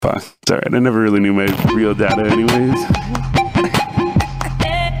Fuck. It's alright. I never really knew my real data anyways.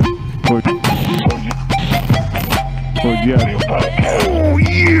 Oh yeah!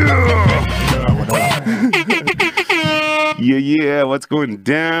 Yeah, what's going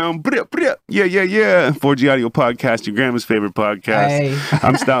down? Yeah. 4G Audio Podcast, your grandma's favorite podcast. Hey.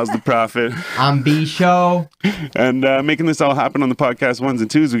 I'm Styles the Prophet. I'm B Show. And making this all happen on the podcast ones and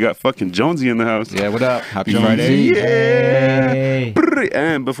twos, we got fucking Jonesy in the house. Yeah, what up? Happy Jonesy. Friday. Yeah. Hey.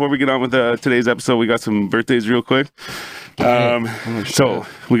 And before we get on with today's episode, we got some birthdays real quick. So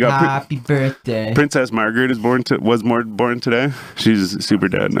we got Happy birthday. Princess Margaret is born today. She's super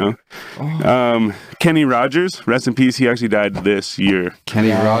dead now. Kenny Rogers, rest in peace. He actually died this year. Kenny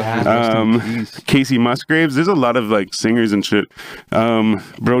Rogers. rest in peace. Casey Musgraves. There's a lot of like singers and shit.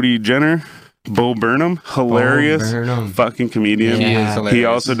 Brody Jenner. Bo Burnham, hilarious fucking comedian. Yeah. He is hilarious. He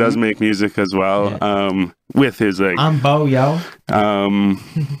also does make music as well. Yeah. With his like I'm Bo, yo.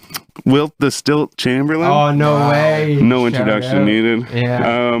 Wilt the Stilt Chamberlain. Oh, no way. No Shout introduction out. needed.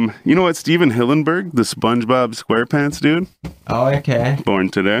 Yeah. You know what? Steven Hillenberg, the SpongeBob SquarePants dude, Oh, okay. born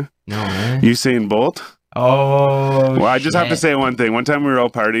today. No way. Usain Bolt. Oh, Well, I just have to shit. say one thing. One time we were all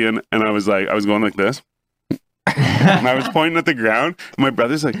partying, and I was going like this, and I was pointing at the ground. And my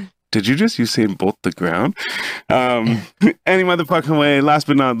brother's like, "Did you just Usain Bolt the ground?" Any motherfucking way. Last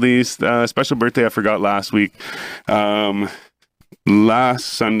but not least, special birthday I forgot last week. Last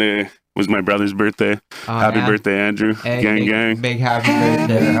Sunday was my brother's birthday. Oh, Happy yeah. birthday, Andrew. Hey, gang. Big happy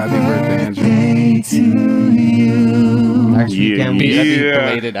birthday. Yeah, happy birthday, Andrew. Next weekend, Yeah. we That'd be Yeah.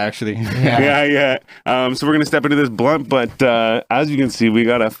 belated, actually. Yeah. So we're gonna step into this blunt, but as you can see, we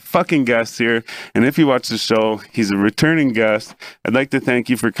got a fucking guest here. And if you watch the show, he's a returning guest. I'd like to thank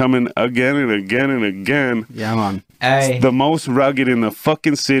you for coming again and again and again. Yeah, man. Hey. The most rugged in the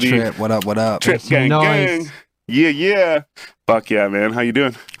fucking city. Trip, what up, what up? Trip Some gang, noise. gang. Yeah. Fuck yeah, man. How you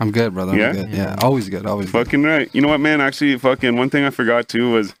doing? I'm good, brother. I'm Yeah? good. Yeah, always good, always good. Fucking right. You know what, man? Actually, fucking one thing I forgot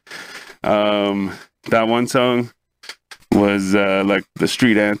too was that one song was like the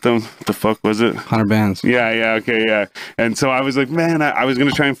street anthem. What the fuck was it? 100 bands. Yeah. And so I was like, man, I was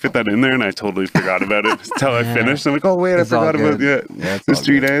gonna try and fit that in there, and I totally forgot about it until I Yeah. finished. I'm like, oh wait, It's I all forgot about good. the Yeah, it's all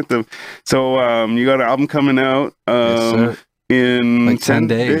street good. anthem. So you got an album coming out Yes, sir. in Like 10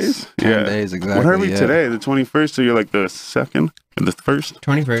 days. 10 Yeah. days, exactly. What are we yeah. today? The 21st. So you're like the second or the first?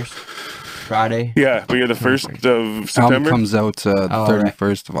 21st. Friday. Yeah, but you're the 1st of Album September. comes out Oh,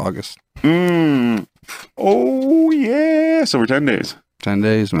 31st of August. Oh yeah. So we're 10 days. 10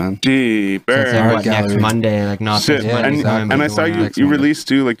 days, man. Gee, So it's burn. what, next Gallery. Monday, like not Shit. this Yeah, Monday. and, exactly. coming, and but I the saw one you after. you released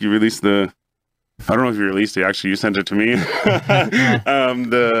too, like you released the, I don't know if you released it, actually you sent it to me.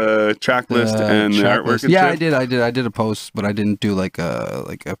 The track list and the track artwork list. and Yeah, shit. I did a post, but I didn't do like a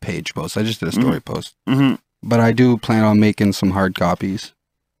page post. I just did a story post. Mm-hmm. But I do plan on making some hard copies.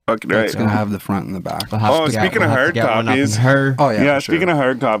 Fucking right. It's gonna have the front and the back. We'll have Oh, to get- speaking of we'll have to hard get one up in copies. her. Oh Yeah, yeah. for speaking sure. of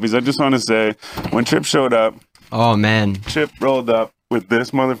hard copies, I just want to say, when Chip showed up, Oh man, Chip rolled up with this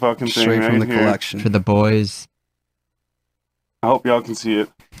motherfucking thing straight right from the here. collection. for the boys. I hope y'all can see it.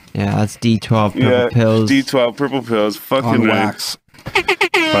 Yeah, that's D12 purple Yeah, pills. D12 purple pills. Fucking on right. wax. But thank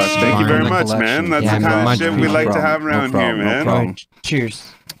you On very the much, man. collection. That's Yeah, the kind much of shit we like to problem, have no around problem, here, no man. problem.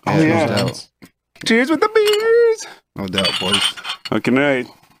 Cheers. Oh, Yeah, yeah. no doubt. Cheers with the beers. No doubt, boys. Fucking right.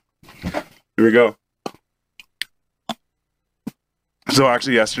 Here we go. So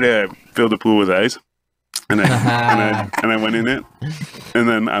actually, yesterday I filled the pool with ice, and I went in it, and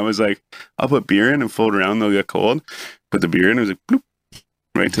then I was like, I'll put beer in and fold around; they'll get cold. Put the beer in, it was like bloop,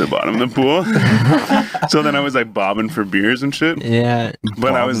 right to the bottom of the pool. So then I was like bobbing for beers and shit. Yeah,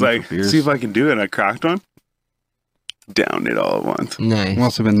 But I was Bobbing like, for beers. see if I can do it. I cracked one, downed it all at once. nice.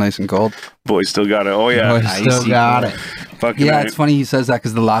 Must have been nice and cold. Boy, still got it. Oh yeah, Boy, still icy got cold. it. fucking Yeah, right. it's funny he says that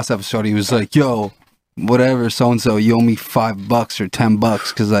because the last episode he was like, "Yo, whatever, so and so, you owe me $5 or $10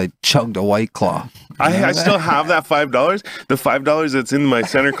 because I chugged a White Claw." I still have that $5. The $5 that's in my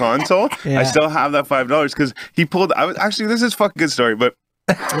center console. Yeah. I still have that $5 because he pulled. I was actually, this is a fucking good story, but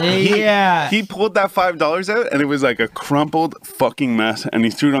Yeah. he pulled that $5 out and it was like a crumpled fucking mess. And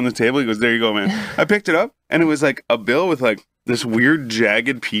he threw it on the table. He goes, "There you go, man." I picked it up and it was like a bill with like this weird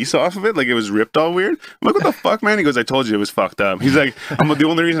jagged piece off of it, like it was ripped all weird. I'm like, "What the fuck, man?" He goes, "I told you it was fucked up." He's like, "The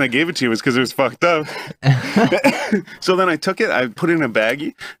only reason I gave it to you was because it was fucked up." So then I took it, I put it in a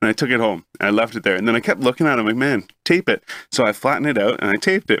baggie, and I took it home. And I left it there, and then I kept looking at it. I'm like, "Man, tape it." So I flattened it out and I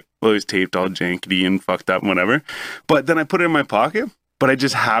taped it. Well, it was taped all jankety and fucked up and whatever. But then I put it in my pocket, but I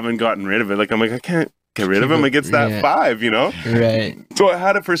just haven't gotten rid of it. Like I'm like, I can't get rid of him. Like it's that Yeah. $5, you know. Right. So I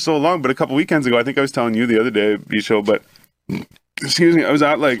had it for so long, but a couple weekends ago, I think I was telling you the other day, B-Show, but excuse me, I was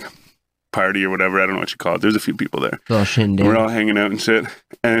at like party or whatever. I don't know what you call it. There's a few people there. Little shindig. We're all hanging out and shit.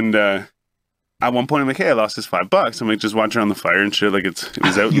 And at one point, I'm like, hey, I lost this $5. I'm like, just watching around the fire and shit. Like it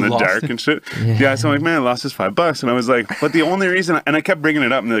was out in You the lost dark it? and shit. Yeah. So I'm like, man, I lost this $5. And I was like, but the only reason, and I kept bringing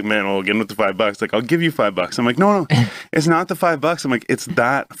it up, and they're like, man, well, again with the $5. Like, I'll give you $5. I'm like, no, it's not the $5. I'm like, it's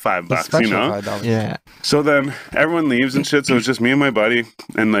that $5, The special you know? $5. Yeah. So then everyone leaves and shit. So it's just me and my buddy,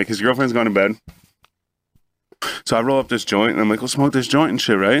 and like his girlfriend's gone to bed. So I roll up this joint, and I'm like, we'll smoke this joint and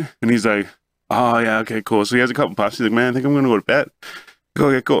shit, right? And he's like, oh, yeah, okay, cool. So he has a couple puffs. He's like, man, I think I'm going to go to bed. I go,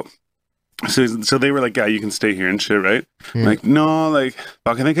 okay, cool. So they were like, yeah, you can stay here and shit, right? I'm like, no, like,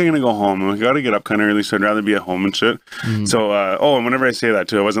 fuck, I think I'm going to go home. I'm like, I got to get up kind of early, so I'd rather be at home and shit. So, and whenever I say that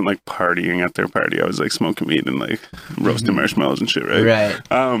too, I wasn't like partying at their party. I was like smoking weed and like roasting marshmallows and shit, right?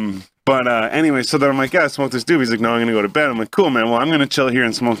 Right. But anyway, so then I'm like, yeah, smoke this doob. He's like, no, I'm going to go to bed. I'm like, cool, man. Well, I'm going to chill here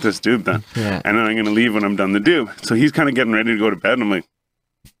and smoke this doob then. Yeah. And then I'm going to leave when I'm done the doob. So he's kind of getting ready to go to bed. And I'm like,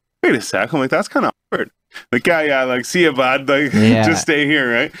 wait a sec. I'm like, that's kind of awkward. Like, yeah, like, see you, bud. Like, Yeah. just stay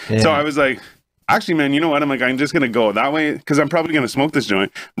here, right? Yeah. So I was like, actually, man, you know what? I'm like, I'm just going to go that way because I'm probably going to smoke this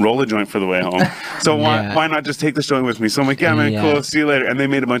joint, roll a joint for the way home. So Yeah. why not just take this joint with me? So I'm like, yeah, man, Yeah. cool. See you later. And they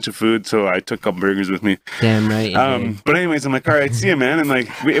made a bunch of food. So I took a couple burgers with me. Damn right. you did. But anyways, I'm like, all right, see you, man. And like,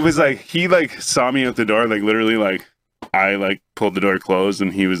 it was like, he like saw me out the door, like literally like, I like pulled the door closed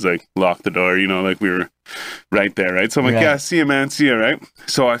and he was like, locked the door, you know, like we were right there, right? So I'm like, Right. yeah, see you, man, see you, right?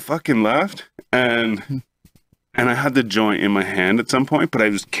 So I fucking left and I had the joint in my hand at some point, but I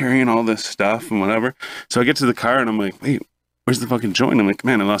was carrying all this stuff and whatever. So I get to the car and I'm like, wait, where's the fucking joint? I'm like,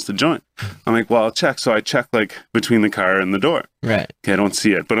 man, I lost the joint. I'm like, well, I'll check. So I check like between the car and the door. Right. Okay, I don't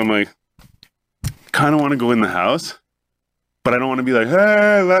see it, but I'm like, kind of want to go in the house, but I don't want to be like,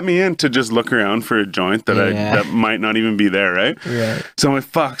 hey, let me in, to just look around for a joint that Yeah. that might not even be there, right? Right. So I'm like,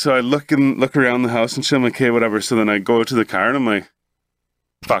 fuck. So I look around the house and shit. I'm like, okay, whatever. So then I go to the car and I'm like,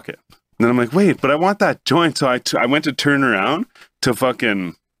 fuck it. And then I'm like, wait, but I want that joint. So I went to turn around to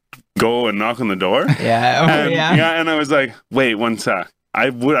fucking go and knock on the door. Yeah. Oh, And, yeah. and I was like, wait, one sec. I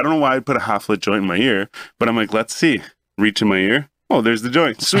don't know why I put a half lit joint in my ear, but I'm like, let's see. Reach in my ear. Oh, there's the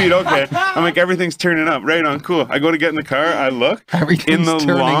joint. Sweet, okay. I'm like, everything's turning up. Right on, cool. I go to get in the car. I look Everything's in the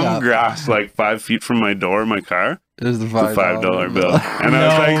turning long up. grass, like 5 feet from my door, my car. There's the The $5 $5 bill. And I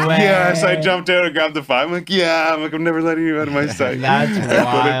was No like, way. yes. I jumped out and grabbed the 5. I'm like, yeah. I'm like, I'm never letting you out of my sight. That's I put it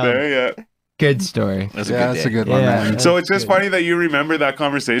wild. there, yeah. Good story. That's Yeah, that's a good one, Yeah. man. So it's just good. funny that you remember that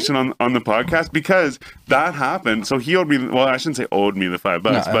conversation on the podcast because that happened. So he owed me, well, I shouldn't say owed me the $5,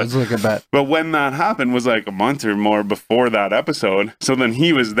 No, it but was like a bet. but when that happened was like a month or more before that episode. So then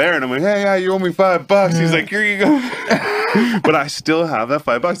he was there and I'm like, hey, yeah, you owe me $5. He's like, here you go. But I still have that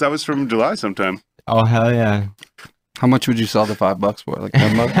 $5. That was from July sometime. Oh hell yeah. How much would you sell the $5 for? Like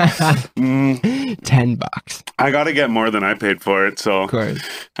 $10? $10. I got to get more than I paid for it. So, Of course.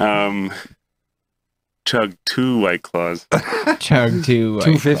 chug 2 White Claws. Chug 2 White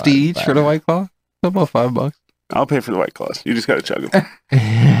 $2.50 Claws, each for the White Claw? It's about $5. I'll pay for the White Claws. You just got to chug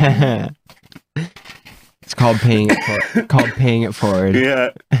them. It's called paying it forward. Yeah.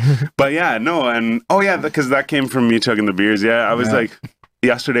 But yeah, no. And oh yeah, because that came from me chugging the beers. Yeah. I was Yeah. like,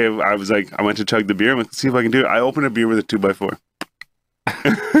 yesterday, I was like, I went to chug the beer. I'm like, let's see if I can do it. I opened a beer with a 2x4.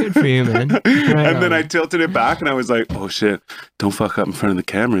 Good for you, man. Right And then on. I tilted it back and I was like, oh shit, don't fuck up in front of the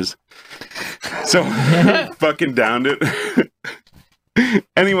cameras. So fucking downed it.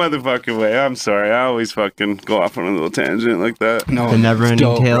 Any motherfucking way. I'm sorry. I always fucking go off on a little tangent like that. No, The never-ending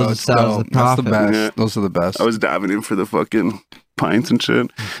it's dope, tales bro. of It's Styles dope. of That's the Profit. best. Yeah. Those are the best. I was dabbing in for the fucking pints and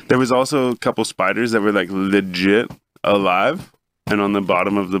shit. There was also a couple spiders that were like legit alive and on the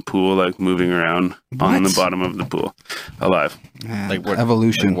bottom of the pool, like moving around on the What? bottom of the pool, alive. Man, Like what?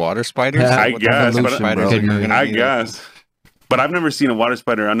 evolution. Like water spiders? Yeah. I What guess, the but- spiders Bro. that you're gonna I eat? guess. But I've never seen a water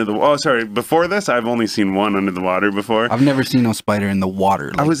spider under the. Oh, sorry. Before this, I've only seen one under the water before. I've never seen no spider in the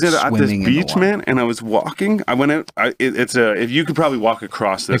water. I like, was at this swimming in the beach, water. man, and I was walking. I went out. It's a. If you could probably walk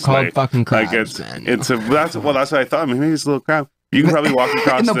across They're this called lake, fucking like crabs, it's man. it's a. That's what I thought. Maybe it's a little crab. You can probably walk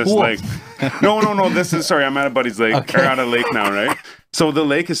across In the this pool. lake. No. This is sorry. I'm at a buddy's lake Okay. or at a lake now, right? So the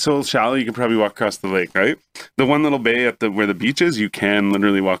lake is so shallow, you can probably walk across the lake, right? The one little bay at where the beach is, you can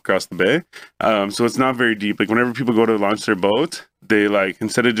literally walk across the bay. So it's not very deep. Like whenever people go to launch their boat, they like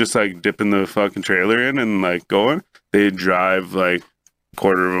instead of just like dipping the fucking trailer in and like going, they drive like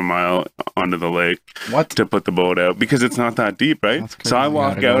quarter of a mile onto the lake What? to put the boat out because it's not that deep, right? That's So I crazy. walk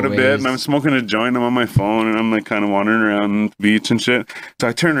Gotta go out a bit ways. and I'm smoking a joint. I'm on my phone and I'm like kind of wandering around the beach and shit. So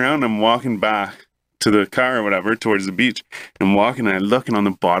I turn around and I'm walking back to the car or whatever towards the beach. And I'm walking and I look and on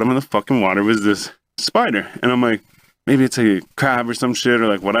the bottom of the fucking water was this spider. And I'm like, maybe it's a crab or some shit or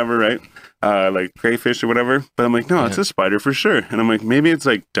like whatever, right? Like crayfish or whatever. But I'm like, no, it's a spider for sure. And I'm like, maybe it's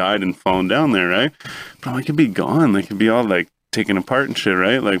like died and fallen down there, right? But I'm like, it'd be gone. Like it'd be all like taken apart and shit,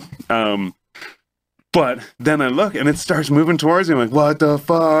 right? Like, but then I look and it starts moving towards me. I'm like, what the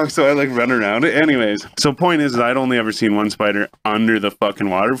fuck? So I like run around it. Anyways, so point is I'd only ever seen one spider under the fucking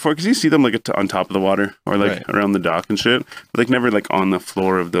water before, because you see them like on top of the water or like around the dock and shit. Like never like on the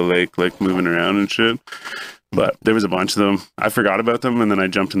floor of the lake, like moving around and shit. But there was a bunch of them. I forgot about them, and then I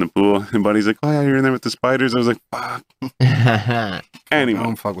jumped in the pool. And Buddy's like, "Oh yeah, you're in there with the spiders." I was like, "Fuck." Anyway, I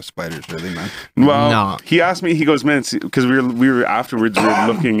don't fuck with spiders, really, man. well, No. he asked me. He goes, "Man," because we were afterwards. We were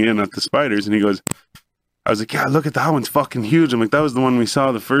looking in at the spiders, and he goes, "I was like, yeah, look at that one's fucking huge." I'm like, "That was the one we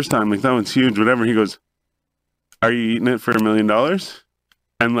saw the first time. Like that one's huge, whatever." He goes, "Are you eating it for $1 million?"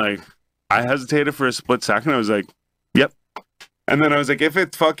 And like, I hesitated for a split second. I was like, "Yep." And then I was like, if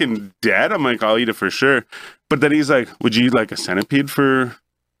it's fucking dead, I'm like, I'll eat it for sure. But then he's like, would you eat like a centipede for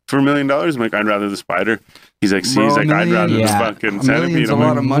 $1 million? I'm like, I'd rather the spider. He's like, see, Bro, he's like, I'd rather yeah. the fucking $1 centipede. million's a I'm lot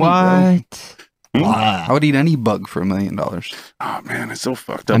like, of money, bro. What? I would eat any bug for $1 million. oh man, it's so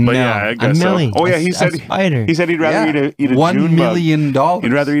fucked up. But yeah, I guess so. million. Oh yeah, he A said spider. he said he'd rather eat a $1 June bug. million.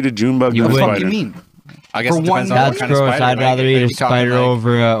 He'd rather eat a June bug You than a What the fuck spider. you mean? I guess For it depends one- on what That's kind of gross. spider. I'd rather Are eat you a talking spider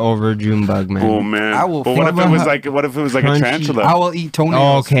like- over a June bug, man. Oh man. I will But what if it feed was my- like a Crunchy. tarantula? I will eat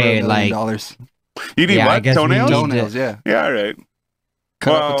toenails. Okay, for $1 like- million. You'd eat Yeah, I what? guess we Toenails? need- Toenails, yeah. Yeah, all right.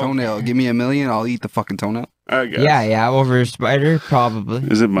 Cut up Well- a toenail. Give me $1 million, I'll eat the fucking toenail. I guess. Yeah, over a spider, probably.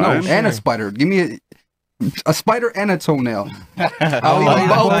 Is it No, mine? and a spider. Give me a spider and a toenail. I'll Oh, eat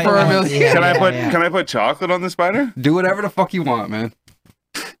both yeah, for $1 yeah, million. yeah. Can I put chocolate on the spider? Do whatever the fuck you want, man.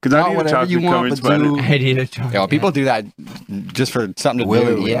 Because I Not need a whatever chocolate you want, covered but spider. do- I'd eat a chocolate. Yeah, people do that just for something to do.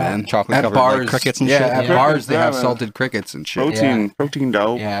 Willingly, yeah. man. Chocolate At covered bars, like crickets and yeah, shit. at Yeah. bars they have Yeah, man. salted crickets and shit. Protein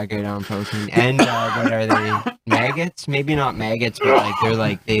dough. Yeah, good on protein. And what are they? Maggots? Maybe not maggots, but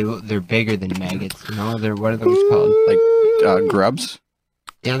like they're bigger than maggots. You know, what are those called? Like grubs.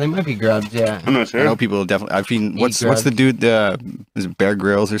 Yeah, they might be grubs. Yeah. I'm not I know sure. people definitely. I've seen Eat what's grubs. the dude? Is it Bear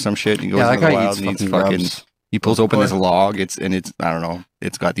Grylls or some shit? He goes Yeah, that into the guy wild eats and eats fucking fucking. grubs. He pulls open this log. It's I don't know.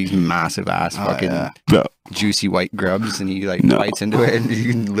 It's got these massive ass Oh, fucking yeah. No, juicy white grubs, and he like No. bites into it, and you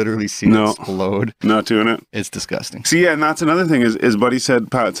can literally see No. it explode. not doing it. It's disgusting. See, yeah, and that's another thing is Buddy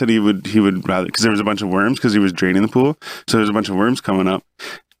said, Pat said he would rather, because there was a bunch of worms because he was draining the pool. So there's a bunch of worms coming up.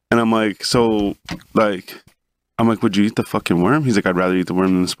 And I'm like, would you eat the fucking worm? He's like, I'd rather eat the worm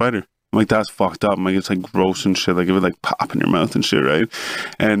than the spider. I'm like, that's fucked up. I'm like, it's like gross and shit. Like it would like pop in your mouth and shit, right?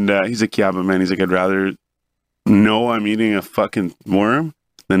 And he's like, yeah, but man, he's like, I'd rather know I'm eating a fucking worm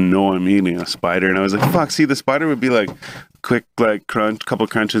than know I'm eating a spider. And I was like, fuck, see, the spider would be like quick, like couple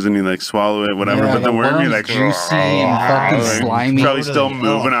crunches and you like swallow it, whatever. Yeah, but the the worm, you worm's like juicy and fucking like, slimy. Probably still Totally.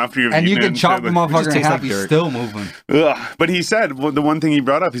 moving after you've And you eaten it can chop shit, the like- motherfucker in tastes half, like he's dirt. still moving. Ugh. But he said, well, the one thing he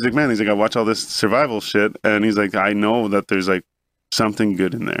brought up, he's like, man, he's like, I watch all this survival shit, and he's like, I know that there's like something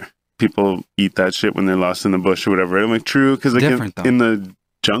good in there. People eat that shit when they're lost in the bush or whatever. I'm like, true, because like Different, though. in the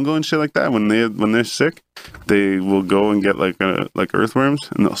jungle and shit like that, when they're sick, they will go and get like earthworms,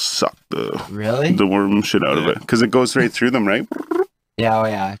 and they'll suck Really? the worm shit out of it because it goes right through them, right?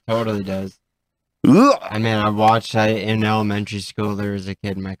 Yeah, it totally does. Ugh. I mean, I watched in elementary school. There was a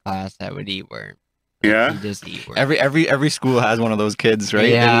kid in my class that would eat worms. Yeah? He'd just eat worms. Every school has one of those kids, right?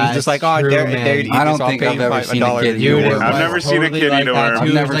 Yeah, and he's just like, it's oh, true, dare man. to eat I don't this, I'll think pay I've you ever $5 seen a kid and eat you a will. worm. I've never seen a totally kid like eat a that, worm. too. I've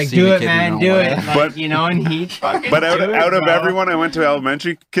It's never like, seen do a it, kid man, eat a do worm. it. Like, But- and he'd fucking But out do it, of bro. everyone I went to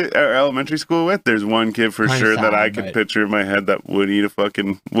elementary school with, there's one kid for Kinda sure that I sad, could but- picture in my head that would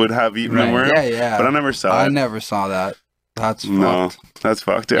have eaten Right. a worm. Yeah, yeah. But I never saw I it. never saw that. That's No, fucked. that's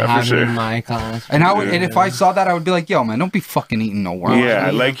fucked. I Yeah, have for it in sure. my class. And and if I saw that, I would be like, "Yo, man, don't be fucking eating no worm." Yeah, I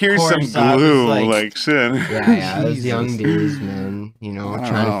mean, like of here's some course, I was glue, like- like shit. Yeah, it was young Jesus. dudes, man. You know, I don't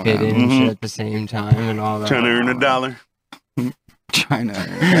trying know, to fit man. in and Mhm. shit at the same time and all that. Trying to earn $1.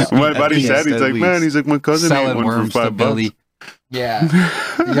 China. My buddy least, said, he's at like, man, least. he's like, my cousin ate Selling one worms for to $5. Billy. Yeah.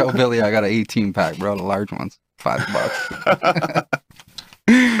 Yo, Billy, I got an 18 pack, bro. The large ones, $5.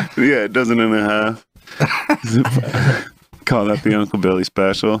 Yeah, a dozen and a half. Call that the Uncle Billy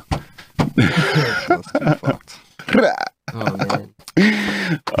special. That's too fucked. Oh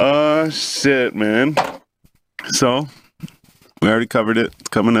man. Oh shit, man. So we already covered it. It's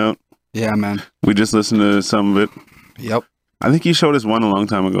coming out. Yeah, man. We just listened to some of it. Yep. I think you showed us one a long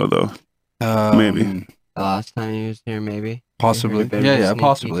time ago, though. Maybe. The last time he was here, maybe. Possibly. A bit of Yeah, a yeah, sneak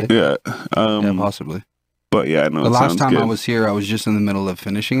possibly. peek. Yeah. Yeah, possibly. But yeah, no. The it last sounds time I good. was here, I was just in the middle of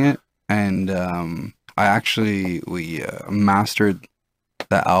finishing it, and we mastered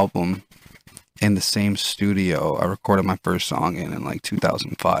the album in the same studio I recorded my first song in like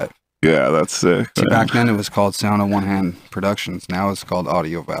 2005. Yeah, that's sick. See, man. back then it was called Sound of One Hand Productions. Now it's called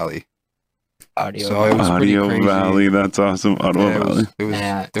Audio Valley. Audio. So it was pretty Audio crazy. Valley, that's awesome. Audio Yeah, Valley.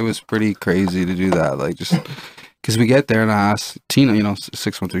 Yeah. it was pretty crazy to do that. Like, just because we get there and I asked Tina,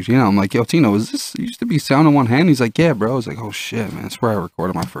 613 Tina, I'm like, yo, Tina, was this used to be Sound of One Hand? He's like, yeah, bro. I was like, oh shit, man, that's where I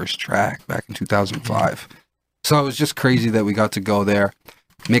recorded my first track back in 2005. So it was just crazy that we got to go there,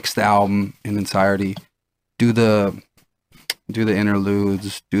 mix the album in entirety, do the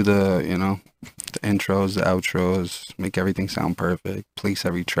interludes, do the the intros, the outros, make everything sound perfect, place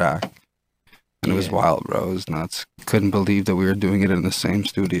every track. And it was Yeah. wild, bro. It was nuts. Couldn't believe that we were doing it in the same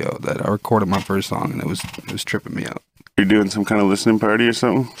studio that I recorded my first song, and it was tripping me out. You're doing some kind of listening party or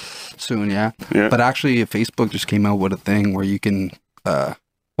something? Soon, yeah. Yeah. But actually, Facebook just came out with a thing where you can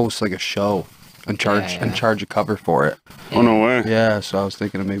host like a show and charge a cover for it. Oh, no way. Yeah, so I was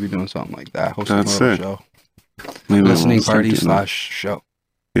thinking of maybe doing something like that, hosting That's a little sick. show, Maybe listening I'll start party doing that. / show.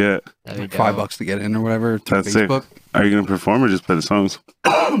 Yeah. That'd be $5 dope. to get in or whatever through That's sick. Facebook. Are you going to perform or just play the songs?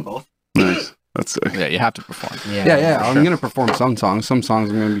 Both. Nice. That's sick. Yeah, you have to perform. Yeah. for I'm sure. gonna perform some songs. Some songs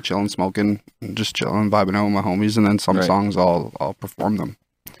I'm gonna be chilling, smoking, just chilling, vibing out with my homies, and then some Right. songs I'll perform them.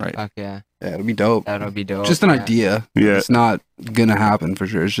 Fuck yeah. Yeah, it'll be dope. That'll be dope. Just an yeah. idea. Yeah. It's not gonna happen for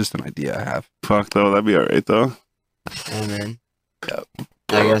sure. It's just an idea I have. Fuck, though. That'd be all right, though. And then, Yep.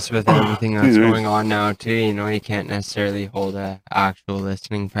 I guess with everything that's Yeah. going on now too, you can't necessarily hold a actual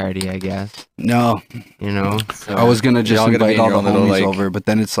listening party. I guess, No, So, I was gonna just all gonna be invite in all your the own little, homies like, over, but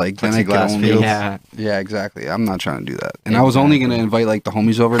then it's like then I could plexiglass only field. Yeah. exactly. I'm not trying to do that. And I was only gonna Exactly. invite like the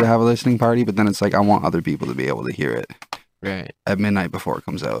homies over to have a listening party, but then it's like I want other people to be able to hear it Right. at midnight before it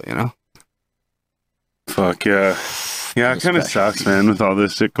comes out. Fuck, yeah. Yeah, it kind of Respect. sucks, man, with all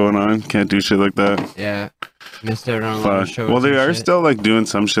this shit going on. Can't do shit like that. Yeah. Missed out on a lot of Fuck. shows. Well, they and are shit. still, like, doing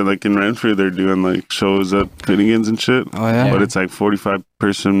some shit. Like, in Renfrew, they're doing, like, shows at Finnegan's and shit. Oh yeah, Yeah. But it's, like,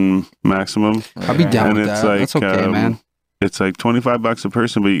 45-person maximum. I'll be down And with it's that. like, That's okay, man. It's, like, $25 a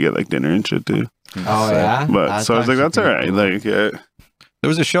person, but you get, like, dinner and shit, too. Oh yeah. But, so I was like, that's all right. Cool. Like, yeah. There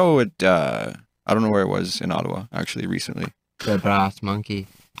was a show at I don't know where it was in Ottawa actually recently. The Brass Monkey.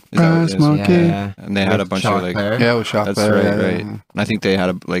 Is that what it is? Okay. Yeah. And they had a bunch of like, Yeah, it was shot That's there. right, yeah, right. yeah. and I think they had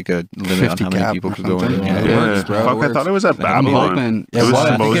a limit on 50 how many cap people or could go in. something. Yeah. It Yeah. works, bro. It Fuck, I works. thought it was at Like, I'm I'm Babylon. hoping. It was well,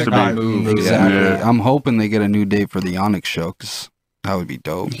 supposed I think to it got be. moved. Exactly. Yeah. I'm hoping they get a new date for the Onyx show because that would be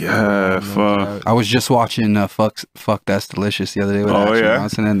dope. Yeah, fuck. I was just watching Fuck That's Delicious the other day with Oh, Action yeah?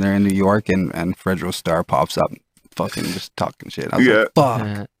 Bronson, and they're in New York, and Fredro Starr pops up, fucking just talking shit. I was Yeah. like, fuck,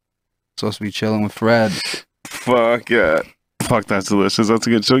 Yeah. supposed to be chilling with Fred. Fuck, yeah. Fuck, that's delicious. That's a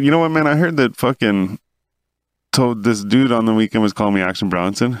good show. You know what, man? I heard that fucking told this dude on the weekend was calling me Action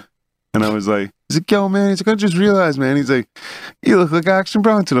Bronson. And I was like, he's like, yo, man. He's like, I just realized, man. He's like, you look like Action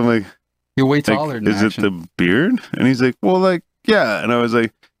Bronson. I'm like, You're way taller than is it Action. the beard? And he's like, well, like, yeah. And I was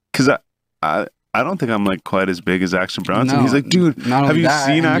like, because I don't think I'm like quite as big as Action Bronson. No, he's like, dude, not have only you that,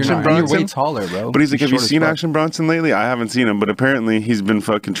 seen and you're Action not- and Bronson? You're way taller, bro. But he's like, have you short as seen fuck. Action Bronson lately? I haven't seen him, but apparently he's been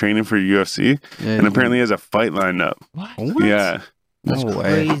fucking training for UFC, Yeah, and apparently he has a fight lined up. What? Yeah, That's No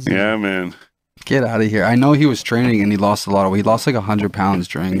way. crazy. yeah, man. Get out of here. I know he was training and he lost a lot of weight. He lost like 100 pounds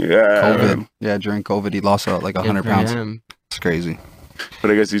during Yeah, COVID. Yeah, during COVID, he lost like 100 Good for pounds. him. It's crazy. but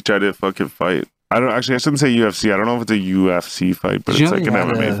I guess he's tried to fucking fight. I shouldn't say UFC. I don't know if it's a UFC fight, but Did you it's know like he an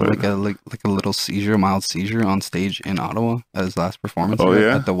had MMA fight. like a little seizure, mild seizure on stage in Ottawa at his last performance? Oh,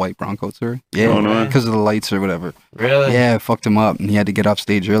 yeah? At the White Bronco tour. Yeah, Oh, no. because of the lights or whatever. Really? Yeah, it fucked him up, and he had to get off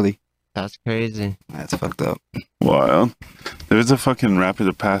stage early. That's crazy. That's fucked up. Wild. There was a fucking rapper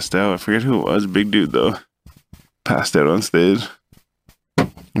that passed out. I forget who it was. Big dude though. Passed out on stage.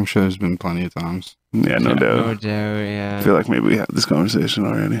 I'm sure there's been plenty of times. Yeah, no No doubt. doubt, I yeah. feel like maybe we had this conversation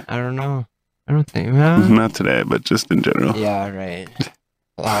already. I don't know. I don't think. Well, Not today, but just in general. yeah, right.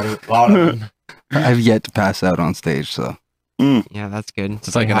 A lot of them. I've yet to pass out on stage, so Yeah, that's good.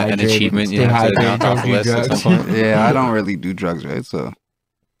 It's like an Stay achievement, hydrated. you know, Stay to knock hydrated, off don't the do list at drugs. some point. yeah, I don't really do drugs, right? So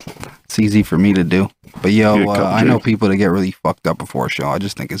it's easy for me to do. But yo, Get a couple I know drinks. people that get really fucked up before a show. I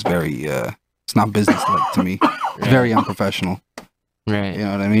just think it's very, it's not business-like to me. It's very unprofessional. Right. You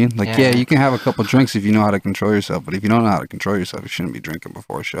know what I mean? Like, Yeah. yeah, you can have a couple drinks if you know how to control yourself, but if you don't know how to control yourself, you shouldn't be drinking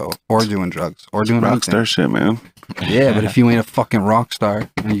before a show or doing drugs or doing anything. Rockstar shit, man. Yeah, but if you ain't a fucking rock star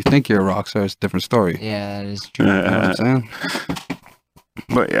and you think you're a rock star, it's a different story. Yeah, that is true. You know what I'm saying?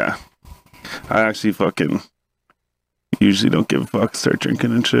 But yeah, I actually fucking usually don't give a fuck. Start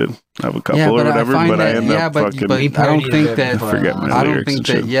drinking and shit. Have a couple or whatever, but I end up fucking. but I don't party a think bit that. before Forget my I don't lyrics think and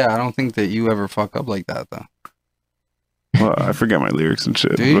that. shit. Yeah, I don't think that you ever fuck up like that though. Well, I forget my lyrics and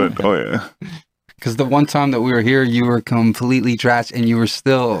shit. Do you? But oh yeah. Because the one time that we were here, you were completely trashed and you were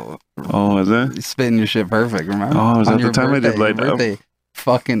still Oh, was it? spitting your shit perfect. Remember? Oh, was On that the your time I did birthday, Light your Up? birthday.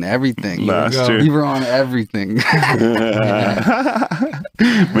 fucking everything. Bastard. You were on everything.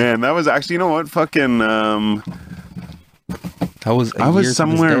 Man, that was actually, you know what? Fucking, That was. I was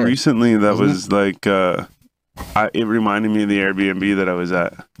somewhere recently that wasn't was like, it reminded me of the Airbnb that I was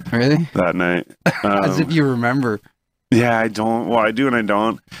at Really? that night. As if you remember. Yeah, I don't. Well, I do and I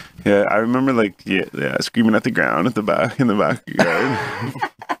don't. Yeah, I remember like screaming at the ground in the backyard.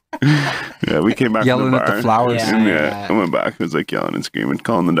 Yeah, we came back Yelling from the at bar. the flowers. And, Yeah. I went back. It was like yelling and screaming,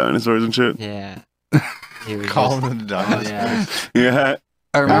 calling the dinosaurs and shit. Yeah. He was Calling just- the dinosaurs. yeah. Yeah,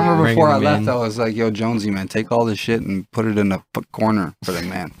 I remember Bringing before I them left, in. I was like, "Yo, Jonesy, man, take all this shit and put it in a corner for the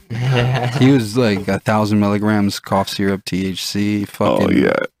man." He was like 1,000 milligrams cough syrup, THC, fucking oh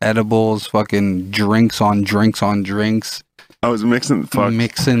yeah. edibles, fucking drinks on drinks on drinks, I was mixing. Fuck.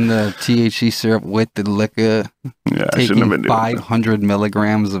 mixing the THC syrup with the liquor, Yeah, I shouldn't have been taking doing 500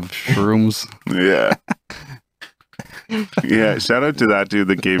 milligrams of shrooms. that. Yeah. Yeah, shout out to that dude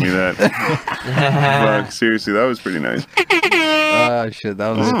that gave me that. Fuck, seriously, that was pretty nice. Shit,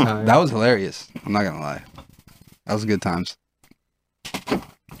 that Good time. was hilarious. I'm not gonna lie, that was good times.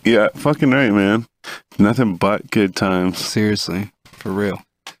 Yeah, fucking right, man. Nothing but good times. Seriously, for real.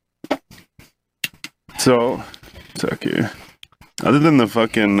 So, it's okay. Other than the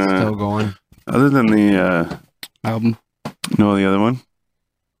fucking, Still going. other than the, Album. no, the other one.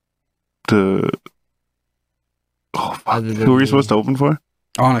 Oh, fuck. Other than Who were you the- supposed to open for?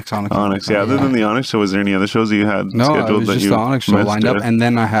 Onyx. Onyx. Yeah, other than the Onyx show, was there any other shows that you had No, it scheduled was that just you the Onyx show missed, lined up, and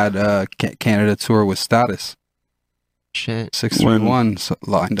then I had Canada tour with Status Shit. 631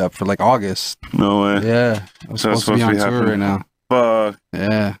 lined up for like August. No way. Yeah, I was So it's supposed to be on tour happening. right now. Fuck.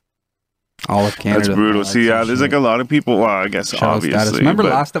 Yeah, all of Canada. That's brutal. Oh, See, that's yeah, some there's shit. like a lot of people. Well, I guess Shout out obviously. Status. Remember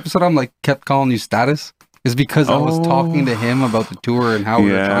but- last episode? I'm like kept calling you Status. It's because I was talking to him about the tour and how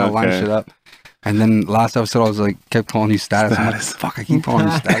we were Yeah, trying to line okay. shit up. And then last episode, I was like, kept calling you Status. I'm like, Status. fuck, I keep calling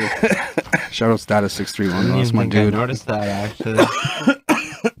you Status. Shout out Status I 631. didn't That's even my think I dude. noticed that actually.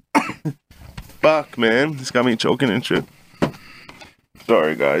 Fuck, man. It's got me choking and shit.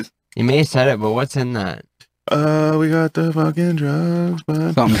 Sorry, guys. You may have said it, but what's in that? We got the fucking drugs,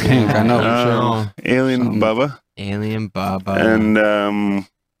 but Something pink, I know. for sure. Oh, Alien Something. Bubba, Alien Baba. and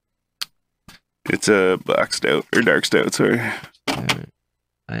it's a black stout or dark stout. Sorry,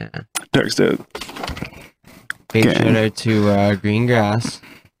 Yeah. dark stout. Big Gang. shout out to Green Grass.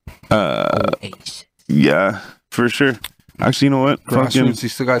 Ace. Yeah, for sure. Actually, you know what? Fucking Grassroots. You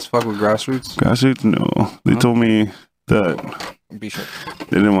still guys fuck with Grassroots? grassroots. No, they No? told me that Be sure.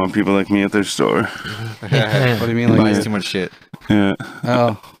 they didn't want people like me at their store. What do you mean? Like, Buys too much shit. Yeah.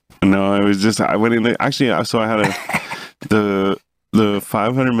 oh, No, I was just I went in there. Actually, so I had the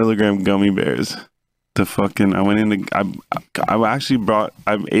 500 milligram gummy bears. The fucking I went in to I actually brought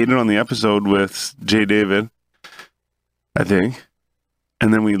I ate it on the episode with Jay David, I think,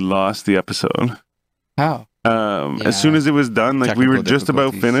 and then we lost the episode. how? As soon as it was done, like we were Technical just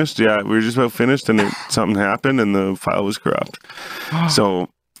about difficulties. finished. Yeah, we were just about finished, and something happened, and the file was corrupt. So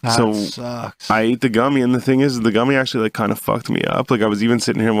That so sucks. I ate the gummy, and the thing is, the gummy actually like kind of fucked me up. Like I was even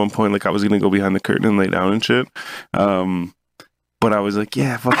sitting here at one point, like I was gonna go behind the curtain and lay down and shit. But I was like,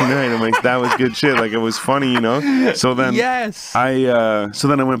 yeah, fucking right. I'm like, that was good shit. Like it was funny, you know. So then yes. so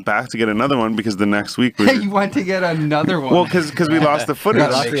then I went back to get another one because the next week we Hey, you went to get another one. well because we lost the footage.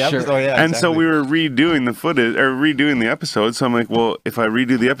 Gotta make sure. Oh, yeah, And so we were redoing the footage or redoing the episode. So I'm like, well, if I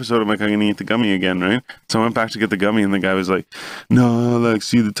redo the episode, I'm like, I'm gonna eat the gummy again, right? So I went back to get the gummy, and the guy was like, no, like,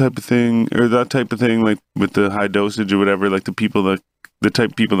 see the type of thing or that type of thing, like with the high dosage or whatever, like the type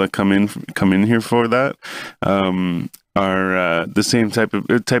of people that come in here for that, are the same type of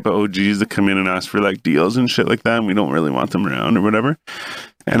OGs that come in and ask for like deals and shit like that, and we don't really want them around or whatever.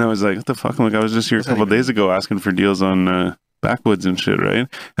 And I was like, what the fuck? I'm like, I was just here a couple days ago asking for deals on backwoods and shit, right?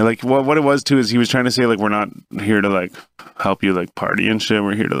 And like what it was too is he was trying to say like we're not here to like help you like party and shit.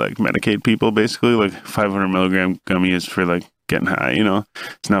 We're here to like medicate people basically. Like 500 milligram gummy is for like getting high, you know.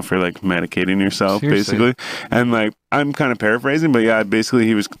 It's not for like medicating yourself Seriously. basically. And like I'm kind of paraphrasing, but yeah, basically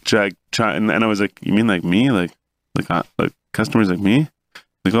he was trying, and I was like, you mean like me, like customers like me?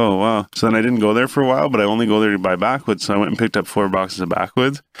 Like, oh wow. So then I didn't go there for a while, but I only go there to buy backwoods. So I went and picked up 4 boxes of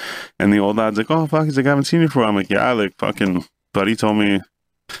backwoods, and the old lad's like, oh fuck, he's like, I haven't seen you for a while. I'm like, yeah, like fucking buddy told me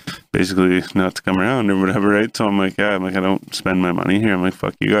basically not to come around or whatever, right? So I'm like, yeah, I'm like, I don't spend my money here. I'm like,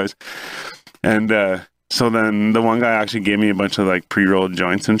 fuck you guys. And so then the one guy actually gave me a bunch of like pre-rolled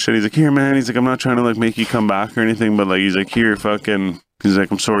joints and shit. He's like, here man, he's like, I'm not trying to like make you come back or anything, but like he's like, here, fucking He's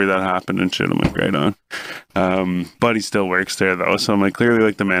like, I'm sorry that happened and shit. I'm like, right on. But he still works there though. So I'm like, clearly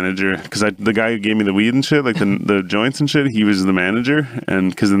like the manager, because the guy who gave me the weed and shit, like the joints and shit, he was the manager.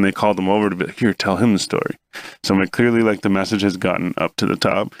 And because then they called him over to be like, here, tell him the story. So I'm like, clearly like the message has gotten up to the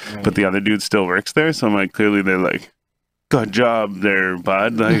top, but the other dude still works there. So I'm like, clearly they're like, good job there,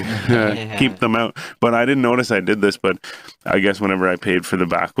 bud. Like, keep them out. But I didn't notice I did this, but I guess whenever I paid for the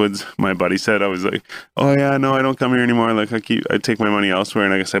backwoods, my buddy said, I was like, oh yeah, no, I don't come here anymore. Like I take my money elsewhere.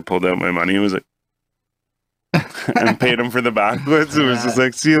 And I guess I pulled out my money. It was like, and paid him for the backwoods. It was just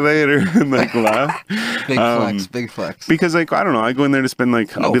like, see you later, and like laugh. Big flex. Because like, I don't know, I go in there to spend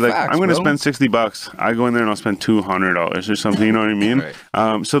like, I'll No be like, facts, I'm going to bro. spend $60. I go in there and I'll spend $200 or something. You know what I mean?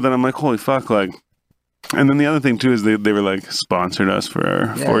 Right. So then I'm like, holy fuck, like. And then the other thing too is they were like sponsored us for our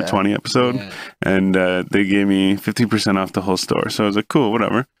 420 episode, and they gave me 50% off the whole store. So I was like, cool,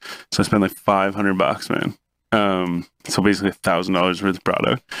 whatever. So I spent like $500, man. So basically $1,000 worth of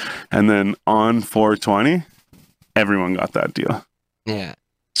product, and then on 420, everyone got that deal. Yeah.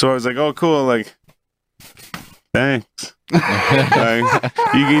 So I was like, oh, cool, like. Thanks. Like,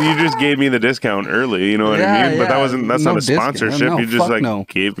 you just gave me the discount early, you know what I mean? But that's No not a discount. sponsorship. No, you just fuck like no.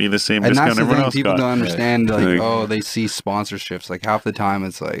 gave me the same And discount that's the everyone thing, else people got. don't understand, like, Like- oh, they see sponsorships. Like, half the time,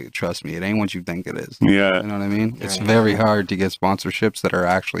 it's like, trust me, it ain't what you think it is. Yeah. You know what I mean? It's Right. very hard to get sponsorships that are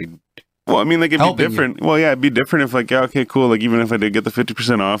actually... Well, I mean, like, it'd be Helping you. different. Well, yeah, it'd be different if, like, yeah, okay, cool. Like, even if I did get the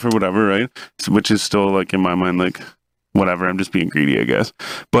 50% off or whatever, right? Which is still, like, in my mind, like, whatever. I'm just being greedy, I guess.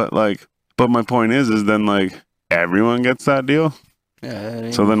 But, like, my point is then, like, everyone gets that deal. Yeah, it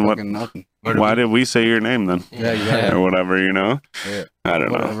ain't So then what- fucking Nothing. Why did we say your name then? Yeah, you got it. Or whatever, you know? Yeah. I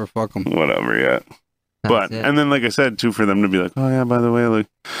don't know. Whatever, fuck them. Whatever, yeah. That's But it. and then like I said too, for them to be like, oh yeah, by the way, like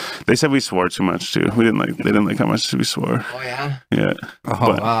they said we swore too much too. They didn't like how much we swore. Oh yeah. Yeah. Oh,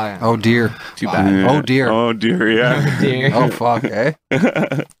 But- Wow. Yeah. oh dear. Too Wow. bad. Yeah. Oh, dear. Oh dear. Yeah. Dear. Oh, fuck, eh?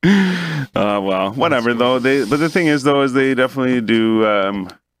 Well, whatever though. But the thing is though, is they definitely do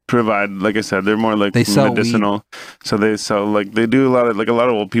provide, like I said, they're more like They sell medicinal. So they sell like they do a lot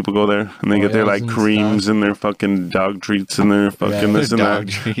of old people go there and they get their Oils like and creams and their fucking dog treats and their fucking this and Dog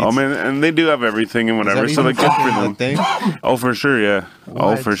that. treats. Oh man, and they do have everything and whatever. So like good for them. Thing? Oh for sure, yeah.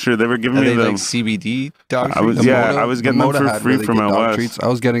 Oh What? for sure. They were giving Are me they them. like CBD dog I was- treats? yeah, I was getting them Moda for had free really from good out dog west. treats. I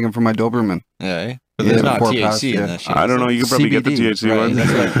was getting them from my Doberman. Yeah, eh? But Yeah, there's not before THC past, in yeah. that shit. I don't know. You could probably get the CBD, THC right, ones.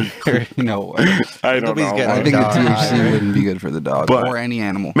 that's what I heard. You know, I don't Nobody's know. getting I think a dog. THC wouldn't be good for the dog But- or any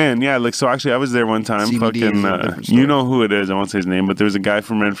animal. Man, yeah, like so. Actually, I was there one time. CBD is a Fucking, different story. you know who it is? I won't say his name, but there was a guy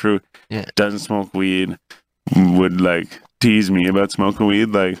from Renfrew. Yeah. Doesn't smoke weed. Would like tease me about smoking weed,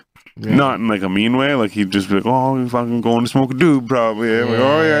 like Yeah. not in like a mean way. Like he'd just be like, "Oh, you fucking going to smoke a doob, probably." I'm like,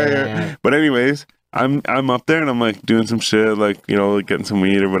 "Oh yeah." But anyways, I'm up there and I'm like doing some shit, like you know, like getting some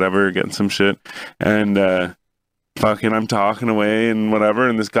weed or whatever, getting some shit, and fucking I'm talking away and whatever,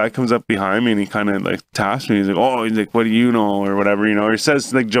 and this guy comes up behind me and he kind of like taps me. He's like, "Oh," he's like, "What do you know?" or whatever, you know. Or he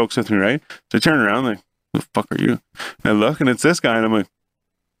says like jokes with me, right? So I turn around like, "Who the fuck are you?" And I look and it's this guy, and I'm like,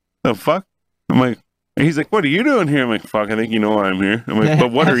 "The fuck?" I'm like. And he's like, "What are you doing here?" I'm like, "Fuck, I think you know why I'm here." I'm like,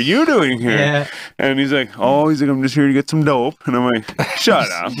 "But what are you doing here?" Yeah. And he's like, "I'm just here to get some dope." And I'm like,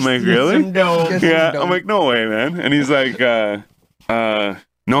 "Shut up." I'm like, "Really?" Some dope. Get some Yeah. dope. I'm like, "No way, man." And he's like,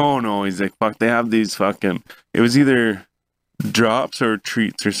 no. He's like, "Fuck, they have these fucking." It was either drops or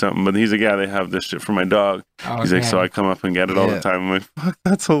treats or something. But he's like, "Yeah, they have this shit for my dog." He's like, Okay. "So I come up and get it all Yeah. the time." I'm like, "Fuck,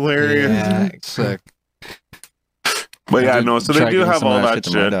 that's hilarious." Yeah. Sick. But yeah, Dude, no. So try they do giving have some of all that shit to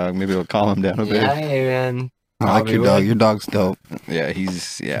my shit. dog. Maybe it'll calm him down a bit. Yeah, hey, man. I like Probably your dog. would. Your dog's dope.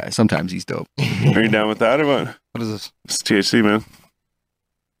 Yeah, sometimes he's dope. Are you down with that or what? What is this? It's THC, man.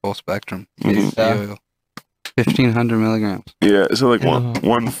 Full spectrum. Mhm. THC oil. 1,500 milligrams. Yeah. So like Yeah.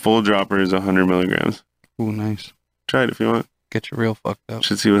 one full dropper is 100 milligrams. Ooh, nice. Try it if you want. Get you real fucked up.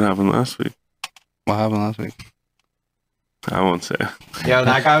 Should see what happened last week. What happened last week? I won't say. Yo,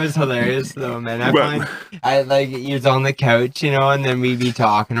 that guy was hilarious though, man. But- I like he was on the couch, you know, and then we'd be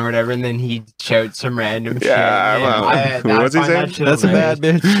talking or whatever, and then he'd shout some random shit. Yeah, man. well, what's he find saying? that shit That's a hilarious.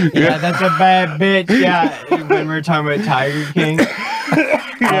 bad bitch. Yeah, that's a bad bitch. Yeah, when we were talking about Tiger King. Yeah,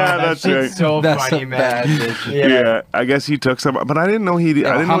 that that's shit's right. so That's funny, a man. bad bitch. Yeah. I guess he took some, but I didn't know he. I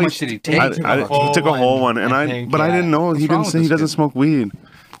didn't how know much he, did he take? I, took I, a whole he took a whole one, and I I. think, But I yeah. didn't know he What's wrong didn't with say he this doesn't kid? smoke weed.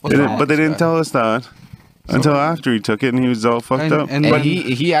 What's wrong But they with didn't this tell us that until after he took it, and he was all fucked And- up. and- And But-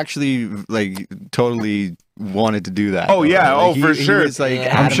 he actually like totally wanted to do that. Oh, though. yeah, Like, oh, for he sure. was like, Yeah. I'm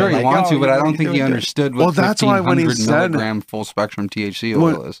adamant, sure he like, wanted "Oh, to, but I don't you're think he doing good." understood what Well, that's why when he 1,500 said- milligram full spectrum THC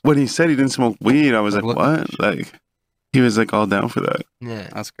oil is. When he said he didn't smoke weed, I was like, Look- what? Like, he was like all down for that. Yeah.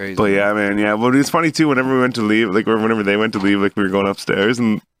 That's crazy. But yeah, man, yeah. But it's funny too. Whenever we went to leave, like, or whenever they went to leave, like, we were going upstairs,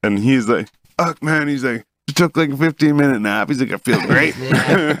 and he's like, "Fuck, man," he's like, took like a 15-minute nap. He's like, I feel great.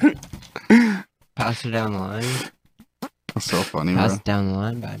 Pass her down the line. That's so funny, Pass bro. it down the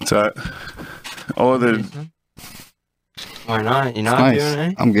line, bud. So, oh, the Why not? You're not Nice.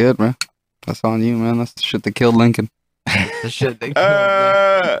 doing it? I'm good, bro. That's on you, man. That's the shit that killed Lincoln. The shit they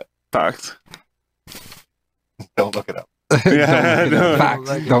killed facts. Don't look it up. Yeah, no. Facts.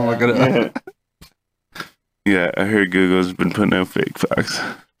 Don't look it up. Yeah, I heard Google's been putting out fake facts.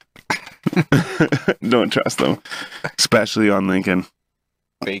 Don't trust them, especially on Lincoln.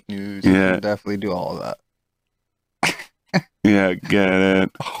 Fake news. Yeah, Definitely do all of that. yeah, get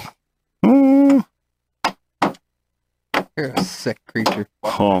it. Ooh. You're a sick creature.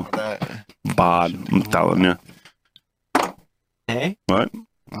 Oh, That. bad. I'm telling you. Hey, What?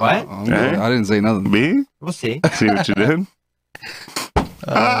 What? I'm good. I didn't say nothing. Me? we'll see. See what you did?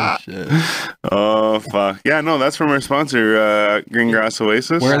 Oh shit. Oh fuck! Yeah, no, that's from our sponsor, Greengrass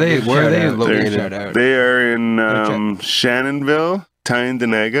Oasis. Where are they? Where are they Shout out. located? Shout out. They are in Go Shannonville,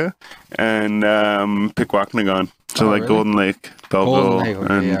 Tyndonega, and Pikwakanagan. So Oh, like really? Golden Lake, Belleville, Golden Lake,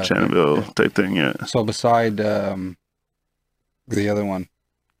 okay, and yeah, okay, Shannonville okay. type thing. Yeah. So beside the other one,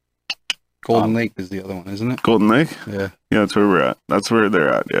 Golden Lake is the other one, isn't it? Golden Lake. Yeah. Yeah, that's where we're at. That's where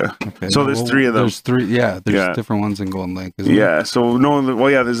they're at. Yeah. Okay. So there's three of them. There's three. Yeah. There's Yeah. different ones in Golden Lake. Isn't there? Yeah. So no. Well,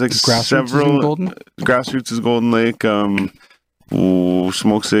 yeah. There's like Grassroots is in several. Golden. Grassroots is Golden Lake.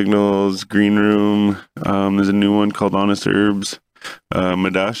 Smoke Signals, Green Room. There's a new one called Honest Herbs.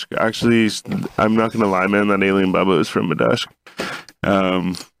 Madashk. Actually, I'm not gonna lie, man. That Alien Bubba is from Madashk.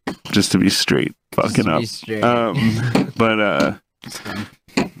 Just to be straight, fucking up. Be straight. But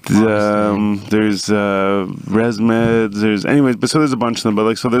there's ResMeds. There's anyways, but so there's a bunch of them. But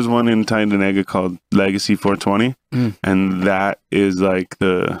like, so there's one in Tyndonega called Legacy 420, and that is like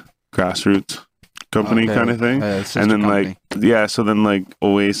the Grassroots company Okay. kind of thing. Sister And then company. like yeah, so then like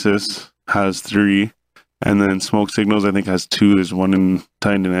Oasis has 3, and then Smoke Signals I think has 2. There's one in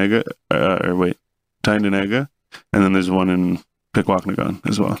Tyndonega, Tyndonega, and then there's one in Pikwakanagan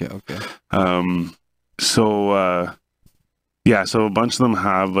as well. Okay. Okay. Yeah, so a bunch of them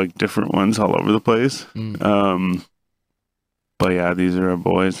have like different ones all over the place. Mm. But yeah, these are our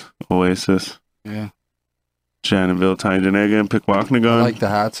boys, Oasis, Yeah. Shannonville, Tyndonega, and Pikwakanagan. I like the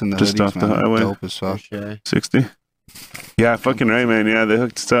hats and the Just hoodies, off the man. highway. Dope as For fuck. sure. 60. Yeah, fucking right, man. Yeah, they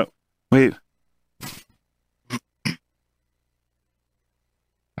hooked us up. Wait,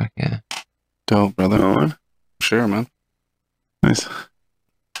 Fuck yeah. Dope, brother. no one. Sure, man. Nice.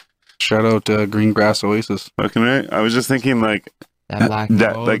 Shout out Green Grass Oasis. Fucking right. I was just thinking like That black and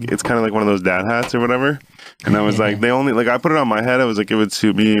that, gold. like it's kind of like one of those dad hats or whatever. And I was Yeah. like, they only like I put it on my head. I was like, it would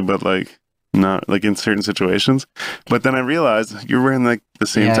suit me, but like not like in certain situations. But then I realized you're wearing like the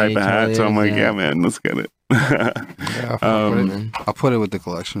same Yeah, type he of hat, totally so I'm is, like, yeah. yeah, man, let's get it. Yeah, I'll put it with the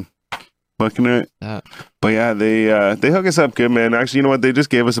collection. Fucking right. Yeah. But yeah, they hook us up good, man. Actually, you know what? They just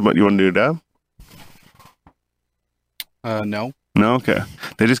gave us a bunch. You want to do a dab? No. No, okay.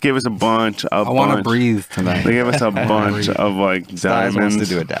 They just gave us a bunch. I want to breathe tonight. They gave us a bunch of like Styles wants diamonds,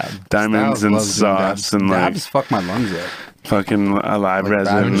 to do a dab. diamonds Styles and loves doing sauce dabs. and like Dabs fuck my lungs up. fucking live Like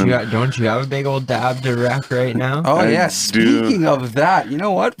resin. Don't you have a big old dab to wreck right now? Oh I yeah. do. Speaking of that, you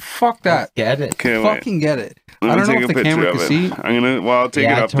know what? Fuck that. Let's get it. Okay, wait. Fucking get it. Let I me don't know take if a the picture camera of can it. see. I'm gonna. Well, I'll take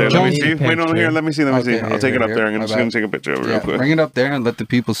Yeah, it up there. Let me totally see. need a Wait, no, picture. here. Let me see. Let me see. Okay, I'll take it up here, there. I'm my just bad. gonna take a picture of it Yeah, real quick. bring it up there and let the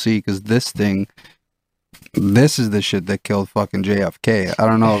people see, because this thing, this is the shit that killed fucking JFK. I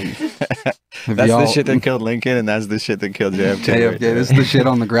don't know. If That's y'all, the shit that killed Lincoln, and that's the shit that killed JFK. JFK. This is the shit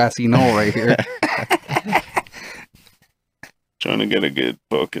on the grassy knoll right here. Trying to get a good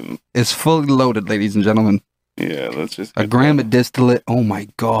fucking. It's fully loaded, ladies and gentlemen. Yeah, let's just. A gram of distillate. Oh my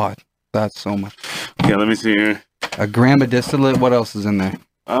god, that's so much. Okay, let me see here. A gram of distillate. What else is in there?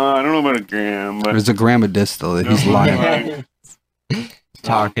 I don't know about a gram, but There's a gram of distillate. He's No. lying.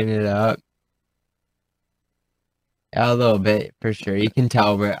 Talking it up. Yeah, a little bit for sure. You can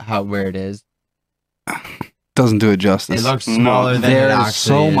tell where it is. Doesn't do it It justice. looks smaller than it There's actually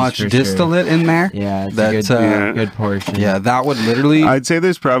so is, much for sure. distillate in there. Yeah, it's That's, a good, Yeah. good portion. Yeah, that would literally. I'd say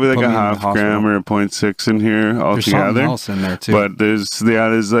there's probably like Put a me in the half hospital. gram or a 0.6 in here there's something altogether. else in there too. But there's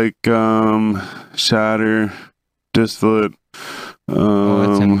like shatter, distillate. it's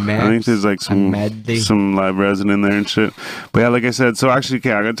a I mix, think there's like a medley. some live resin in there and shit. But yeah, like I said, so actually,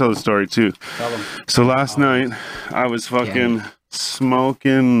 okay, I gotta tell the story too. So last night I was fucking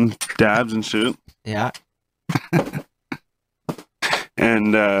smoking dabs and shit, Yeah.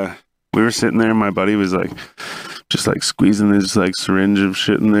 and we were sitting there. And my buddy was like, just like squeezing this like syringe of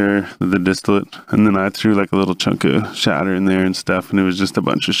shit in there, the distillate, and then I threw like a little chunk of shatter in there and stuff, and it was just a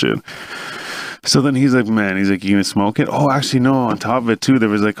bunch of shit. So then he's like, man, he's like, you gonna smoke it? Oh, actually, no. On top of it too, there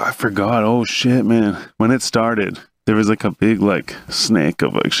was like, I forgot. Oh shit, man. When it started, there was like a big like snake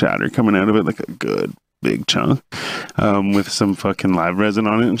of like shatter coming out of it, like a good big chunk, with some fucking live resin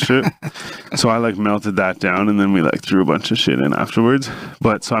on it and shit. So I like melted that down, and then we like threw a bunch of shit in afterwards.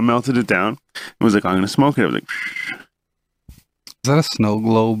 But so I melted it down. It was like, I'm gonna smoke it. I was like, Is that a snow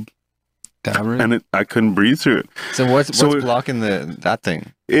globe dab rig? and I couldn't breathe through it. So what's So it- blocking that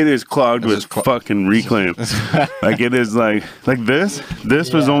thing? It is clogged It's with just clo- fucking reclaim. Like it is like this.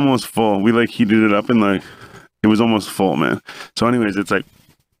 This was Yeah. almost full. We like heated it up and like it was almost full, man. So anyways, it's like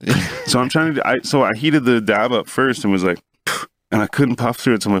so I'm trying to so I heated the dab up first and was like and I couldn't puff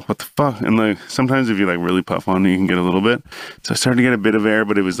through it. So I'm like, what the fuck? And like sometimes if you like really puff on it, you can get a little bit. So I started to get a bit of air,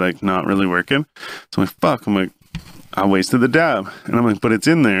 but it was like not really working. So I'm like, fuck. I'm like, I wasted the dab. And I'm like, but it's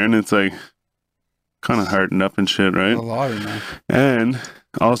in there and it's like kind of hardened up and shit, right? A lot in there. And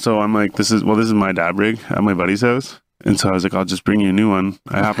also, I'm like, this is my dab rig at my buddy's house, and so I was like, I'll just bring you a new one.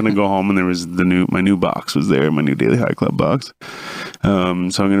 I happened to go home, and there was my new box was there, my new Daily High Club box. So I'm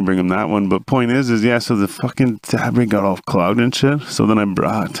gonna bring him that one. But point is yeah, so the fucking dab rig got all clogged and shit. So then I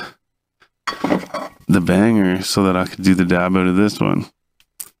brought the banger so that I could do the dab out of this one.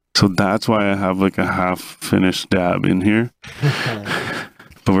 So that's why I have like a half finished dab in here.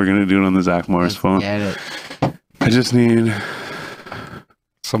 But we're gonna do it on the Zach Morris phone. Get it. I just need.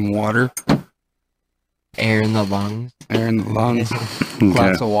 Some water. Air in the lungs. Air in the lungs. Okay.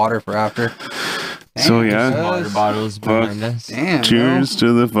 Glass of water for after. So, Damn, yeah. this Water is- bottles behind us. Damn. Cheers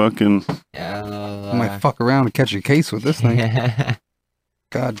to the fucking. Yeah. I might fuck around and catch a case with this thing.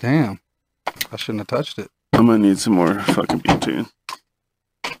 God damn. I shouldn't have touched it. I'm gonna need some more fucking butane.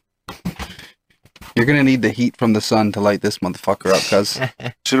 You're gonna need the heat from the sun to light this motherfucker up, cuz.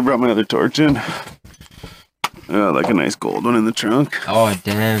 Should have brought my other torch in. Like a nice gold one in the trunk. Oh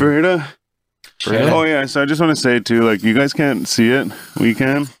damn. Frida. Shit. Oh yeah, so I just want to say too, like you guys can't see it, we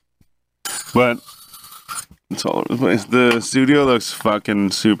can, but it's all over the place. The studio looks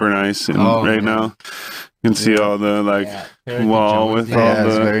fucking super nice, and Oh, right yeah. now you can see all the like Yeah. wall with all Yeah,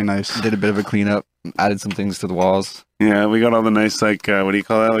 it's the very nice. Did a bit of a cleanup, added some things to the walls. yeah, we got all the nice like what do you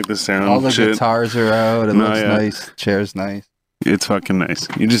call that? Like the sound All the shit. guitars are out. It No, looks yeah. nice. Chair's nice. It's fucking nice.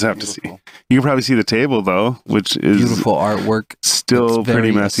 You just have to see. Beautiful. You can probably see the table though, which is Beautiful artwork. still It's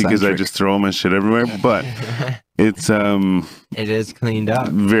pretty very messy because I eccentric. just throw my shit everywhere. But it's It is cleaned up.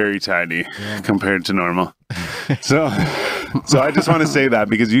 very tidy Yeah. compared to normal. So I just want to say that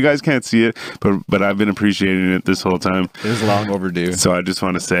because you guys can't see it, but I've been appreciating it this whole time. It was long overdue. So I just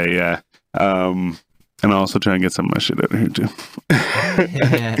want to say yeah. And I'll also try and get some of my shit out of here too.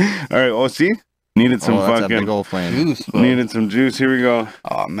 All right. Oh, see, needed some That's a big fucking old flame. Juice. bro. needed some juice. Here we go.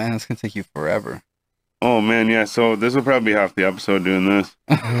 Oh man, it's gonna take you forever. Oh man, yeah. So this will probably be half the episode doing this.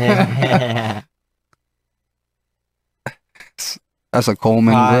 That's a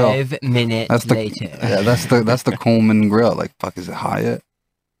Coleman grill. 5 minutes That's the- later. Yeah, that's the Coleman grill. Like fuck, is it Hyatt?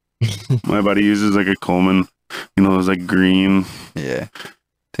 My buddy uses like a Coleman, you know, those like green. Yeah.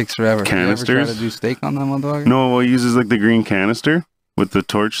 Takes forever. You ever try Canisters? to do steak on that motherfucker? No, well, he uses like the green canister with the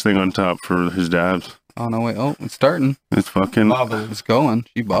torch thing on top for his dabs. Oh no, wait. Oh, it's starting. It's fucking. Bubbles. It's going.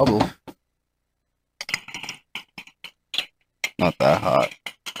 She bubbles. Not that hot.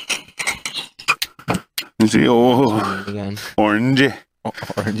 You see, oh, Again. orange.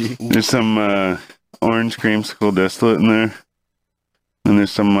 Orangey. There's some orange creamsicle distillate in there. And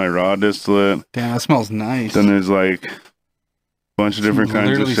there's some of my raw distillate. Damn, that smells nice. Then there's like a bunch of different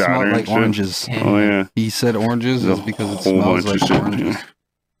kinds of Literally shatter smell and like shit. oranges. Oh yeah, He said oranges there's is a because it whole smells bunch like of shit. oranges. Yeah.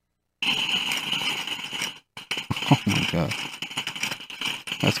 Oh my god.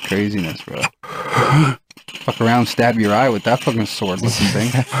 That's craziness, bro. Fuck around, stab your eye with that fucking sword looking thing.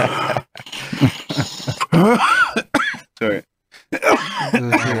 Sorry.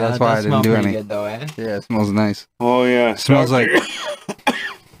 That's why I didn't do any. Good though, eh? Yeah, it smells nice. Oh yeah, Smells like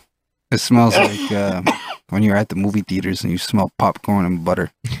it smells like when you're at the movie theaters and you smell popcorn and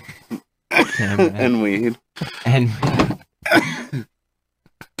butter. Damn right. and weed. And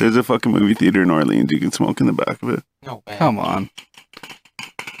There's a fucking movie theater in Orleans. You can smoke in the back of it. no way. Come on.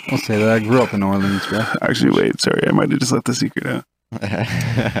 Don't say that. I grew up in Orleans, bro. Actually, wait. Sorry, I might have just let the secret out.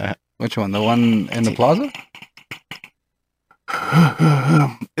 Which one? The one in the plaza?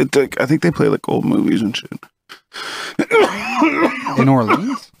 It's like I think they play like old movies and shit. In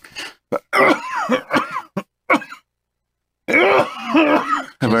Orleans?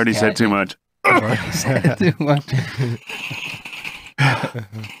 I've already said too much. Too much.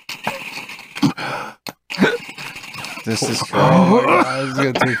 This is Oh my god, this is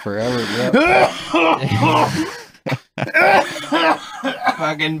gonna take forever, bro.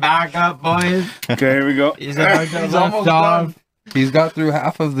 fucking back up, boys. Okay, here we go. He's about to He's left almost off. He's got through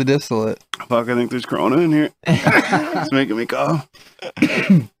half of the distillate. Fuck, I think there's Corona in here. It's making me cough.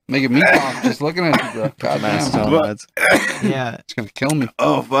 Making me cough just looking at you, bro. God Mass damn. tone, What? lads. Yeah. It's gonna kill me.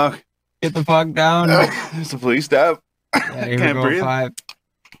 Oh, fuck. Get the fuck down. It's a police stop. Yeah, here Can't we go. breathe. 5.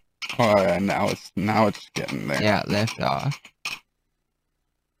 All right, now it's getting there. Yeah, lift off.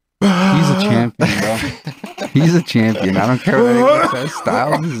 He's a champion, bro. He's a champion. I don't care what anyone says.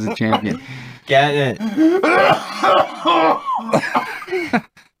 Styles is a champion. Get it.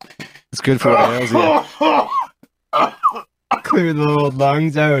 It's good for what ails you. Clear the little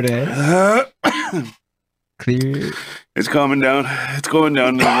lungs out, eh? Clear. It's calming down. It's going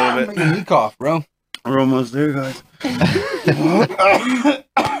down a little bit. Making me cough, bro. We're almost there, guys.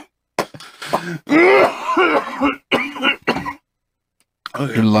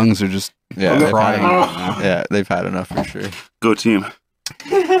 Your lungs are just Yeah, crying. yeah, they've had enough for sure. Go team.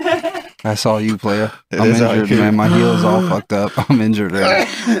 I saw you, player. It I'm is all injured, good. man. My heel's all fucked up. I'm injured right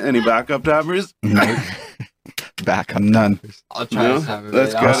Any backup tappers? now. Back up. None. I'll try No? some of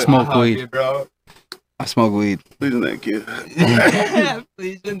Let's it. get I'll it. Smoke hug weed. you, bro. I smoke weed. Please and thank you.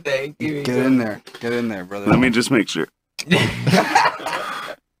 Please and thank you. Get in there. Get in there, brother. Let me just make sure.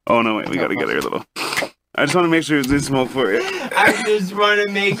 Oh, no, wait. We got to get here a little. I just want to make sure it's good smoke for it. I just want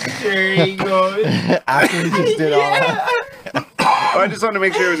to make sure he goes. After he just did all that. Oh, I just wanted to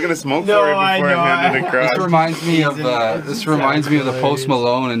make sure it was going to smoke No, for it I before I know. handed it This across. reminds me of the Post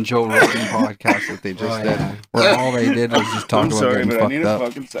Malone and Joe Rogan podcast that they just Oh, did, yeah. where all they did was just talk I'm about sorry, getting but I need fucked to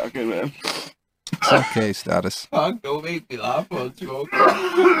up. fucking suck it, man. It's okay, status. Fuck, don't make me laugh while smoking.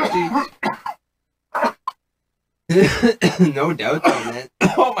 No doubt on it.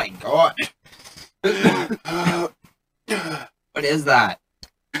 Oh my god. What is that?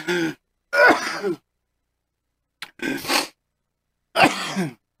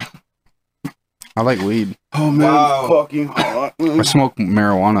 I like weed. Oh, man. Wow. Fucking hot. I smoke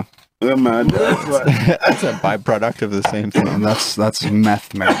marijuana. I'm mad. That's what- That's a byproduct of the same thing. And that's meth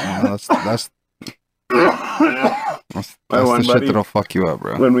marijuana. That's My one the shit buddy- that'll fuck you up,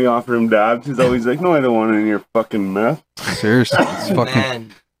 bro. When we offer him dabs, he's always like, no, I don't want any of your fucking meth. Seriously, it's fucking.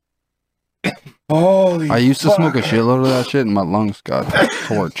 Man. Holy I used to smoke a shitload of that shit, and my lungs got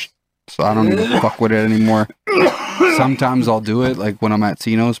torched. So I don't even fuck with it anymore. Sometimes I'll do it, like when I'm at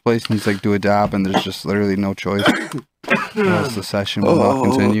Tino's place, and he's like, "Do a dab," and there's just literally no choice. Else the session will not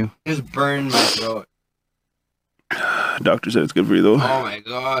continue. Just burned my throat. Doctor said it's good for you, though. Oh my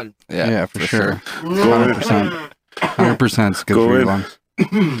god. Yeah, for sure. Go 100%. 100% is good Go for your in. lungs.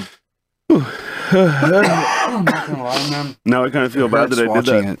 Now I kind of feel bad that I did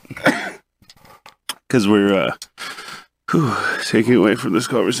that. It. Because we're taking away from this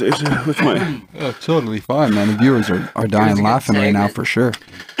conversation with my... Oh, totally fine, man. The viewers are dying good laughing right now segment. for sure.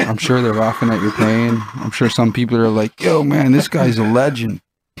 I'm sure they're laughing at your pain. I'm sure some people are like, yo, man, this guy's a legend.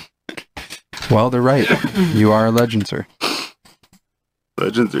 Well, they're right. You are a legend, sir.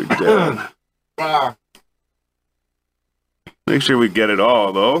 Legends are dead. Ah. Make sure we get it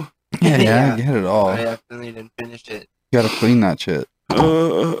all, though. Yeah, Yeah. get it I all. definitely didn't finish it. You gotta clean that shit. Got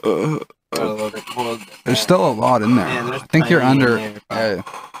a little bit cold. There's still a lot in there. Man, there's I think you're plenty in under. there.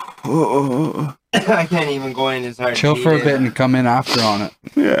 Yeah, I can't even go in as hard. chill for a bit and come in after on it.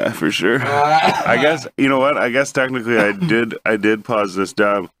 Yeah, for sure. I guess, you know what? I guess technically I did pause this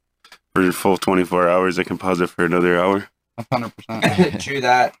dab for your full 24 hours. I can pause it for another hour. 100%. True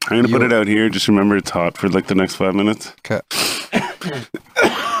that. I'm going to put it out here. Just remember it's hot for like the next 5 minutes.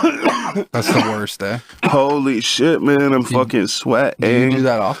 That's the worst, eh? Holy shit, man. I'm fucking Do you do sweating.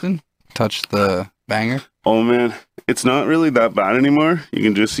 that often? Touch the banger? Oh, man. It's not really that bad anymore. You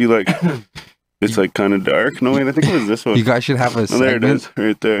can just see like, it's like kind of dark. No, wait, I think it was this one. You guys should have a Oh, there it segment. is,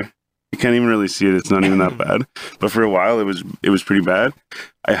 right there. You can't even really see it. It's not even that bad. But for a while, it was pretty bad.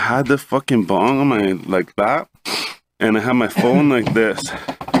 I had the fucking bong on my like that, and I had my phone like this,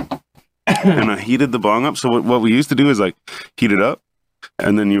 and I heated the bong up. So what we used to do is like heat it up,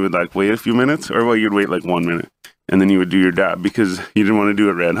 and then you would like wait a few minutes, or well, you'd wait like 1 minute, and then you would do your dab because you didn't want to do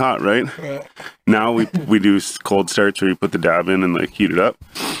it red hot, right? Now we do cold starts where you put the dab in and like heat it up.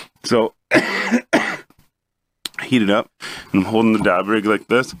 So heat it up, and I'm holding the dab rig like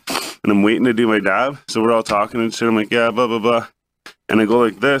this. And I'm waiting to do my dab. So we're all talking and shit. I'm like, yeah, blah, blah, blah. And I go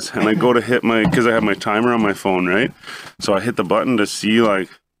like this, and I go to hit because I have my timer on my phone, right? So I hit the button to see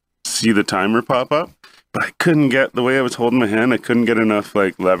the timer pop up. But I couldn't get, the way I was holding my hand, I couldn't get enough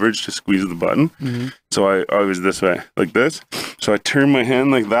like leverage to squeeze the button. Mm-hmm. So I was this way, like this. So I turned my hand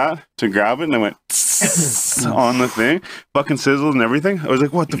like that to grab it, and I went on the thing. Fucking sizzled and everything. I was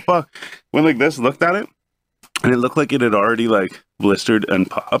like, what the fuck? Went like this, looked at it. and it looked like it had already like blistered and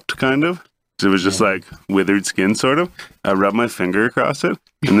popped, kind of. So it was just like withered skin, sort of. I rubbed my finger across it,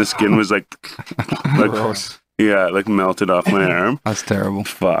 and the skin was like Gross. yeah, like melted off my arm. That's terrible.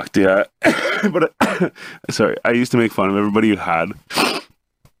 Fucked, yeah. But sorry, I used to make fun of everybody who had.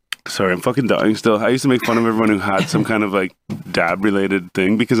 Sorry, I'm fucking dying still. I used to make fun of everyone who had some kind of like dab related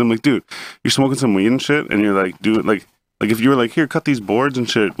thing because I'm like, dude, you're smoking some weed and shit, and you're like, dude, like if you were like, here, cut these boards and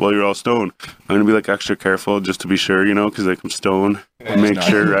shit while you're all stoned, I'm gonna be like extra careful just to be sure, you know, because like I'm stoned, make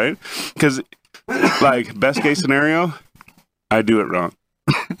sure, right? Because like best case scenario, I do it wrong.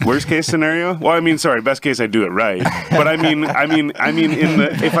 Worst case scenario, well, I mean, sorry, best case I do it right, but I mean, in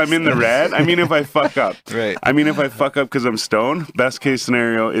the if I'm in the red, I mean if I fuck up, Right. I mean if I fuck up because I'm stoned. Best case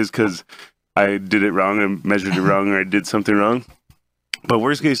scenario is because I did it wrong, I measured it wrong, or I did something wrong. But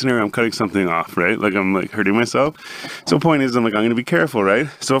worst case scenario, I'm cutting something off, right? Like I'm like hurting myself. So point is, I'm like I'm gonna be careful, right?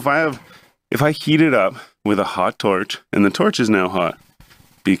 So if I heat it up with a hot torch, and the torch is now hot,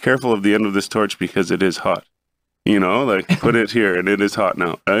 be careful of the end of this torch because it is hot. You know, like put it here and it is hot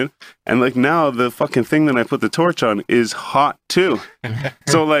now, right? And like now the fucking thing that I put the torch on is hot too.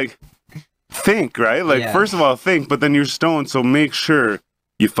 So like think, right? Like Yeah. first of all think, but then you're stoned, so make sure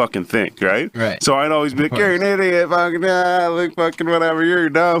you fucking think, right? Right. So I'd always be like, Of you're an idiot, fucking like fucking whatever, you're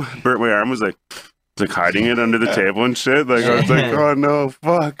dumb. Burnt my arm was like hiding it under the table and shit. Like I was like, oh no,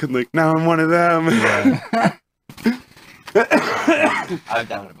 fuck. And like now I'm one of them. I've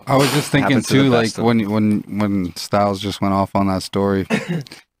done it before. I was just thinking Happens to the too, like best of them. when Styles just went off on that story.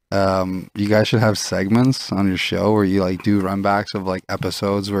 You guys should have segments on your show where you like do runbacks of like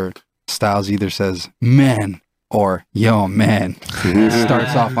episodes where Styles either says "man" or "yo man."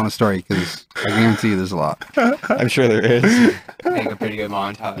 Starts off on a story because I guarantee you there's a lot. I'm sure there is. Make a pretty good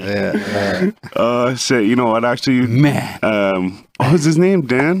montage. Yeah, Shit, you know what? Actually, man. what was his name?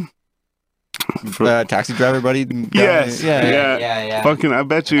 Dan? Taxi driver buddy. Yes. Yeah. Yeah. Fucking, I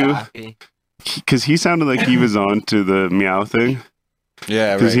bet you, Coffee. because he sounded like he was on to the meow thing.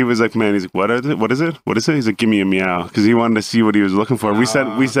 Yeah. Because Right. he was like, man, he's like, what is it? What is it? What is it? He's like, give me a meow. Because he wanted to see what he was looking for. We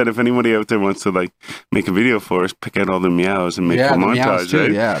said if anybody out there wants to like make a video for us, pick out all the meows and make Yeah, a the meows montage, too.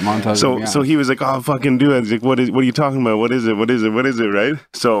 right? Yeah, montage. So of meows. so he was like, oh, fucking do it. He's like, what are you talking about? What is it? What is it? What is it? Right?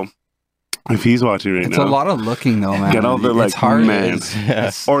 So if he's watching right it's now, a lot of looking though, man. Get all the, It's like, hard. man.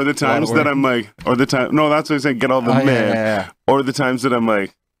 Yeah. or the times that I'm like, or the time, no, that's what I'm saying. Get all the Oh, yeah, man. yeah. Or the times that I'm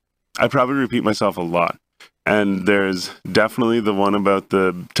like, I probably repeat myself a lot. And there's definitely the one about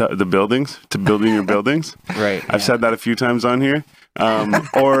the buildings, to building your buildings. Right. I've said that a few times on here.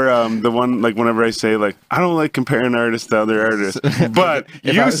 Or the one, like, whenever I say, like, I don't like comparing artists to other artists, but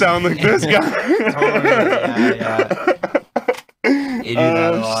If you I was- sound like this guy. Yeah. You do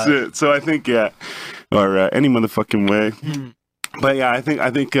that a lot. Shit. So I think, yeah, or any motherfucking way. But yeah, I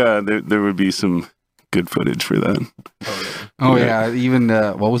think there would be some good footage for that. Oh Yeah. yeah, even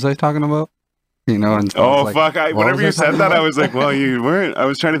what was I talking about? You know, and Oh like, fuck! what Whenever was you I said talking that, about? I was like, "Well, you weren't." I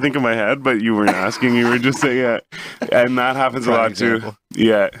was trying to think in my head, but you weren't asking. You were just saying, "Yeah," and that happens a Prime lot too. example.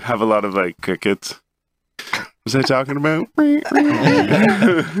 Yeah, have a lot of like crickets. Was I talking about?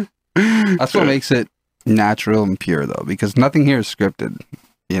 That's what makes it natural and pure though, because nothing here is scripted.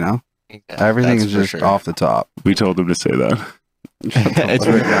 You know, everything That's is for just sure. off the top. We told him to say that. It's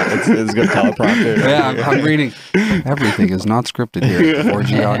written out. It's got teleprompter. Yeah, I'm reading. Everything is not scripted here at the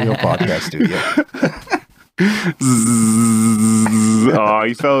 4G Audio Podcast Studio. Oh,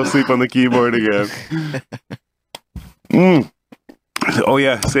 he fell asleep on the keyboard again. Oh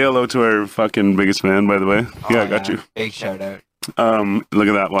yeah, say hello to our fucking biggest fan, by the way. Yeah, I got you. Big shout out. Look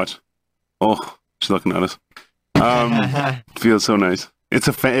at that. Watch. Oh, she's looking at us. Feels so nice. It's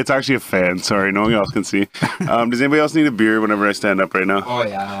a fan. It's actually a fan. Sorry, no one else can see. Does anybody else need a beer whenever I stand up right now? Oh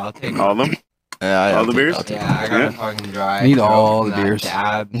yeah, I'll take All of them? Yeah, All the beers? Yeah, I got Yeah. a fucking dry. Need throat all from the that beers.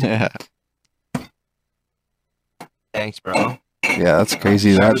 Dab. Yeah. Thanks, bro. Yeah, that's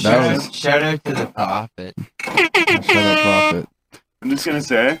crazy. That was Shout out to the prophet. shut up, Prophet. I'm just gonna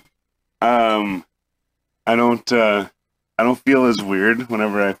say, I don't feel as weird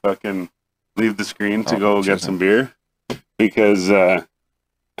whenever I fucking leave the screen to go get some beer, because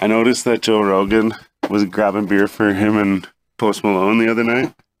I noticed that Joe Rogan was grabbing beer for him and Post Malone the other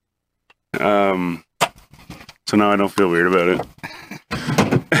night. So now I don't feel weird about it.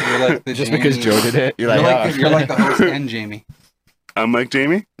 You're like the Just because Joe did it, you're You're like, like, "Oh." you're like the host and Jamie. I'm like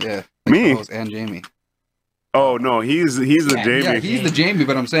Jamie. Yeah, Me? the host and Jamie. Oh no, he's the Jamie. Yeah, he's the Jamie,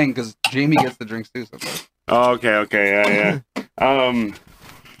 but I'm saying because Jamie gets the drinks too. Sometimes. Oh, okay, yeah.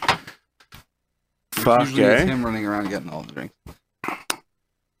 Fuck, Usually it's eh? him running around getting all the drinks.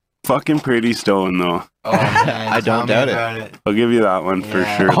 fucking pretty stone though. Oh, man, I don't tell doubt me it. about it. I'll give you that one for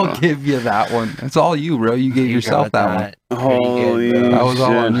Yeah. sure. I'll though. give you that one. It's all you, bro. You gave You yourself got that one. pretty Holy good, bro. That was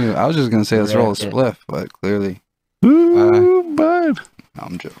all on shit. you. I was just gonna say let's roll a Wrecked it. spliff, but clearly, Ooh, bud.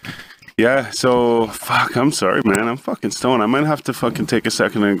 I'm joking. Yeah, so fuck, I'm sorry, man. I'm fucking stoned. I might have to fucking take a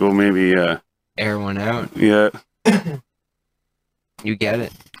second and go maybe Air one out. yeah. You get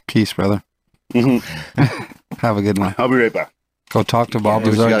it. Peace, brother. Mhm. Have a good one. I'll be right back. Go talk to Bob do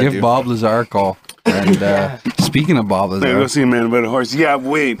what you Lazar. gotta Give do. Bob Lazar a call. And speaking of Bob I'm gonna go Lazar, see a man about a horse. Yeah,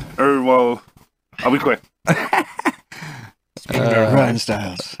 wait. Well, I'll be quick. Ryan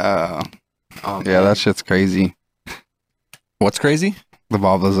Styles. Oh, yeah, man. that shit's crazy. What's crazy? The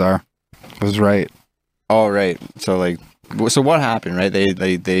Bob Lazar was right. Oh, right. So like, so what happened? Right?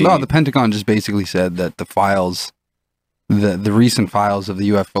 They. No, the Pentagon just basically said that the files, the recent files of the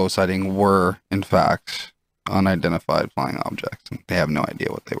UFO sighting were in fact unidentified flying objects. And they have no idea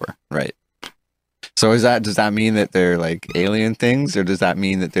what they were. Right. So does that mean that they're like alien things, or does that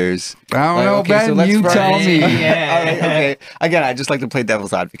mean that there's? I don't Like, know, okay, so Ben. let's You run- tell me. Yeah. All right, okay. Again, I just like to play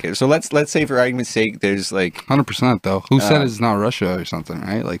devil's advocate. So let's say for argument's sake, there's like 100% though. Who said Uh, it's not Russia or something,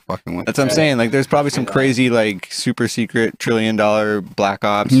 right? Like fucking with. that's what I'm saying. Like there's probably some crazy like super secret $1 trillion black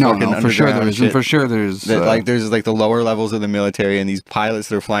ops. No, fucking no, for sure underground there is. And shit for sure there's. that, like there's like the lower levels of the military and these pilots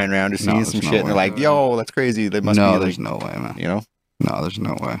that are flying around are seeing there's some no shit and they're way. like, yo, that's crazy. They must no, be there's like, no way, man. you know. No, there's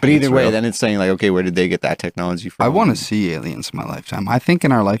no way. But either It's way, real. then it's saying like, okay, where did they get that technology from? I want to see aliens in my lifetime. I think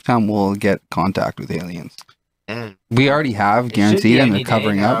in our lifetime we'll get contact with aliens. Man. We already have, It should guaranteed, be and any they're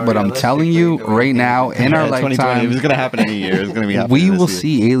covering day now, up. But I'm telling you realistically, the way right things now, are in our 2020, lifetime, it's gonna happen any year. It's gonna be happening. we this will year.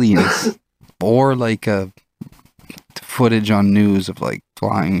 see aliens or like a footage on news of like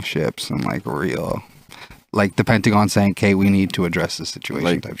flying ships and like real, like the Pentagon saying, "Okay, we need to address this situation,"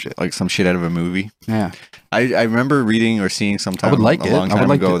 Like- type shit. like some shit out of a movie. Yeah, I remember reading or seeing sometime like a it. long I would time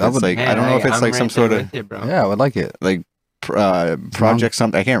like ago it. that's like I don't know if it's like some sort of yeah, I would like it. like project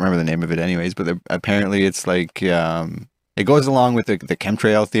something. I can't remember the name of it anyways, but apparently it's like it goes along with the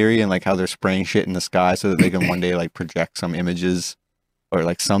chemtrail theory and like how they're spraying shit in the sky so that they can one day like project some images or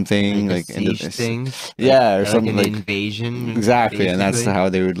like something like into this. things. Yeah, or Like something an like invasion. exactly, and that's basically. how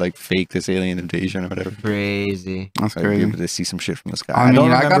they would like fake this alien invasion or whatever. Crazy. That's Like, be crazy. able to see some shit from the sky. I mean,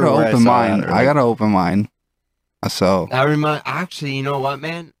 don't I got an remember where open saw mind. that or, I like- got an open mind. So Actually, you know what,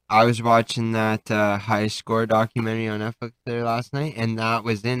 man? I was watching that High Score documentary on Netflix there last night, and that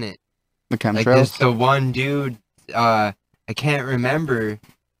was in it. the Like this, chemtrails. the one dude, I can't remember,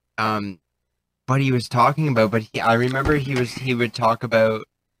 what he was talking about, but I remember he would talk about,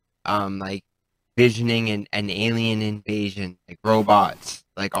 like visioning an alien invasion, like robots,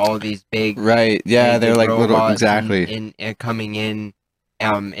 like all these big, Right. Yeah, big they're like little robots exactly. in coming in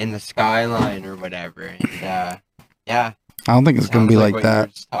the skyline or whatever, and yeah, I don't think it's gonna sounds be like what you were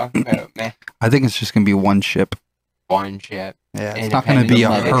that. just talking about, man. I think it's just gonna be one ship. One ship. Yeah, it's not gonna Independent be a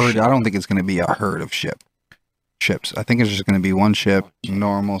of herd. ship. I don't think it's gonna be a herd of ships. I think it's just gonna be one ship,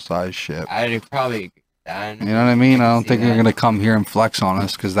 normal size ship. I'd probably. You know what I mean? I don't see think they're that. gonna come here and flex on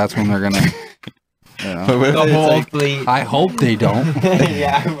us because that's when they're gonna. You know. But what if The it's whole like- fleet. I hope they don't.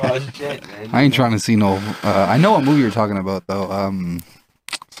 Yeah, well, shit, man. I ain't trying to see no. I know what movie you're talking about though.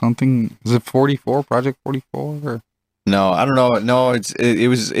 Something is it 44? Project 44? Or? No, I don't know. No,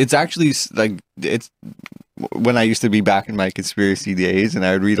 it's actually like it's when I used to be back in my conspiracy days and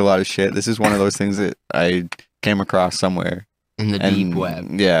I would read a lot of shit. This is one of those things that I came across somewhere. In the And, deep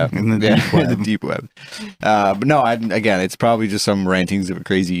web. Yeah. In the yeah, deep web. the deep web. But no, again, it's probably just some rantings of a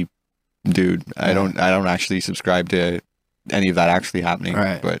crazy dude. I don't actually subscribe to any of that actually happening.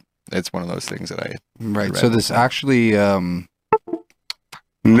 Right. But it's one of those things that I Right. Right. So this actually.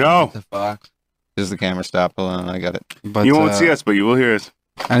 No, What the fuck? does the camera stop? Hold on, I got it. But you won't see us, but you will hear us.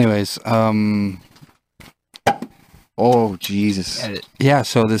 Anyways, Oh Jesus. Edit. yeah.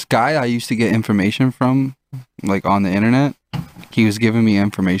 So this guy I used to get information from, like on the internet, he was giving me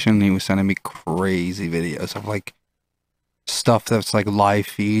information. And he was sending me crazy videos of like stuff that's like live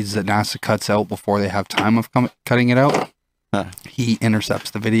feeds that NASA cuts out before they have time of cutting it out. Huh. He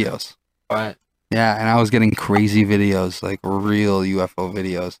intercepts the videos. But Yeah, and I was getting crazy videos, like real UFO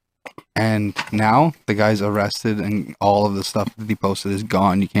videos. And now the guy's arrested, and all of the stuff that he posted is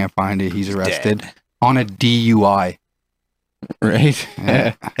gone. You can't find it. He's arrested Dead. on a DUI. Right?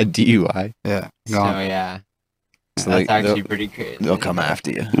 Yeah. A DUI. Yeah, so gone. yeah, So that's like, actually pretty crazy. they'll come after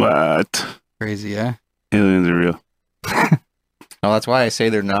you. What? Crazy, yeah. Aliens are real. No, that's why I say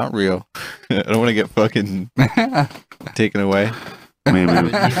they're not real. I don't want to get fucking taken away. Maybe. But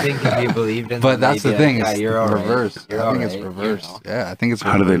you think if you believed in But them, that's they'd the be thing. like, It's yeah, you're all right. reversed. You're I all think it's right, you reversed. know. Yeah, I think it's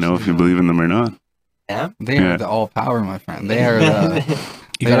How do they know if you believe in them or not? Yeah. They Yeah. have the all power, my friend. They are the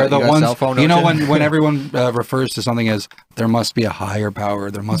You They got are the you got ones. cell phone, You know don't when everyone refers to something as there must be a higher power.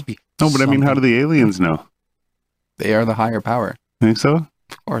 There must be. No, but I mean, how do something. the aliens know? They are the higher power. Think so?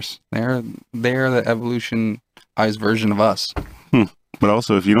 Of course, they're the evolutionized version of us. But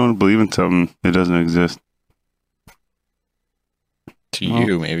also, if you don't believe in something, it doesn't exist. To Well,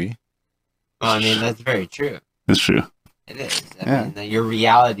 you, maybe. Well, I mean, that's very true. It's true. It is. Yeah. I mean, your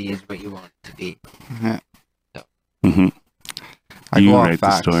reality is what you want it to be. hmm I You go off write the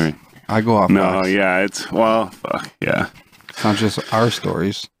facts. story. I go off No, facts. yeah, it's well, fuck, yeah. It's not just our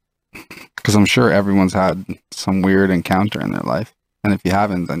stories, because I'm sure everyone's had some weird encounter in their life, and if you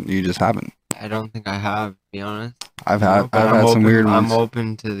haven't, then you just haven't. I don't think I have, to be honest. I've No, had but I've I'm had some open- weird I'm ones.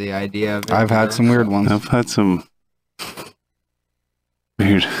 open to the idea of it. I've you had know, some weird so- ones. I've had some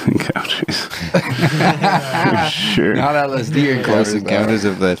weird encounters. Sure. Not LSD Close encounters. encounters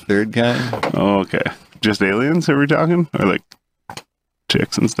of the third kind. Oh, okay. Just aliens? Are we talking, or like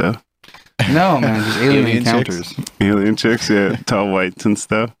chicks and stuff? No, man, just alien Alien encounters. Alien chicks, yeah, tall whites and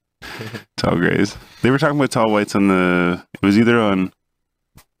stuff. Tall grays. They were talking about tall whites on the. It was either on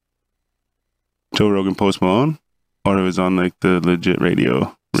Joe Rogan, Post Malone, or it was on like the legit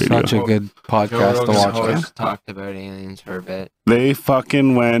radio. Such a good Joe podcast to Rogan watch. always Man. talked about aliens for a bit. They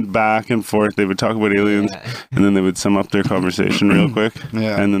fucking went back and forth. They would talk about aliens, Yeah. and then they would sum up their conversation real quick,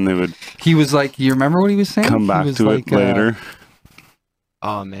 Yeah, and then they would he was like, you remember what he was saying? come He back was to like, it later.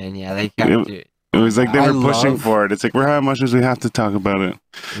 Oh man, yeah, they kept it. It was like they I were pushing love- for it. It's like we're how much as we have to talk about it.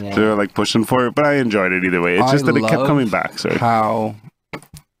 Yeah. So they were like pushing for it, but I enjoyed it either way. It's I just that it kept love coming back. Sorry. how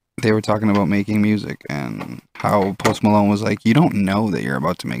they were talking about making music and how Post Malone was like, you don't know that you're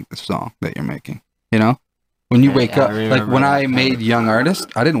about to make this song that you're making. You know, when you Yeah, wake yeah, I up, like remember when that I part. made Young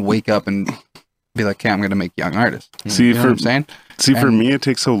Artist, I didn't wake up and be like, okay, I'm gonna make Young Artist. See, You know what I'm saying? for And- me, it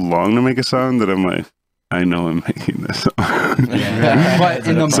takes so long to make a song that I'm like, I know I'm making this song. Yeah. But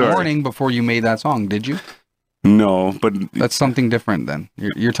in the Sorry. morning before you made that song, did you? No, but That's something different. Then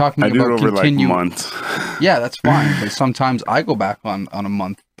you're talking I do it about over continue. like months. Yeah, that's fine. But sometimes I go back on a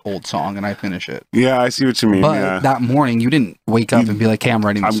month old song and I finish it. Yeah, I see what you mean. But yeah, that morning, you didn't wake up and be like, "Hey, I'm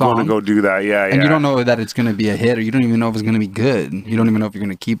writing the I'm song." going to go do that. Yeah, yeah. And you don't know that it's going to be a hit, or you don't even know if it's going to be good. You don't even know if you're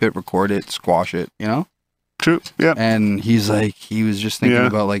going to keep it, record it, squash it. You know. True. Yeah. And he was just thinking Yeah.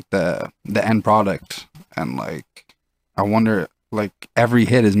 about like the end product, and like I wonder, like every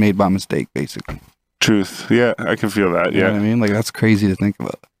hit is made by mistake, basically. Truth. Yeah, I can feel that. You know what Yeah, I mean? Like that's crazy to think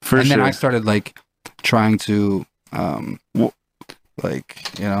about. for and sure. then I started like trying to, Well-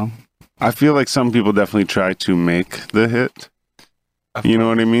 like you know, I feel like some people definitely try to make the hit. You know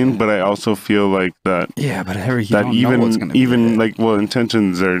what I mean? But I also feel like that yeah, but you that don't know what's gonna even be like well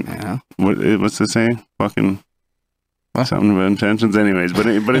intentions are you know? what's the saying? Fucking What? something about intentions. Anyways, but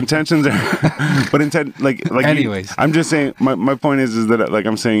intentions are but intent like Anyways. I'm just saying my point is that like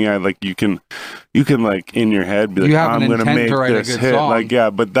I'm saying yeah like you can like in your head be like You have an I'm gonna intent make to write a this good hit song. like yeah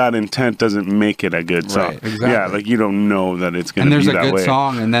but that intent doesn't make it a good song. Right, exactly. Yeah, like you don't know that it's gonna And there's be a that good way.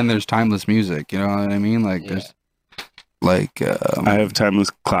 song, and then there's timeless music. You know what I mean? Like Yeah. there's like I have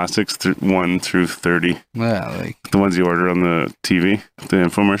timeless classics 1 through 30. yeah, like The ones you order on the TV, the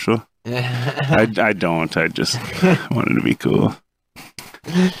infomercial. Yeah. I don't. I just wanted to be cool.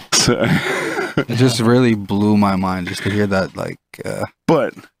 So, it just really blew my mind just to hear that like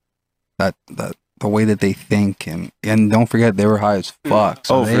but that the way that they think, and don't forget they were high as fuck.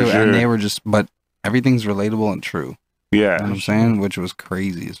 So Oh, they, for sure. And they were just, but everything's relatable and true. You know what yeah, I'm saying? Which was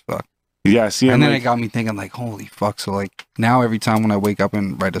crazy as fuck. yeah. See, And I'm then like, it got me thinking like, holy fuck. So like now every time when I wake up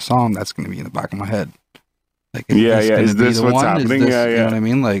and write a song, that's gonna be in the back of my head. Like, Yeah, yeah, gonna is be this the what's one? Is happening? this- Yeah, You know yeah. what I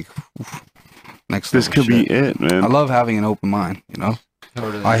mean? Like, oof, next this level could be shit. it, man. I love having an open mind. You know,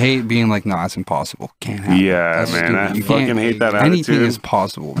 Totally. I hate being like, no, it's impossible. Can't happen. Yeah, That's man. stupid. I You fucking can't- hate that Anything attitude. is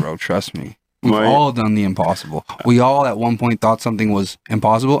possible, bro. Trust me. We've My- all done the impossible. We all at one point thought something was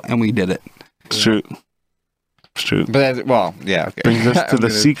impossible, and we did it. It's true. It's true. But that's, well, yeah. Okay. Brings us to I'm the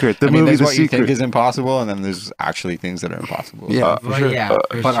gonna- secret. The I mean, movie, there's The what you think Secret. is impossible, and then there's actually things that are impossible. Yeah, for Well, sure. yeah,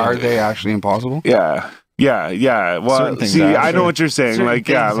 for But sure. are they actually impossible? Yeah, yeah, yeah. Well, Certain things see, are, I know sure. what you're saying. Certain Like,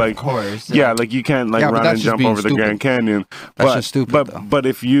 yeah, things, like, of course. yeah, like you can't like Yeah, but run that's and just jump being over the stupid. Grand Canyon. That's but, just stupid, But though. but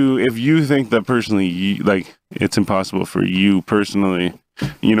if you think that personally, like it's impossible for you personally,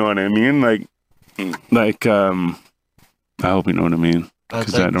 you know what I mean? Like I hope you know what I mean.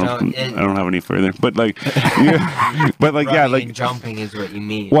 because I don't have any further. But like, yeah, but like, yeah, like jumping is what you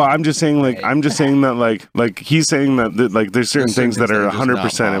mean. Well, I'm just saying, like, Right. I'm just saying that, like he's saying that like, there's certain things that are 100% not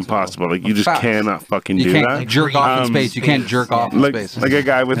impossible. possible. Like, you just Facts. cannot fucking You do can't that. jerk off in Um, space. You can't jerk off in Like, space. like a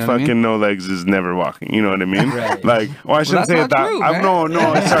guy with You know what I fucking mean? no legs is never walking. You know what I mean? Right. Like, well, I shouldn't that's say not it that. true, man.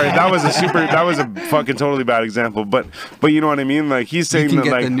 No, sorry, that was a fucking totally bad example. But you know what I mean? Like, he's saying can that,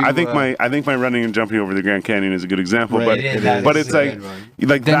 get like, the new, I think my running and jumping over the Grand Canyon is a good example. Right. But it's like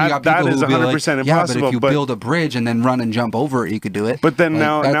then you got that people is who will be 100% like, yeah, but impossible. if you build a bridge and then run and jump over it, you could do it. But then Like,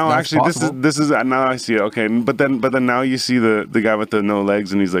 now that's actually possible. this is now I see it. Okay, but then now you see the guy with the no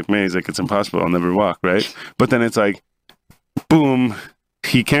legs and he's like, man, he's like, it's impossible. I'll never walk, right? But then it's like, boom,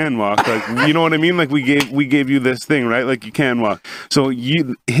 he can walk. Like, you know what I mean? Like, we gave you this thing, right? Like, you can walk. So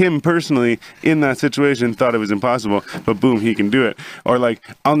him personally in that situation thought it was impossible, but boom, he can do it. Or like,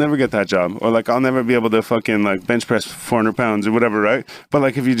 I'll never get that job. Or like, I'll never be able to fucking like bench press 400 pounds or whatever, right? But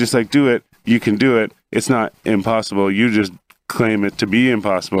like, if you just like do it, you can do it. It's not impossible. You just claim it to be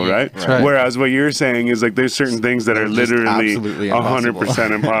impossible, right? Right. Whereas what you're saying is like, there's certain things that are They're just literally absolutely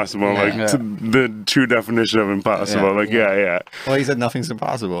 100% impossible. Like, Yeah. to the true definition of impossible. Yeah. Like, yeah. Well, he said nothing's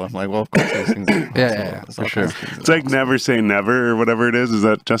impossible. I'm like, well, of course those things are impossible. Yeah, There's for all sure. kinds of things It's like never say never or whatever it is. Is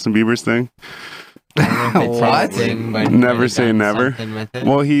that Justin Bieber's thing? What? Never say never. With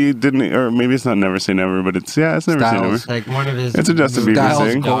Well, he didn't, or maybe it's not never say never, but it's never say Styles. never. it's like one of his. It's a Justin Bieber Styles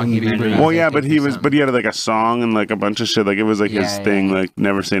thing. Golden Bieber. Well, yeah, but he had like a song and like a bunch of shit. Like, it was like his Yeah, thing, yeah. like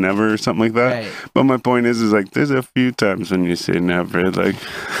never say never or something like that. Right. But my point is like, there's a few times when you say never, like,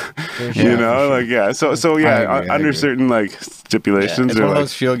 you know, like, yeah. So yeah, agree, I under agree. certain like Yeah, stipulations it's or one of like,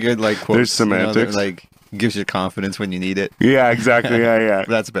 those feel good like quotes. there's semantics. You know, that, like gives you confidence when you need it. yeah, exactly, yeah.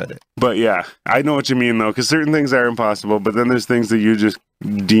 That's about it. But yeah, I know what you mean though, because certain things are impossible, but then there's things that you just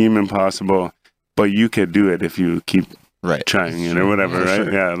deem impossible, but you could do it if you keep Right. trying it or whatever, For right?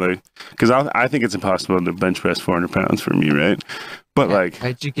 sure. Yeah, like, because I think it's impossible to bench press 400 pounds for me, right? But like,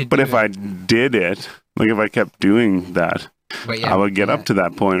 but if I did it, like if I kept doing that, I would get up to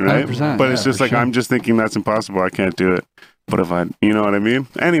that point, right? 100%, But it's yeah, just for like, sure. I'm just thinking that's impossible. I can't do it. But if I, you know what I mean?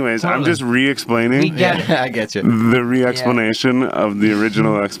 Anyways, I'm Totally. just re-explaining We get it. I get you. the re-explanation of the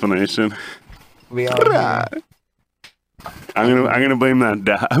original explanation. We all I'm gonna blame that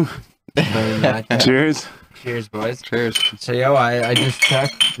dab. Cheers. Cheers, boys. Cheers. So yo, I just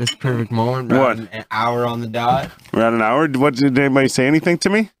checked this perfect moment. What? around An hour on the dot. We're at an hour. What, did anybody say anything to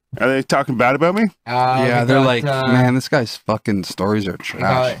me? Are they talking bad about me? Yeah, we they're got, like, man, this guy's fucking stories are we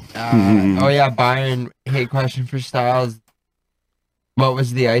trash. got, oh yeah, Byron. Hey, question for Styles. What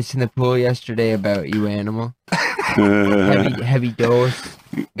was the ice in the pool yesterday about, you animal? Heavy dose,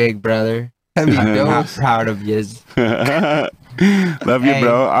 big brother. Heavy Uh, dose. Proud of yous. Love you, Hey,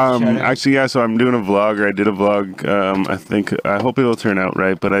 bro. shout out. Actually, yeah. So I'm doing a vlog, or I did a vlog. I hope it'll turn out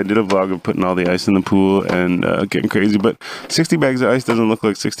right. But I did a vlog of putting all the ice in the pool and getting crazy. But 60 bags of ice doesn't look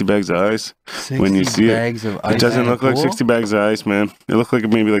like 60 bags of ice. When you 60 see it, bags of ice It doesn't in a look like pool? 60 bags of ice, man. It looked like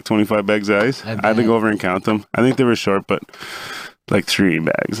maybe like 25 bags of ice. I I had to bet. go over and count them. I think they were short, but like 3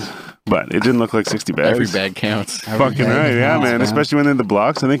 bags. But it didn't look like 60 bags. Every bag counts. Fucking bag right, yeah, counts, man. man. Especially when they're the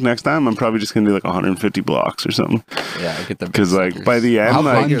blocks. I think next time I'm probably just gonna do like 150 blocks or something. Yeah, I get the Because like by the end, How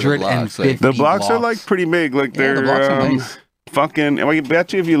like big are the blocks? 150 the blocks are like pretty big. Like Yeah, the they're blocks are nice. fucking. I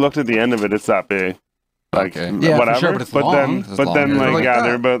bet you if you looked at the end of it, it's that big. Like Okay. Yeah, for whatever. sure, but it's long. then It's but then longer. like Like yeah, that.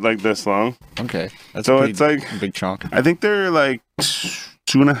 they're about like this long. Okay, that's So a pretty it's like big chunk. I think they're like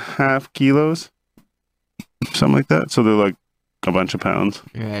 2.5 kilos, something like that. So they're like a bunch of pounds.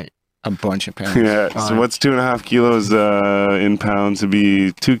 Right. A bunch of pounds. Yeah. So Fine. what's 2.5 kilos in pounds? Would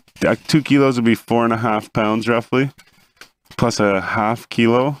be 2 kilos would be 4.5 pounds roughly. Plus a half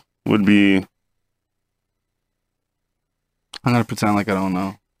kilo would be I'm gonna pretend like I don't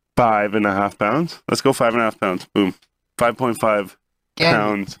know. 5.5 pounds. Let's go 5.5 pounds. Boom. 5.5 Get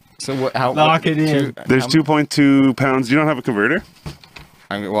pounds. So what? How? Lock it in. There's 2.2 pounds. You don't have a converter?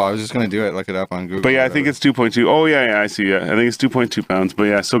 Well, I was just gonna do it. Look it up on Google. But yeah, I think it's 2.2. Oh yeah, I see. Yeah, I think it's 2.2 pounds. But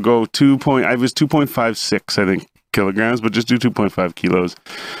yeah, so go 2. I was 2.56, I think, kilograms. But just do 2.5 kilos,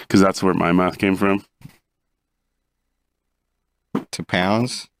 because that's where my math came from. 2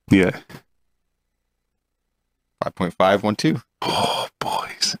 pounds. Yeah. 5.512. Oh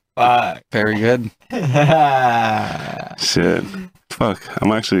boys. Fuck. Very good. Hell Shit. Fuck.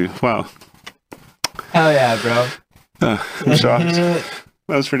 I'm actually wow. yeah, bro. I'm shocked.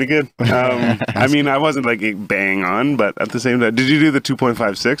 That was pretty good. I mean, I wasn't like bang on, but at the same time, did you do the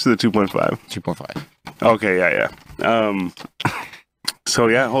 2.56 or the 2.5? 2.5. Okay, yeah. So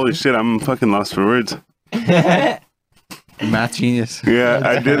yeah, holy shit, I'm fucking lost for words. Math genius. Yeah,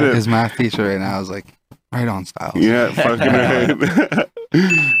 I did it. His math teacher right now is like, right on, Styles. Yeah, fucking right.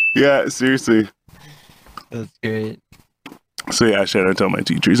 Yeah, seriously. That's great. So yeah, shout out to all my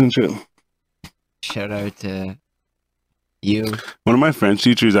teachers and shit. Shout out to you. One of my French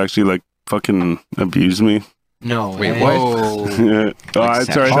teachers actually like fucking abused me. No Wait, way. what? Yeah. Oh, Like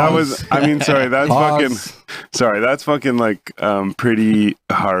sorry. That was. I mean, sorry. That's fucking. Pause. Sorry. That's fucking like pretty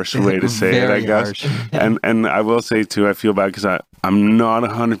harsh way to say it, I Very guess. harsh. And I will say too, I feel bad because I'm not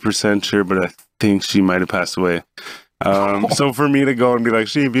 100% sure, but I think she might have passed away. So for me to go and be like,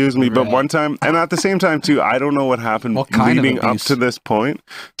 she abused me, but Right. one time, and at the same time too, I don't know what happened What kind of leading up abuse? to this point.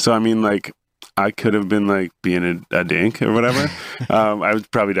 So I mean, like, I could have been like being a dink or whatever. I was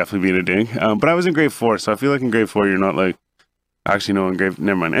probably definitely being a dink. But I was in grade 4, so I feel like in grade 4 you're not like, actually no, in grade,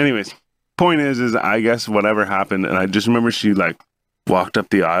 never mind. Anyways, point is I guess whatever happened, and I just remember she like walked up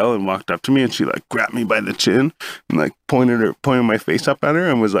the aisle and walked up to me and she like grabbed me by the chin and like pointed my face up at her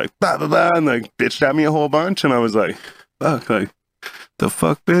and was like blah blah blah and like bitched at me a whole bunch, and I was like, fuck, like the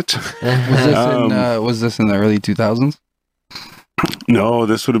fuck, bitch. Was this in the early 2000s? No,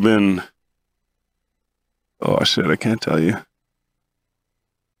 this would have been, oh shit, I can't tell you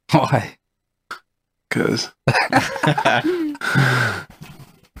Why? because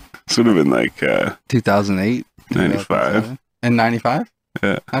this would have been like 2008, 95. and 95.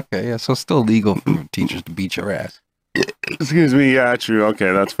 Yeah. Okay, yeah. So still legal for teachers to beat your ass. Excuse me, yeah, true,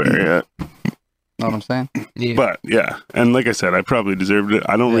 okay, that's fair, yeah. Know what I'm saying? Yeah. But yeah, and like I said, I probably deserved it.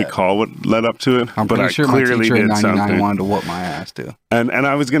 I don't Yeah. recall what led up to it, I'm but pretty I sure my clearly teacher in did 99 something. wanted to whoop my ass too. And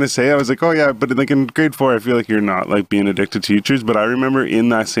I was gonna say, I was like, oh yeah, but like in grade 4, I feel like you're not like being addicted to teachers. But I remember in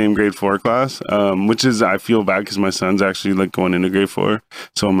that same grade 4 class, which is, I feel bad because my son's actually like going into grade 4,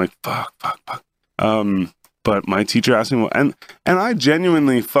 so I'm like, fuck. But my teacher asked me, well, and I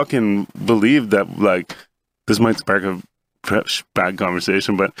genuinely fucking believed that like this might spark a bad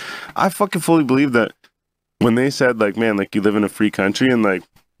conversation, but I fucking fully believe that when they said like, man, like you live in a free country and like,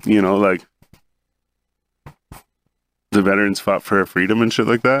 you know, like the veterans fought for our freedom and shit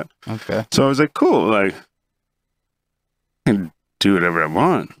like that. Okay. So I was like, cool, like I can do whatever I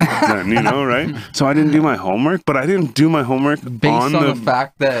want then, you know, right? So I didn't do my homework, but I didn't do my homework Based on the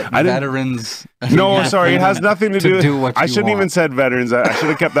fact that I didn't- veterans. No, have sorry, it has freedom nothing to to do. what I you shouldn't even want. said veterans. I should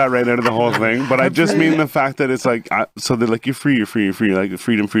have kept that right out of the whole thing. But I just mean the fact that it's like, so they're like, you're free, like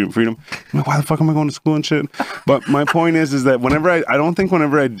freedom. I'm like, why the fuck am I going to school and shit? But my point is that whenever I don't think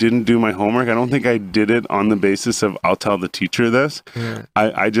whenever I didn't do my homework, I don't think I did it on the basis of I'll tell the teacher this. Yeah.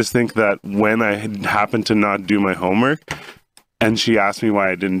 I just think that when I had happened to not do my homework, and she asked me why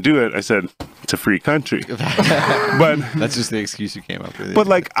I didn't do it, I said, it's a free country. But That's just the excuse you came up with. but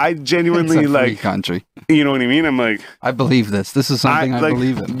like I It's genuinely a free like, country. you know what I mean? I'm like, I believe this. This is something I like,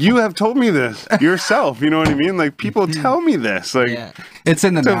 believe in. you have told me this yourself. You know what I mean? Like people tell me this. Like Yeah. It's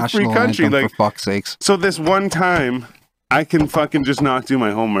in the it's a national free country, anthem, like- for fuck's sakes. so. This one time, I can fucking just not do my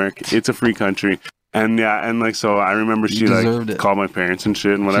homework. It's a free country. And yeah, and like so, I remember You she like deserved it. called my parents and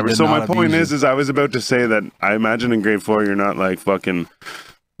shit and whatever. did So my not point abuse is I was about to say that I imagine in grade 4 you're not like fucking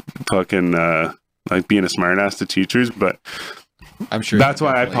like being a smartass to teachers, but I'm sure that's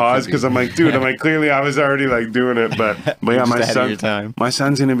why I paused because I'm like, dude, I'm like clearly I was already like doing it, but yeah, my son, time. my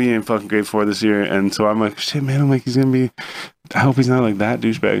son's gonna be in fucking grade 4 this year, and so I'm like, shit, man. I'm like, he's gonna be. I hope he's not like that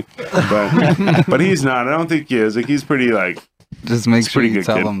douchebag, but he's not. I don't think he is. Like, he's pretty like. Just make It's sure pretty you good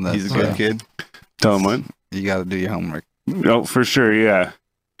tell kid. them that He's a good kid. Tell him what? you got to do your homework. No, for sure. Yeah,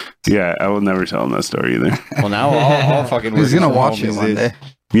 yeah. I will never tell him that story either. Well, now all fucking. He's work gonna from watch home it these one days. day.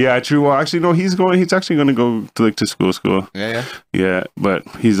 Yeah, true. Well, actually, no. He's actually gonna go to like to school. Yeah. Yeah, but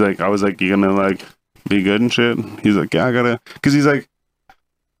he's like, I was like, you gonna like be good and shit. He's like, yeah, I gotta, because he's like,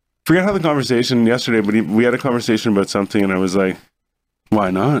 forget how the conversation yesterday, but we had a conversation about something, and I was like, why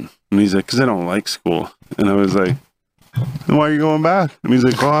not? And he's like, because I don't like school. And I was like, then why are you going back? And he's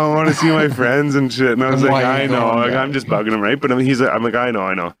like, well, I want to see my friends and shit. And I was And like, why are I you know, going like, back? I'm just bugging him, right? But I mean, he's like, I'm like, I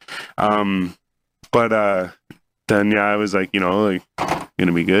know. But then yeah, I was like, you know, like,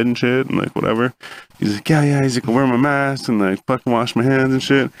 gonna be good and shit, and like whatever. He's like, yeah. He's like, I'll wear my mask and like fucking wash my hands and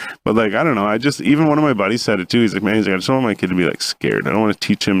shit. But like, I don't know. I just, even one of my buddies said it too. He's like, man, he's like, I just don't want my kid to be like scared. I don't want to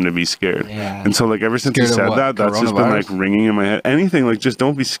teach him to be scared. Yeah. And so like ever since he Scared of said what? that, that's just been like Coronavirus? ringing in my head. Anything like, just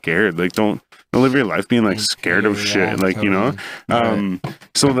don't be scared. Like don't live your life being like scared of Yeah, shit. Like you know. totally.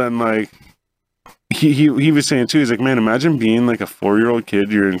 So then like. He was saying too, he's like, man, imagine being like a 4-year-old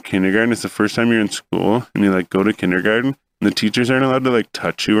kid, you're in kindergarten, it's the first time you're in school, and you like go to kindergarten, and the teachers aren't allowed to like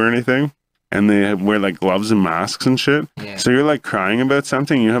touch you or anything, and they wear like gloves and masks and shit. Yeah. So you're like crying about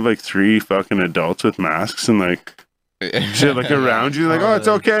something, you have like 3 fucking adults with masks and like shit like around you, like, oh, it's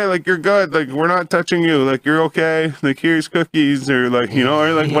okay, like you're good, like we're not touching you, like you're okay, like here's cookies, or like, you know,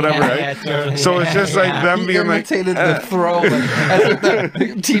 or like whatever, right? Totally. So it's just like them He being like, imitated the throw, like, as if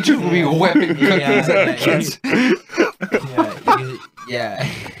the teacher would be whipping cookies at the kids. Yeah.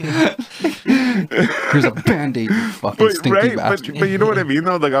 Here's a band-aid, you fucking but, stinky right, bastard. but you know what I mean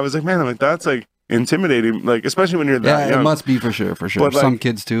though? Like I was like, man, I'm like, that's like intimidating, like especially when you're that Yeah, it young. must be for sure. But, like, Some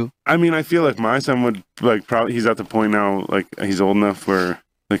kids too. I mean, I feel like my son would like probably, he's at the point now, like he's old enough where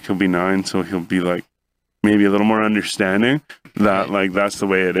like he'll be 9, so he'll be like maybe a little more understanding that like that's the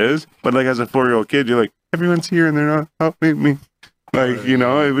way it is. But like as a 4-year-old kid, you're like, everyone's here and they're not helping me. Like, you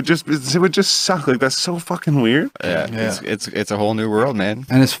know, it would just suck. Like that's so fucking weird. Yeah, Yeah. it's a whole new world, man.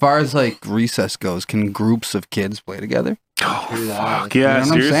 And as far as like recess goes, can groups of kids play together? Oh True that. fuck You know yeah, what I'm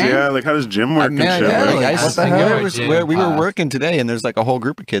seriously, saying? yeah. Like how does gym work and Man, shit? yeah, Like, like, I what just the think hell? we were Class. working today, and there's like a whole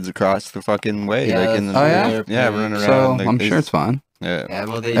group of kids across the fucking way, Yeah, like in the Oh, yeah? yeah, running around. So like, I'm they- sure it's fine. Yeah. Yeah,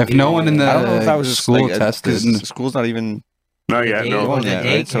 well, they If do. no one in the I don't know if that was just school like, tested. 'cause school's not even. not yet, no. Well, the Yeah,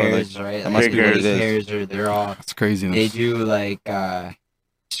 right, so, like, daycares, right? that must be what it is. Daycares are, they're all, It's craziness. they do like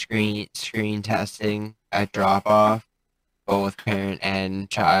screen testing at drop off, both parent and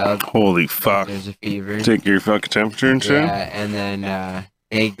child. Holy If fuck. there's a fever. Take your fucking temperature and shit. Yeah, and then and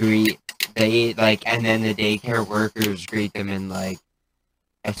then the daycare workers greet them in like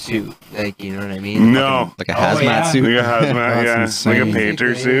a suit, like, you know what I mean? No. Like a Oh, hazmat yeah. suit. Like a hazmat, That's yeah. insane. Like a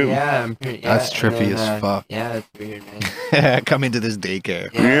painter suit. Yeah, That's and trippy then, as fuck. Yeah, it's weird, man. Come into this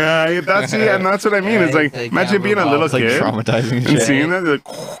daycare. Yeah, that's and that's what I mean. It's like, It's like, imagine yeah, being a we're little It's like kid traumatizing and shit. seeing that, like,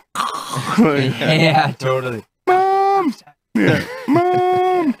 Yeah, totally. mom, yeah,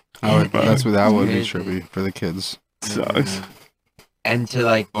 mom. That would be Crazy. trippy for the kids. Sucks. And to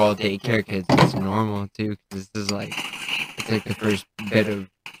like, well, daycare kids, it's normal too, 'cause this is like, it's like the first bit of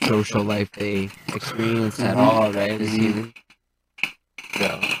social life they experience at all, right? This season.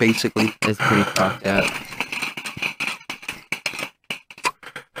 So Basically. it's pretty fucked up.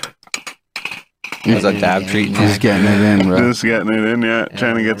 Was that dab treating you? Just getting it in, bro. Just getting it in, yeah.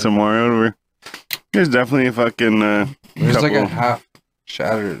 Trying to get some more out of her. There's definitely a fucking There's like a couple. half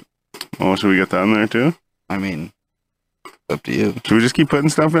shattered. Oh, should we get that in there too? I mean, up to you. Should we just keep putting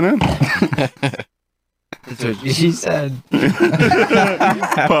stuff in it? That's what she said.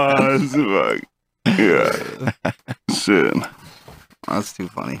 Pause. Fuck. Yeah. Shit. That's too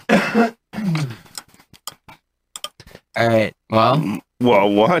funny. All right. Well,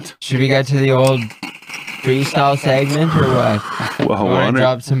 Well, what? should we get to the old freestyle segment or what? Well, Want to what?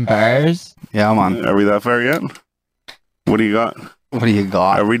 drop some bars? Yeah, I'm on. Are we that far yet? What do you got? What do you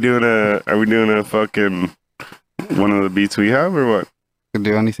got? Are we doing a fucking one of the beats we have or what? You can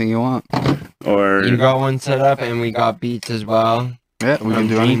do anything you want. Or You got one set up, and we got beats as well. Yeah, we can From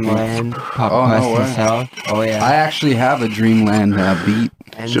do anything. Dreamland, Pop Oh, no Quest way. himself. Oh yeah. I actually have a Dreamland beat.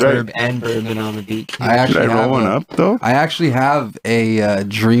 And, Should I- and bourbon on the beat. too. I should actually I roll have one a- up though? I actually have a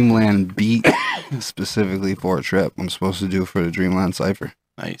Dreamland beat specifically for a trip I'm supposed to do for the Dreamland Cipher.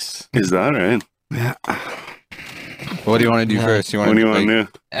 Nice. Is that right? Yeah. What do you want to do Yeah. first? You What want do you to want to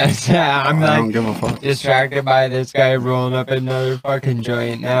do? I'm I don't like give a fuck. distracted by this guy rolling up another fucking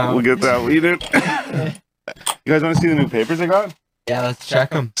joint now. We'll get that weeded. You guys want to see the new papers I got? Yeah, let's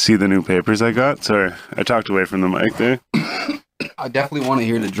check them. See the new papers I got? Sorry, I talked away from the mic there. I definitely want to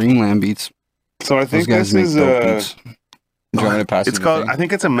hear the Dreamland beats. So I Those think guys this make is dope beats. Do you want me to pass it's you the called. thing? I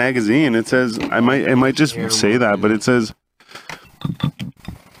think it's a magazine. It says it might just say that, but it says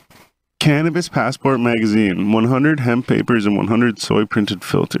Cannabis Passport Magazine, 100 hemp papers and 100 soy printed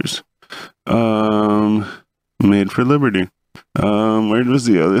filters. Made for liberty. Where was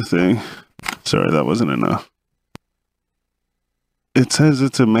the other thing? Sorry, that wasn't enough. It says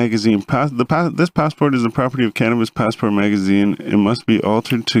it's a magazine. This passport is the property of Cannabis Passport Magazine. It must be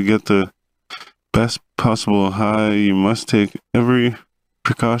altered to get the best possible high. You must take every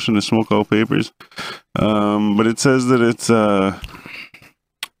precaution to smoke all papers. But it says that it's a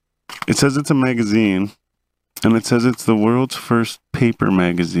magazine, and it says it's the world's first paper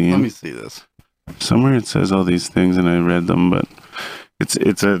magazine. Let me see this. Somewhere it says all these things, and I read them, but it's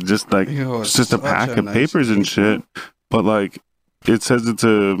just like Yo, it's just a such pack of nice papers and beat, shit. But like, it says it's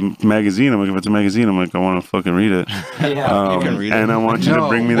a magazine. I'm like, if it's a magazine, I'm like, I want to fucking read it. Yeah. can read it. And I want you to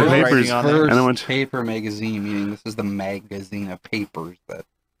bring me the we're papers. writing on there. First And I want- paper magazine, meaning this is the magazine of papers that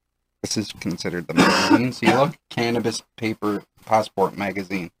this is considered the magazine. So you look, Cannabis Paper Passport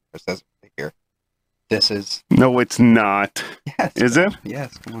Magazine. It says right here. This is No, it's not. yes. Is it?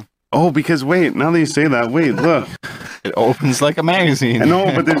 Yes, come on. Oh, because wait, now that you say that, wait, look. It opens like a magazine. I know,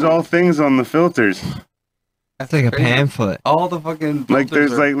 but there's all things on the filters. That's like a pamphlet. All the fucking Like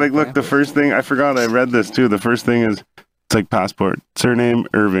filters there's are like look, the first thing I forgot I read this too. The first thing is It's like passport. Surname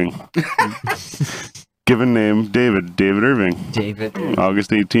Irving. Given name David Irving. David. August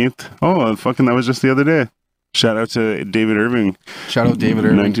 18th. Oh, fucking that was just the other day. Shout out to David Irving. Shout out David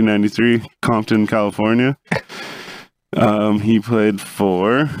Irving. 1993, Compton, California. He played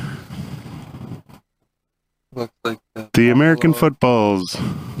for Looks like the American Footballs.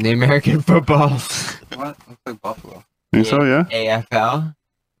 The American footballs. What? Looks like Buffalo. Think so, yeah? AFL.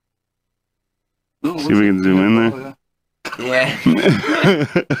 No, See if we can zoom in there. Yeah.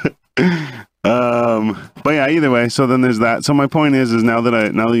 But yeah, either way, so then there's that. So my point is now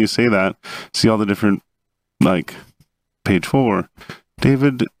that you say that, see all the different, like, page 4,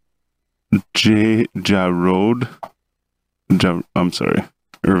 David J. Jarrod. I'm sorry,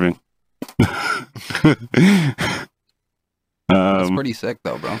 Irving. That's pretty sick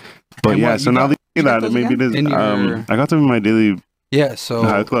though, bro. But And yeah, what, so you now got- that you you say got that, those maybe it is. again? In your- I got them in my daily. Yeah, so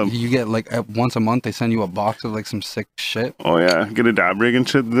High club. you get like once a month they send you a box of like some sick shit. Oh yeah, get a dab rig and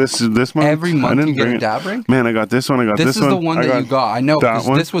shit. This month. Every I month didn't you get bring a it. dab ring. Man, I got this one. I got This this is the one I that you got. I know that because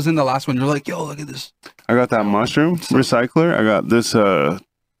one. this was in the last one. You're like, yo, look at this. I got that mushroom recycler. I got this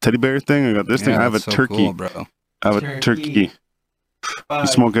teddy bear thing. I got this thing. I have a that's so turkey. cool, bro. I have a turkey. You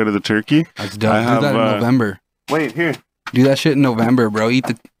smoke out of the turkey. That's dope. I Do have, that in November. Wait here. Do that shit in November, bro.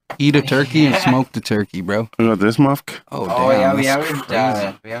 Eat a turkey and smoke the turkey, bro. I got this muff. Oh, Oh yeah, damn, we that's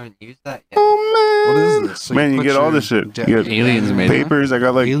haven't crazy. used that yet. Oh What man. is this? So Man, you put get all your this shit. ja- You get Aliens made it. papers. I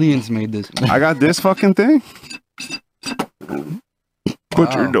got like. Aliens made this. I got this fucking thing.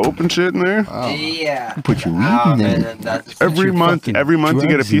 Put your Wow. dope and shit in there. Wow. Yeah. Put your Oh, weed in man, there. that's Every your month fucking you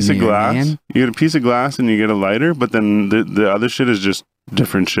get a drugs piece in of there, glass. man. You get a piece of glass and you get a lighter, but then the other shit is just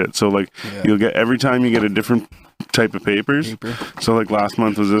different shit. So like Yeah. you'll get every time you get a different type of papers. Paper. So like last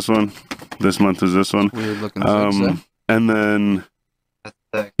month was this one, this month was this one. Weird looking zigzag. And then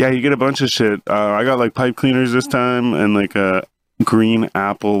sick. yeah, you get a bunch of shit. I got like pipe cleaners this time and like a green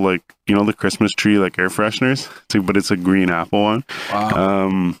apple, like you know the Christmas tree like air fresheners. But it's a green apple one.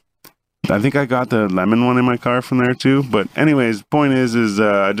 Wow. I think I got the lemon one in my car from there too. But anyways, point is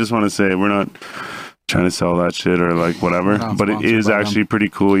I just want to say we're not trying to sell that shit or like whatever. We're not But it sponsored is by them. actually pretty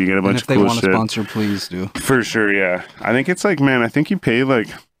cool. You get a And bunch if of they cool want to shit. sponsor, please do. For sure, yeah. I think it's like, man, I think you pay like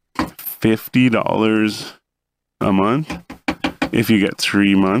 $50 a month if you get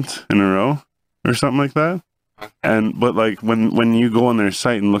 3 months in a row or something like that. But like when you go on their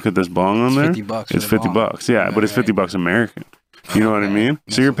site and look at this bong on It's there, $50. it's for the $50. bong. Yeah, but it's Right. $50 American. You know what I mean?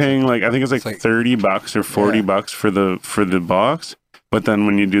 So you're paying like I think it's like $30 or $40 for the box. But then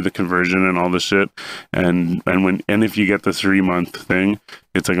when you do the conversion and all the shit, and if you get the 3 month thing,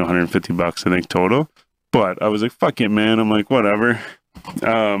 it's like $150 I think total. But I was like, fuck it, man. I'm like, whatever.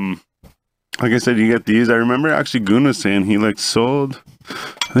 Like I said, you get these. I remember actually Goon was saying he like sold,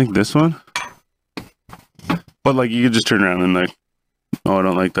 I think this one. But like you could just turn around and like, oh, I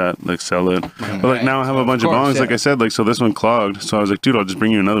don't like that. Like sell it. But like now I have a bunch of course, bongs. yeah. Like I said, like so this one clogged. So I was like, dude, I'll just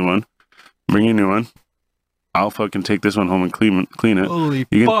bring you another one. Bring you a new one. I'll fucking take this one home and clean it. Holy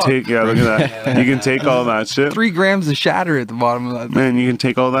You can fuck. take look at that. You can take all that shit. 3 grams of shatter at the bottom of that. Man, you can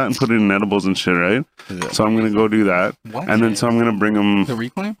take all that and put it in edibles and shit, right? So I'm gonna go do that, What? and then so I'm gonna bring them The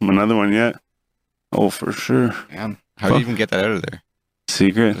reclaim? another one yet. Oh, for sure. Man, How do you even get that out of there?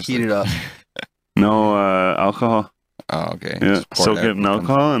 Secret. Just heat it up. No alcohol. Oh, okay. Yeah. Just pour Soak out it in and then-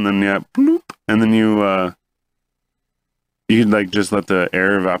 alcohol, and then bloop, and then you could like just let the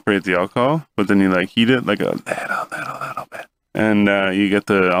air evaporate the alcohol, but then you like heat it like a little bit, and you get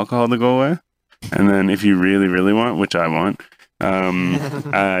the alcohol to go away. And then if you really, really want, which I want,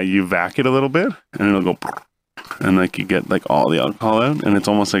 you vac it a little bit, and it'll go, and like you get like all the alcohol out, and it's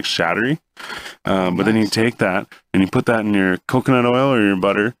almost like shattery. But then you take that and you put that in your coconut oil or your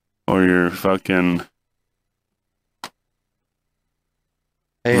butter or your fucking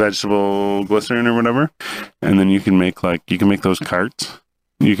vegetable glycerin or whatever, and then you can make those carts.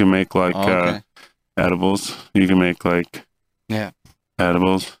 You can make like Oh, okay. edibles. You can make like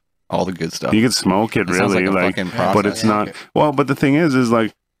edibles. All the good stuff. You can smoke it It sounds really, like a like, fucking but process. it's not. Well, but the thing is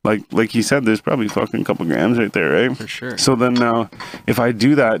like you said, there's probably fucking couple grams right there, right? For sure. So then now, if I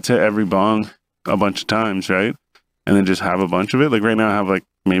do that to every bong a bunch of times, right, and then just have a bunch of it, like right now I have like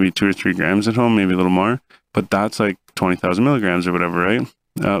maybe 2 or 3 grams at home, maybe a little more, but that's like 20,000 milligrams or whatever, right?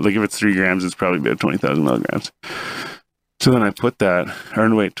 Like if it's 3 grams, it's probably about 20,000 milligrams. So then I put that,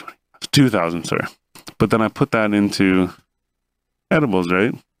 or wait, 2,000, sorry. But then I put that into edibles,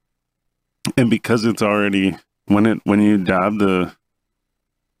 right? And because it's already, when you dab the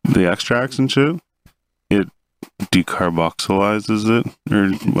extracts and shit, it decarboxylizes it or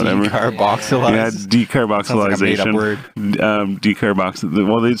whatever. Decarboxylized. Yeah, Sounds like a made-up decarboxylation. word.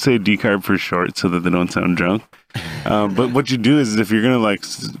 Well, they'd say decarb for short so that they don't sound drunk. But what you do is if you're gonna like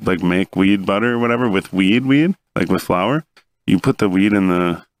make weed butter or whatever with weed, like with flour, you put the weed in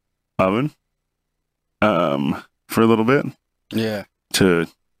the oven for a little bit Yeah. to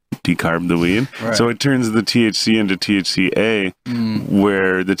decarb the weed. Right. So it turns the THC into THCA,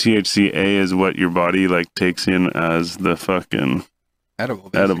 where the THCA is what your body like takes in as the fucking Edible.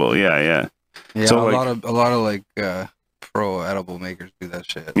 basically. edible. Yeah. Yeah, So, a like- lot of like pro edible makers do that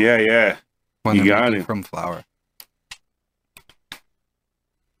shit. Yeah. When You they're got making it. from flour.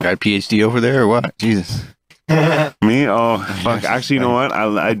 Got a PhD over there or what? Jesus. Me? Oh, fuck. Actually, you know what?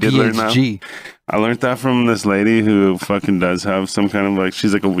 I did learn that. PhD. I learned that from this lady who fucking does have some kind of like,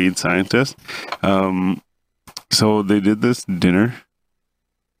 she's like a weed scientist. So they did this dinner.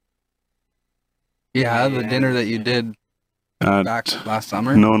 Yeah, the dinner that you did At, back last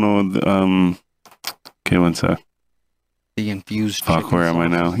summer. no. Okay, one sec. The infused. Fuck, chicken where am I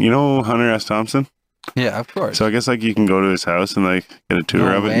sauce. now? You know Hunter S. Thompson? Yeah, of course. So I guess like you can go to his house and like get a tour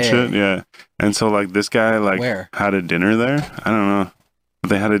No of it and way. shit. Yeah. And so like this guy like Where? had a dinner there. I don't know. But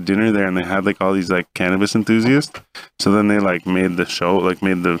they had a dinner there and they had like all these like cannabis enthusiasts. So then they like made the show, like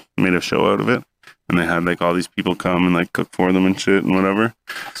made a show out of it. And they had like all these people come and like cook for them and shit and whatever.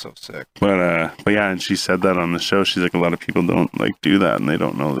 So sick. But yeah, and she said that on the show. She's like, a lot of people don't like do that and they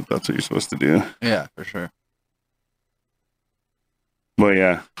don't know that that's what you're supposed to do. Yeah, for sure. But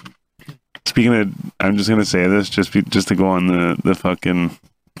yeah, speaking of, I'm just gonna say this just to go on the fucking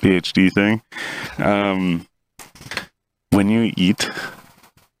PhD thing. When you eat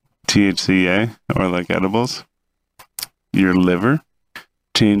THCA or like edibles, your liver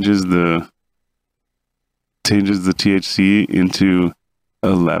changes the THC into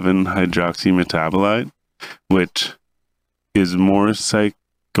 11 hydroxy metabolite, which is more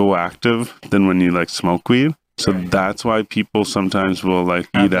psychoactive than when you like smoke weed. So that's why people sometimes will like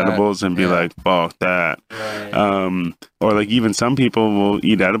Have eat that, edibles and be yeah. like, fuck that. Right. Or like even some people will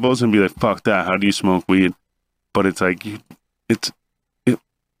eat edibles and be like, fuck that. How do you smoke weed? But it's like, it's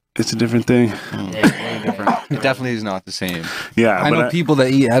a different thing. Yeah, different. It definitely is not the same. Yeah. I but know people that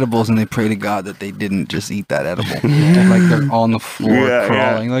eat edibles and they pray to God that they didn't just eat that edible. Like they're on the floor Yeah,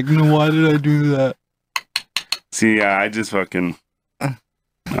 crawling. Like, no, why did I do that? see, yeah, I just fucking,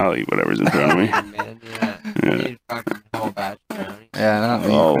 I'll eat whatever's in front of me. Man, yeah. Yeah. You need fucking whole batch of brownies. Yeah, not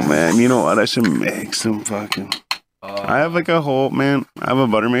me. Oh man, you know what? I should make some fucking. I have like a whole man. I have a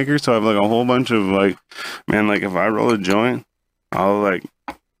butter maker, so I have like a whole bunch of like, man. Like if I roll a joint, I'll like.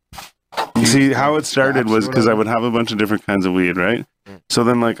 You see how it started was because I would have a bunch of different kinds of weed, right? So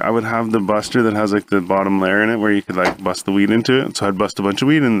then like I would have the buster that has like the bottom layer in it where you could like bust the weed into it. So I'd bust a bunch of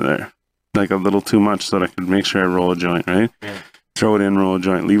weed in there, like a little too much, so that I could make sure I roll a joint, right? Yeah. Throw it in, roll a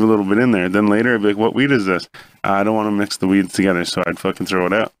joint, leave a little bit in there. Then later I'd be like, what weed is this? I don't want to mix the weeds together, so I'd fucking throw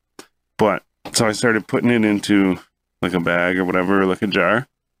it out. But so I started putting it into like a bag or whatever, or like a jar,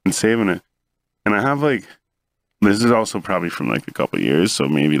 and saving it. And I have like, this is also probably from like a couple years, so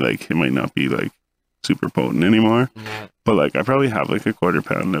maybe like it might not be like super potent anymore. Yeah. But like I probably have like a quarter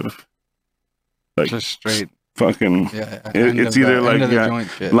pound of like Just straight. fucking Yeah. It- end it's of either the- like, end of the yeah, joint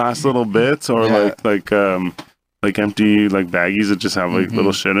shit. last little bits or Yeah. like empty like baggies that just have like Mhm.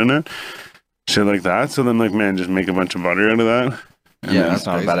 little shit in it. Shit like that. So then like man, just make a bunch of butter out of that. And Yeah, then That's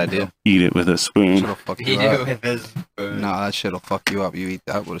not a bad crazy. idea. eat it with a spoon. Shit'll fuck He you do up. with his spoon. Nah, that shit'll fuck you up. You eat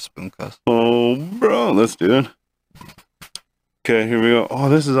that with a spoon, cuss. Oh bro, let's do it. Okay, here we go. Oh,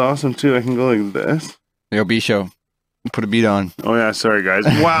 this is awesome too. I can go like this. Yo, B show. Put a beat on. Oh yeah, sorry guys.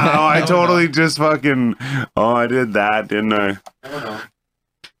 Wow, I No, totally just fucking. Oh, I did that, didn't I? I don't know.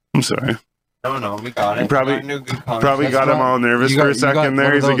 I'm sorry. No, we got it. Probably- We got a new good concept. Probably got him all nervous for a second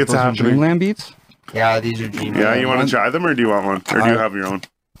there. He's like, it's happening. Dreamland beats? Yeah, these are genius. Yeah, you want One- to try them or do you want one? Or do you have your own?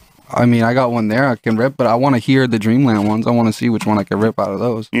 I mean, I got one there I can rip, but I want to hear the Dreamland ones. I want to see which one I can rip out of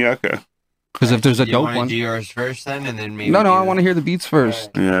those. Yeah, okay. Because if there's a Do you dope wanna one. do yours first then, and then maybe. No, do I want to hear the beats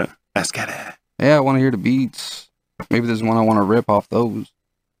first. Yeah. Let's get it. Yeah, I want to hear the beats. Maybe there's one I want to rip off those.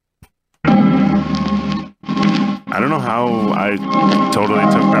 I don't know how I totally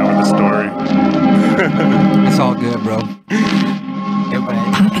took that with the story. It's all good, bro. Get away.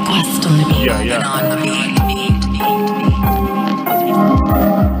 Put the quest on the beat. Yeah. On the beat.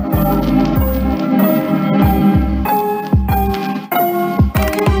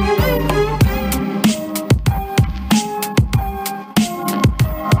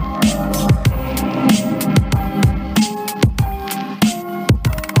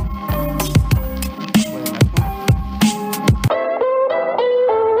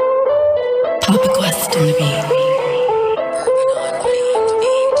 Put the quest on the beat.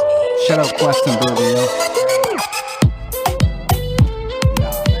 Shut up, Quest and Burger, yo.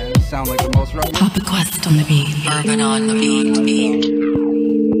 sound like the most rugged. Papa Quest on the beat. Bourbon on the beat.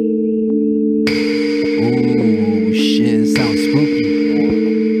 Ooh, shit, it sounds spooky.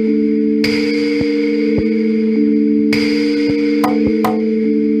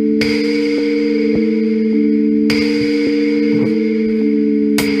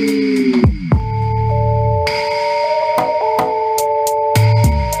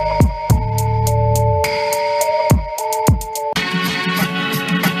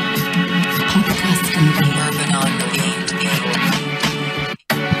 Papa Quest on the beat. Bourbon on the beat.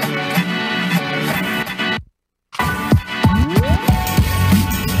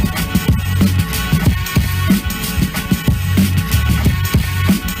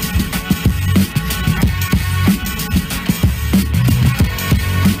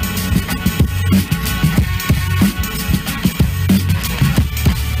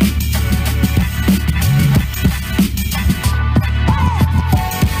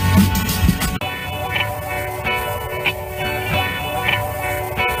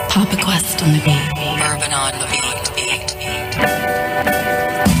 Papa Quest on the beat. Bourbon on the beat.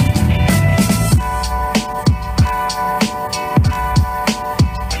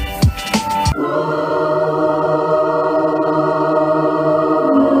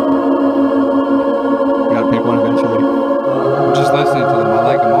 You gotta pick one eventually. I'm just listening to them. I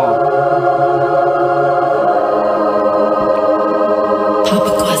like them all.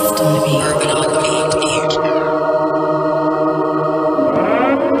 Papa Quest on the beat. Bourbon on the beat.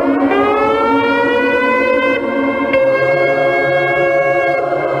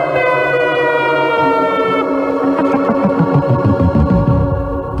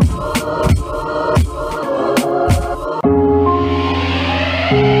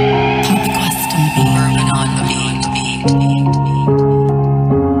 Papa Quest on the beat. Bourbon on the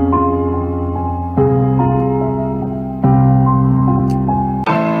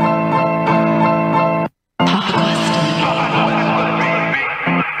Papa Quest on the beat.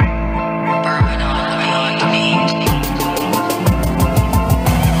 Bourbon on the beat.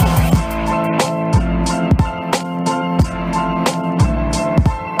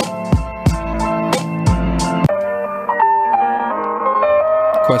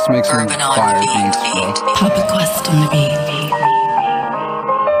 Quest makes some Bourbon on fire the beats, bro. beat. Papa Quest on the beat.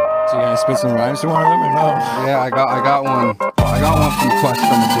 So you gonna spit some rhymes to one of them or no? Yeah, I got one. I got one from Quest I'm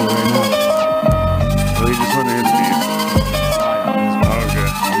gonna do right now. So you just want to hit the beat.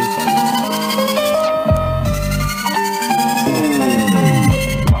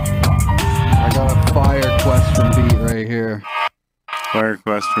 I got a fire Quest from beat right here. Fire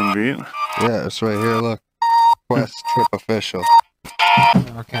Quest from beat. Yeah, it's right here. Look, Quest Trip Official.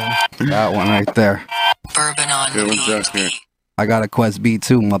 Okay. That one right there. Bourbon on Okay, the one beat. sec here. I got a Quest beat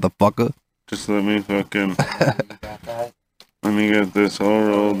too, motherfucker. Just let me fucking, You got that? let me get this all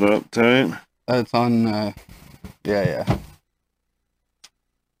rolled up tight. It's on. Yeah.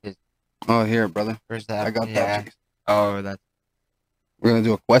 Oh, here, brother. Where's that? I got Yeah. that. Oh, that's We're gonna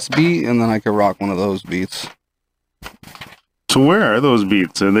do a Quest beat, and then I can rock one of those beats. So where are those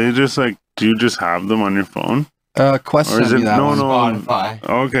beats? Are they just like, do you just have them on your phone? Quest Or sent is me it, that no, one. no. Spotify.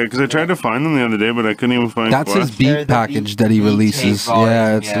 Okay, because I tried to find them the other day, but I couldn't even find That's Quest. his beat They're the package beat- that he beat releases. tape volume,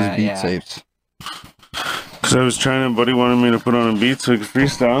 Yeah, it's yeah, his beat yeah. tapes. Because I was trying to, buddy wanted me to put on a beat so I could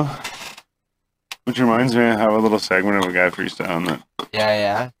freestyle. Which reminds me, I have a little segment of a guy freestyling that.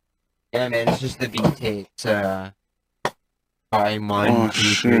 Yeah, man. It's just the beat tapes. Volume 1, Oh, 2,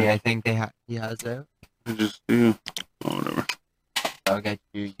 shit. 3. I think he has out. I just do. Oh, whatever. I'll get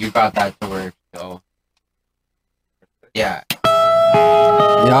you. You got that to work, so. Yeah.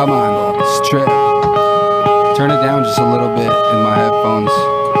 Yeah, man. Strip. Turn it down just a little bit in my headphones.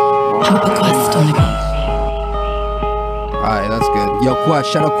 Papa Quest on the beat. Alright, that's good. Yo,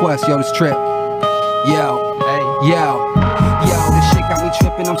 Quest, shout out Quest. Yo, this Trip. Yo, Hey. yo. This shit got me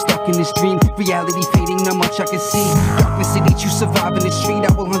tripping, I'm stuck in this dream. Reality fading, not much I can see. Darkness it eats you, survive in the street.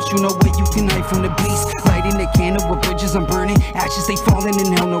 I will hunt you, know where you can hide from the beast. Lighting the candle with bridges I'm burning. Ashes they falling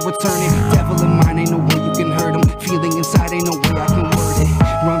in hell, no returning. Devil in mind, ain't no way you can hurt him. Feeling inside, ain't no way I can word it.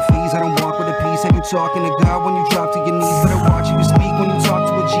 Run fees, I don't walk with a piece. How you talking to God when you drop to your knees? Better watch who you speak when you talk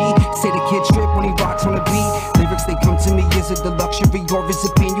to a G. Say the kid trip when he rocks on the beat. Lyrics they come to me, is it the luxury or is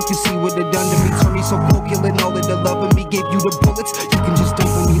it pain? You can see what it done to me. Turn me so cold, killing all of the love in me. Gave you the bullets, you can just dump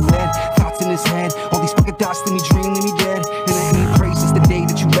on me lead. Thoughts in his head, all these fucking thoughts, then he dream, then he dead. And I ain't crazy since the day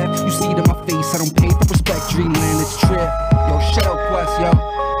that you left. You see it in my face, I don't pay for respect. Dreamland, it's Trip. Yo, shout out Quest, yo.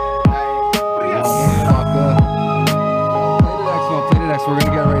 Motherfucker. Play the next one, we're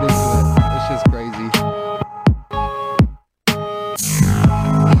gonna get right into it. This shit's crazy.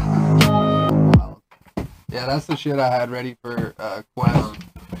 Yeah, that's the shit I had ready for Quest.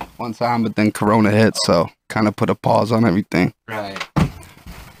 one time, but then Corona hit, so kind of put a pause on everything. Right.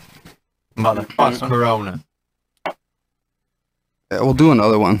 Motherfucker. Corona. Yeah, we'll do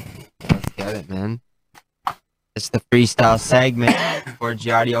another one. Let's get it, man. It's the freestyle segment for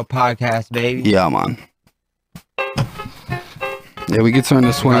Giardio Podcast, baby. Yeah, man. Yeah, we can turn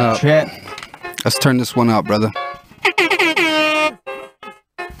this one up. Trip. Let's turn this one up, brother.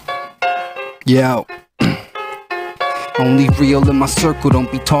 Yo. Only real in my circle,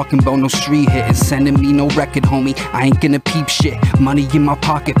 don't be talking about no street hit and sending me no record, homie. I ain't gonna peep shit. Money in my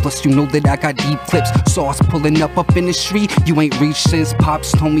pocket, plus you know that I got deep clips. Sauce pulling up in the street. You ain't reached since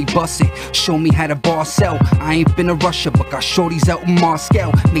Pops told me bust it. Show me how to boss out. I ain't been a Russia, but got shorties out in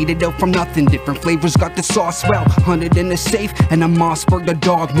Moscow. Made it out from nothing, different flavors, got the sauce well. 100 in the safe, and I'm Mossberg the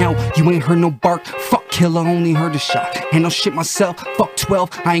dog now. You ain't heard no bark, fuck killer, only heard a shot. Ain't no shit myself, fuck 12,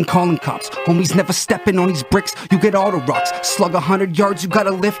 I ain't calling cops. Homies never stepping on these bricks, you get all the rocks. Slug 100 yards, you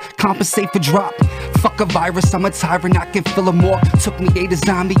gotta lift, compensate for drop. Fuck a virus, I'm a tyrant, I can fill a more. Took me a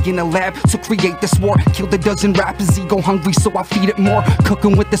zombie in a lab to create this war. Killed a dozen rappers, ego hungry, so I feed it more.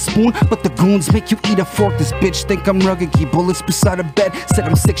 Cooking with the spoon, but the goons make you eat a fork. This bitch think I'm rugged, keep bullets beside her bed. Said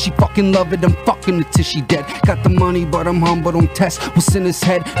I'm sick, she fucking love it, I'm fucking her till she dead. Got the money, but I'm humble, don't test what's in his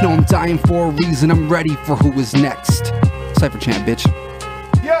head. No, I'm dying for a reason, I'm ready for who is next. Cypher chant, bitch.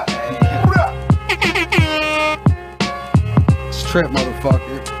 Yeah. Trip,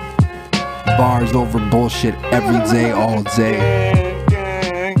 motherfucker. Bars over bullshit every day, all day.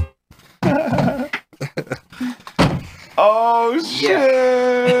 Oh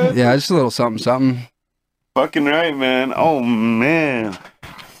shit! Yeah, just a little something, something. Fucking right, man. Oh man.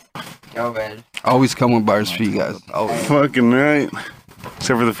 Yo, man. Always come with bars for you guys. Always. Fucking right.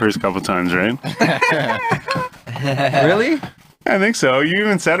 Except for the first couple times, right? Really? I think so. You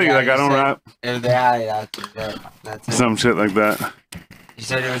even said it. You're like, I don't rap. That's it. Some shit like that. You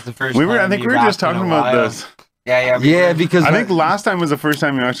said it was the first We were. I time think you we were just rapped in talking a about while. this. Yeah. Yeah, because I think last time was the first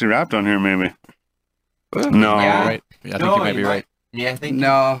time you actually rapped on here. Maybe. No. Yeah. Right. Yeah, I think No, you might be right. Yeah, I think.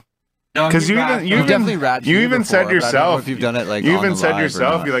 no. No, 'Cause you rapped even- on- you Definitely rapped you here even before, said but I don't know yourself- if you've done it like You on even the said live or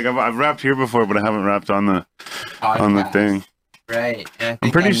yourself. not. You're like, I've rapped here before, but I haven't rapped on the podcast. thing. Right. and I I'm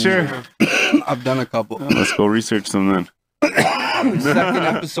think pretty I sure. knew- I've done a couple. Let's go research them then. Second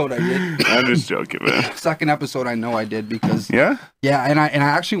episode I did. I'm just joking, man. Second episode I know I did because Yeah. and I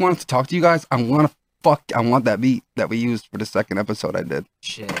actually wanted to talk to you guys. I want that beat that we used for the second episode I did.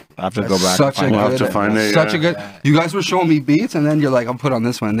 Shit. I have to go back. Such and a find We'll out. have to good- find it. Such yeah. a good. You guys were showing me beats, and then you're like, "I'll put on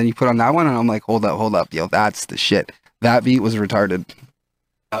this one." And then you put on that one, and I'm like, "Hold up, yo, that's the shit." That beat was retarded.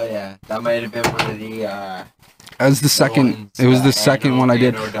 Oh yeah, that might have been one of the. It was the second. ones It was the that second one I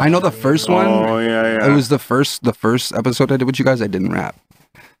did. I know the first one. Oh yeah. It was the first episode I did with you guys. I didn't rap.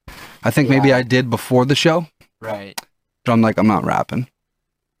 I think maybe Yeah. I did before the show, Right. but I'm like, I'm not rapping.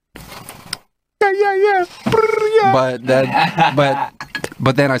 Yeah. But then,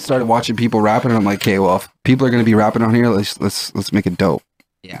 but then I started watching people rapping, and I'm like, okay, well, if people are gonna be rapping on here, let's make it dope.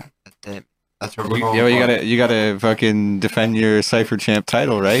 Yeah, that's it. That's what we're going Yo, for. you gotta fucking defend your Cypher Champ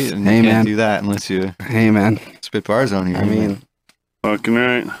title, right? And Hey, you man. can't do that unless you Hey, man. spit bars on here. I mean, Fucking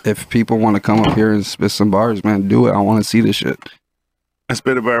right. if people want to come up here and spit some bars, man, do it. I want to see this shit. I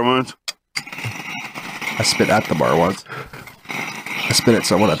spit a bar once. I spit at the bar once. I spit at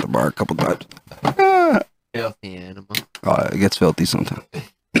someone at the bar a couple times. Filthy animal. It gets filthy sometimes.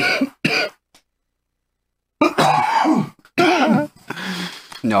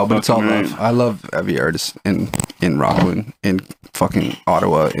 No, but it's all Fucking love. I love every artist in Rockland, in fucking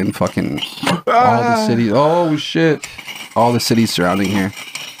Ottawa, in fucking all the cities. Oh shit! All the cities surrounding here.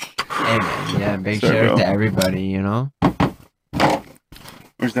 Hey man, yeah, big Sorry, shout out bro. to everybody, you know?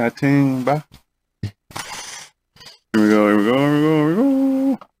 Where's that thing, ba? Here we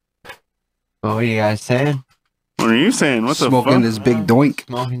go. What were you guys saying? What are you saying? What the Smoking fuck? this big doink.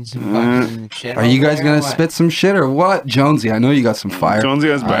 Smoking some fucking shit. Are you over guys there, gonna or what? spit some shit or what, Jonesy? I know you got some fire. Jonesy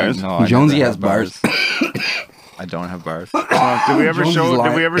has bars. No, I Jonesy never has have bars. I don't have bars. Did we ever Jonesy's show? Did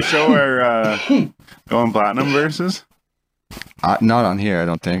lying. we ever show our going platinum verses? Not on here, I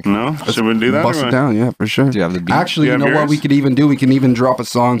don't think. No. Should we do that? Bust or it what? down, yeah, for sure. Do you have the beat? Actually, You you have know what yours? we could even do? We can even drop a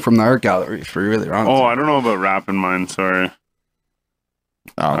song from the art gallery for really honest. Oh, I don't know about rapping mine. Sorry.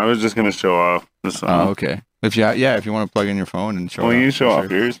 I Oh, was just gonna show off the song. okay. If you if you want to plug in your phone and show. Well, it you off, show for off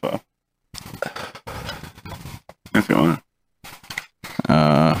sure. yours, pal. If you want.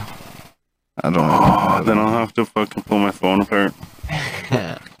 I don't know. Then I'll have to fucking pull my phone apart.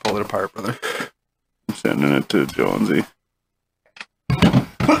 Pull it apart, brother. I'm sending it to Jonesy.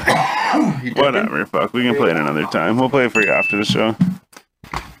 Whatever, fuck. We can play it another time. We'll play it for you after the show.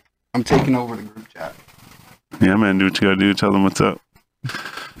 I'm taking over the group chat. Yeah, man. Do what you gotta do. Tell them what's up.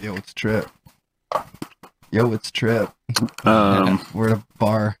 Yo, it's Trip. Yo, it's Trip. Where the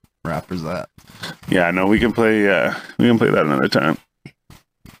bar rappers at? Yeah, no, we can play that another time.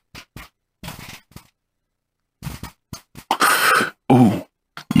 Ooh,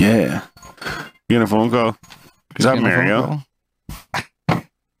 yeah. You get a phone call? Is that Mario?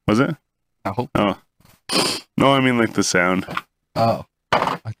 Was it? I hope. Oh. No, I mean like the sound. Oh,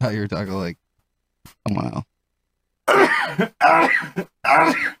 I thought you were talking like someone else.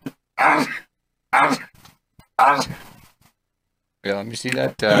 Yeah, let me see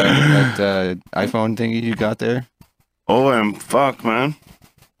that iPhone thingy you got there. Oh, fuck, man.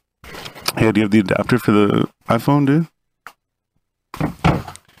 Hey, do you have the adapter for the iPhone, dude?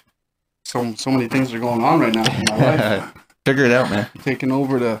 So many things are going on right now in my life. Figure it out, man. Taking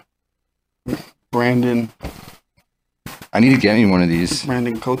over to Brandon I need to get me one of these.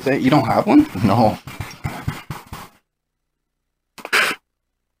 Cote. You don't have one? No.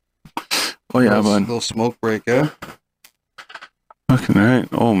 Oh, yeah, Little- bud. Little smoke break, yeah? Fucking right.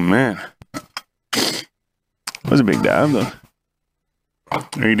 Oh, man. That was a big dab, though.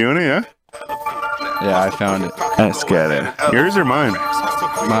 Are you doing it, yeah? Yeah, I found it. Let's get it. Yours or mine?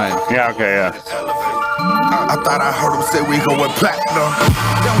 Mine. Yeah, okay, yeah. I thought I heard him say we going platinum.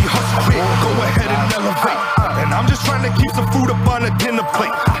 Now we hustle quick, go ahead and elevate. And I'm just trying to keep some food up on the dinner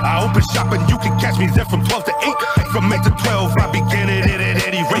plate. I open shop and you can catch me there from 12 to 8. From 8 to 12, I begin it at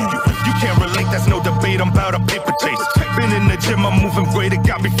any rate. You can't relate, that's no debate, I'm about a paper chase. Been in the gym, I'm moving great, it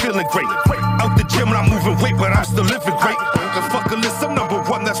got me feeling great. Out the gym, I'm moving weight, but I'm still living great. The fuck a list, I'm number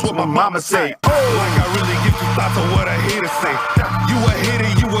one, that's what my mama say. Like I really give you thoughts on what a hater say. You a hater,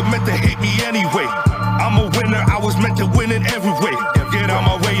 you were meant to hate me anyway. I'm a winner, I was meant to win in every way. Get out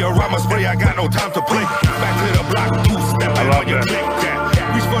my way or I'ma spray, I got no time to play. Back to the block, two-stepping on your click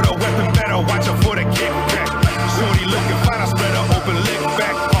back. Reach for the weapon, better watch out for the kickback. Shorty looking fine, I spread her open, lick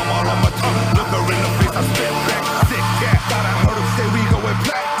back. Palm all on my tongue, look her in the face, I spit back. Sick cat, thought I heard him say we going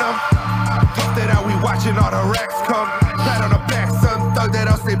platinum. Tough that out, we watching all the racks come. Pat on the back, son, thug that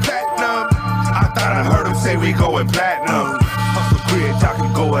I'll say platinum. I thought I heard him say we going platinum. Hustle create, I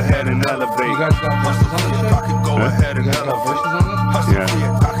can go ahead and elevate. You guys got verses on this shit? I can go ahead and You guys got elevate. verses on this? Hustle Yeah. free,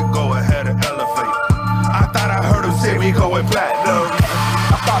 I can go ahead and elevate. I thought I heard him say we going platinum.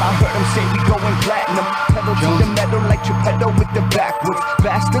 I thought I heard him say we going platinum. Pedal to the metal like you pedal with the backwards.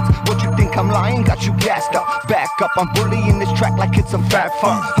 Bastards, what you think I'm lying? Got you gassed up. Back up, I'm bullying this track like it's some fat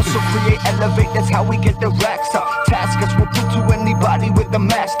fun. Hustle, create, elevate, that's how we get the racks up. Task us, we'll put to anybody with the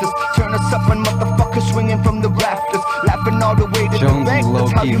masters. Turn us up and motherfuckers swinging from the rafters. Laughing all the way to Jones the bank, is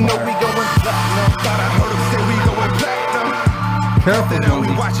that's how low-key you know hard. we going platinum. Thought I heard him say we going platinum. Careful, Now we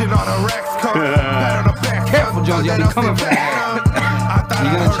Jonesy. watching all the racks come. Pat on the back, Careful, Jonesy, I'll be coming for that. I thought You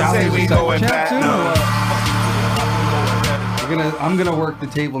I gonna heard him say challenge we the going second champ too, or platinum. what? I'm gonna work the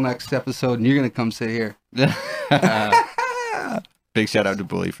table next episode, and you're gonna come sit here. Big shout out to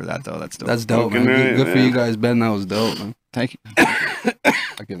Bully for that, though. That's dope. That's dope, Fucking man. right, Good for man. you guys, Ben. That was dope, man. Thank you.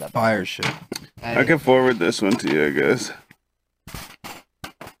 I'll give that. Fire shit. I can forward this one to you, I guess.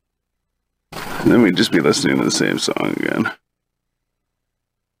 And then we'd just be listening to the same song again.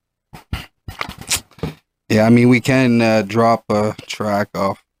 Yeah, I mean, we can drop a track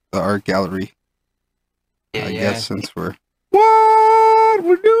off the art gallery. Yeah, I yeah. guess since we're what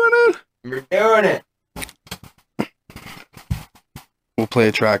we're doing it, We're doing it. we'll play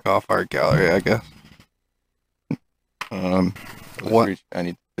a track off art gallery. I guess What? I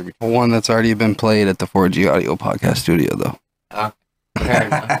need to one that's already been played at the 4G Audio Podcast Studio, though. Fair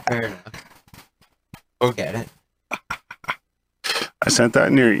enough. Fair enough. We'll get it. I sent that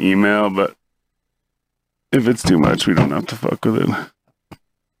in your email, but if it's too much, we don't have to fuck with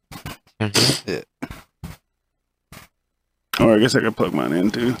it. Or I guess I could plug mine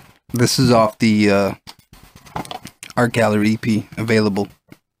in too. This is off the art gallery EP, available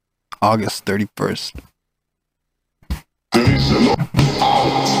August 31st.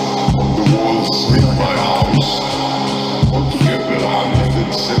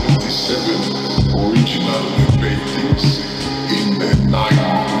 Original paintings in the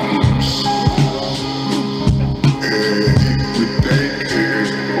 90s. If we take,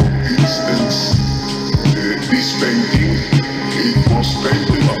 for instance, this painting, it was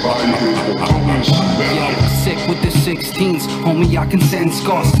painted by Thomas Bell. Sick with the 16s, homie, I can send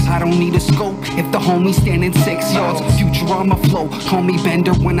scars. I don't need a scope if the homie standing 6 yards. Futurama flow, call me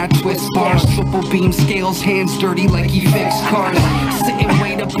Bender when I twist bars. Triple beam scales, hands dirty like he fixed cars. Sitting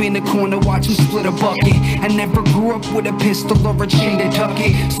way to up in the corner, watch him split a bucket. I never grew up with a pistol or a chain to tuck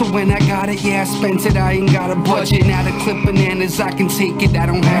it. So when I got it, yeah, I spent it, I ain't got a budget. Now to clip bananas, I can take it, I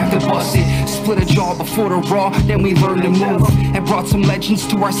don't have to bust it. Split a jaw before the raw, then we learned to move. And brought some legends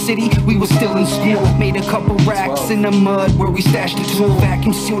to our city, we was still in school. Made a couple racks in the mud where we stashed the tool.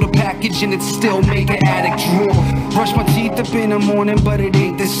 Vacuum sealed a package and it still make an addict drool. Brush my teeth up in the morning, but it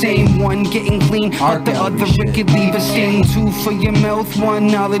ain't the same. One getting clean, but the other it could leave a stain. Two for your mouth, one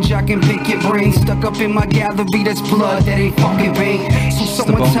knowledge I can pick your brain. Stuck up in my gallery, that's blood, that ain't fucking pain. So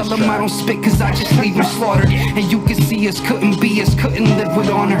someone tell them I don't spit, cause I just leave them slaughtered. And you can see us couldn't be us, couldn't live with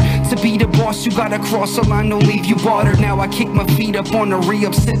honor. To be the boss, you gotta cross a line, don't leave you watered. Now I kick my feet up on the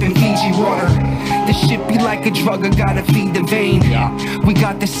re-up, sipping Fiji water. This shit be like a drug, I gotta feed the vein. We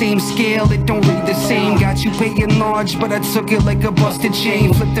got the same scale, it don't read the same. Got you paying large, but I took it like a busted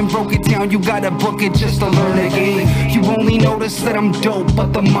chain. Flipped and broke it down, you gotta book it just to learn the game. You only notice that I'm dope,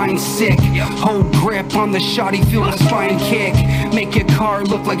 but the mind's sick. Hold grip on the shotty, feel the spine kick. Make your car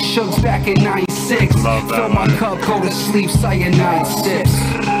look like Shugs back in 96. Fill my cup, go to sleep, cyanide sips.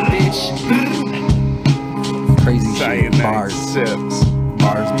 Bitch. Crazy shit. Cyanide Bars. sips.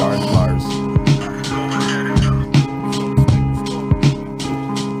 Bars.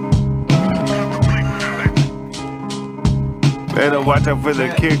 Better watch out for the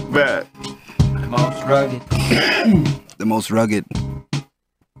kickback. Most rugged. The most rugged.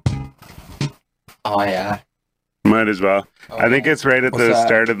 Oh yeah. Might as well. I think it's right at What's the that?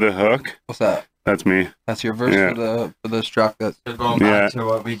 start of the hook. What's that? That's me. That's your verse Yeah. for the track that. So going Yeah. back to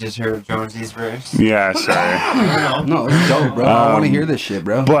what we just heard of Jonesy's verse. Yeah, sorry. No, it's dope, bro. I want to hear this shit,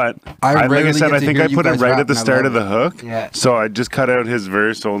 bro. But like I rarely said, get I to think hear I you put it guys right rap, at the and I start love of the hook. Yeah. So I just cut out his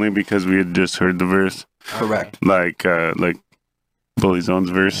verse only because we had just heard the verse, Correct. like Bully Zone's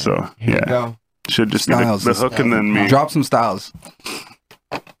verse. So Here we yeah, go. should just be Styles the is- hook and then me. Drop some styles.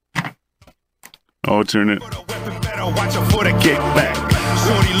 Oh, turn it. Better watch out for the kickback.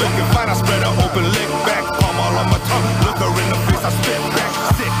 Shorty looking fine, I spread her open lick back. Palm all on my tongue, look her in the face, I spit back.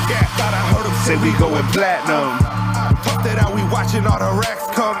 Sick cat, thought I heard him say we going platinum. Tough that out, we watching all the racks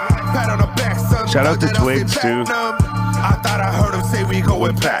come. Pat on the back, son. Shout out to Thought that I Twigs, said too. platinum. I thought I heard him say we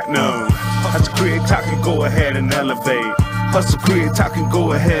going platinum. Hustle, create, talk, and go ahead and elevate. Hustle, create, talk, and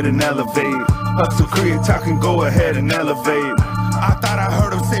go ahead and elevate. Hustle, create, talk, and go ahead and elevate. I thought I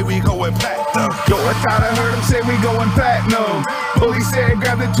heard him say we going platinum. Yo, I thought I heard him say we going platinum. Bully said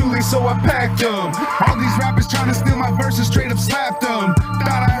grab the toolie, so I packed them. All these rappers trying to steal my verses, straight up slapped them.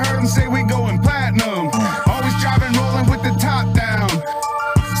 Thought I heard him say we going platinum. Always driving, rolling with the top down.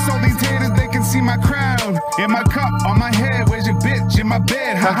 So these haters, they can see my crown. In my cup, on my head, where's your bitch? In my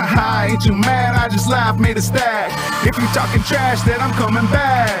bed, ha ha ha, ain't you mad? I just laughed, made a stack. If you talking trash, then I'm coming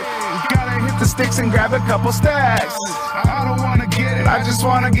back. Gotta hit the sticks and grab a couple stacks. I don't wanna get it, I just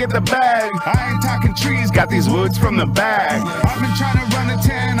wanna get the bag. I ain't talking trees, got these woods from the bag. I've been trying to run a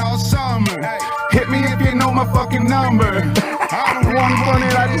 10 all summer. Hit me if you know my fucking number. I don't want fun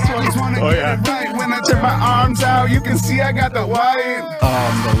it, I just wanna get it right. When I turn my arms out, you can see I got the white.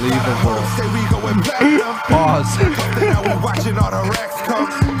 Unbelievable. Say we going platinum. Pause. Now we watching all the racks come.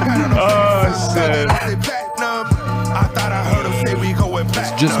 Oh, shit. I thought I heard him say we going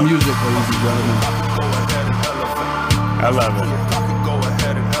platinum. Just music, ladies and gentlemen. I love it. Go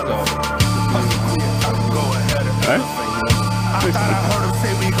ahead and elevate. Go ahead and Right? I thought I heard him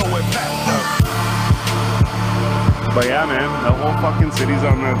say we going platinum. But yeah, man, the whole fucking city's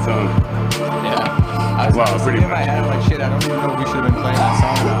on that song. Yeah. I was Wow, just pretty in my much. head, I'm like, shit, I don't even know if we should have been playing that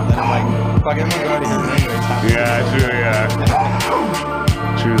song now. Then I'm like, fuck it, I'm gonna go out of here anyway. Yeah, true,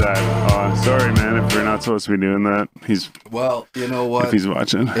 yeah. True that. Sorry, man, if we're not supposed to be doing that. He's Well, you know if what? he's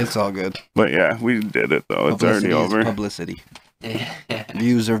watching. It's all good. But yeah, we did it though. It's already Publicity is over. Publicity. Yeah.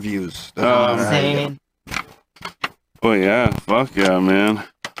 Views are views. Doesn't matter how you Insane. But yeah, fuck yeah, man.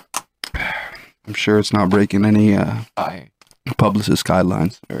 I'm sure it's not breaking any Fire. publicist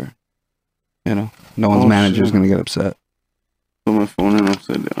guidelines or, you know, no one's Oh, manager's shit. gonna get upset. Put my phone in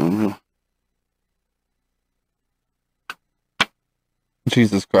upside down, bro.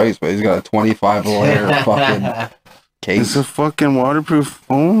 Jesus Christ, but he's got a 25 layer fucking It's case. a fucking waterproof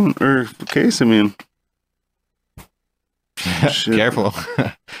phone or case. I mean, shit. Careful.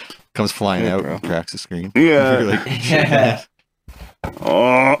 Comes flying Yeah, out, bro. cracks the screen. Yeah. You're like, Yeah.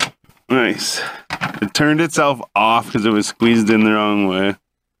 Oh, nice. It turned itself off because it was squeezed in the wrong way.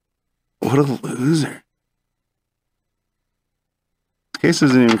 What a loser. This case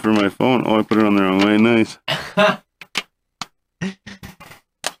isn't even for my phone. Oh, I put it on the wrong way. Nice.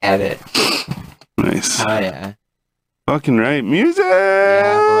 Edit. Nice. Oh yeah. Fucking right. Music!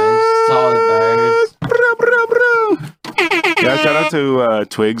 Yeah, boys. Solid bars. Bro, bro, bro. Yeah, shout out to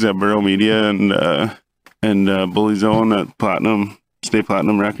Twigs at Burrow Media and Bully Zone at Platinum, Stay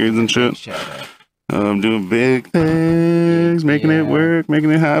Platinum Records and shit. Shout out. Doing big things, making it work,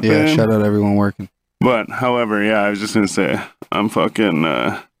 making it happen. Yeah, shout out everyone working. But, however, yeah, I was just gonna say, I'm fucking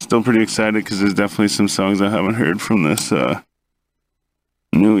still pretty excited because there's definitely some songs I haven't heard from this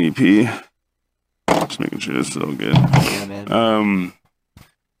new EP. Just making sure it's so good. Yeah, man.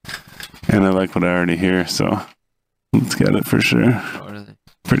 And I like what I already hear, so let's get it for sure. Totally.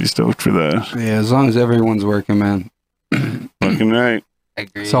 Pretty stoked for that. Yeah, as long as everyone's working, man. Fucking right.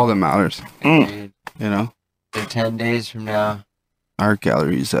 Agreed. That's all that matters. Agreed. You know, So 10 days from now, art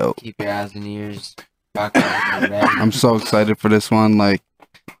gallery's out. keep your eyes and ears fucking ready. I'm so excited for this one. Like,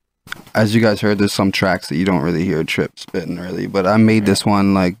 as you guys heard, there's some tracks that you don't really hear Trip spitting really, but I made this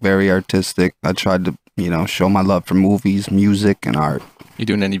one like very artistic. I tried to, you know, show my love for movies, music, and art. You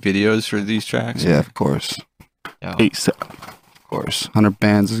doing any videos for these tracks? Yeah, of course, ASAP. of course. 100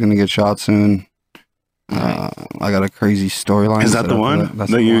 Bands is gonna get shot soon. I got a crazy storyline. Is that set the up for one? that.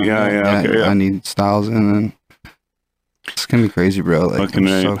 That's That the you- one. yeah, okay, yeah. I need Styles in, and it's gonna be crazy, bro. Like, Fucking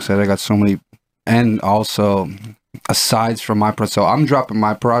I'm so right. excited. I got so many, and also, aside from my so I'm dropping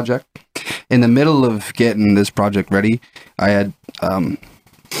my project in the middle of getting this project ready. I had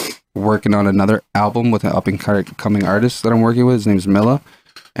working on another album with an up and coming artist that I'm working with. His name's Milla,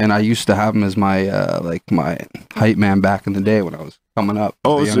 and I used to have him as my like my hype man back in the day when I was coming up.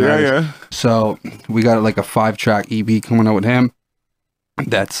 Oh, as a so young yeah, artist. yeah. So we got like a 5-track EP coming out with him.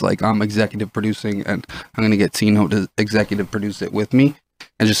 That's like I'm executive producing, and I'm gonna get Tino to executive produce it with me,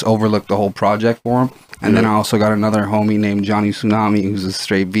 and just overlook the whole project for him. And then I also got another homie named Johnny Tsunami, who's a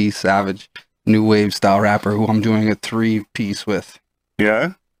straight beast, savage, new wave style rapper, who I'm doing a 3-piece with.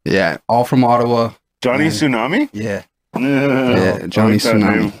 Yeah? Yeah, all from Ottawa. Johnny Man. Tsunami? Yeah, Yeah, yeah, Johnny that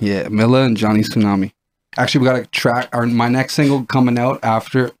Tsunami. name. Yeah, Milla and Johnny Tsunami. Actually, we got a track. My next single coming out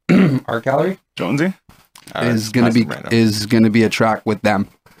after Art Gallery Jonesy? is gonna be a track with them.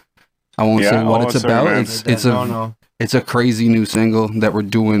 I won't say what it's sorry, about. man. It's a crazy new single that we're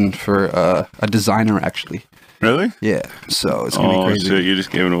doing for a designer actually. Really? Yeah, so it's gonna be Oh, crazy. shit, you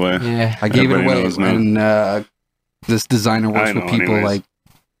just gave it away. Yeah. I gave Everybody it away, knows now. and this designer works I with know, people anyways. like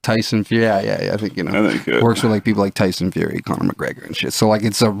Tyson Fury. Yeah. I think you know. I think it. Works with like people like Tyson Fury, Conor McGregor, and shit. So like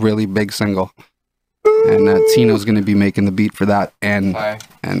it's a really big single, and Tino's gonna be making the beat for that and Fire.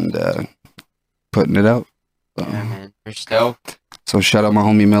 putting it out. So, Yeah, man. We're stoked. so shout out my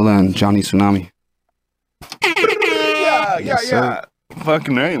homie Milla and Johnny Tsunami. Yeah, Yes, sir.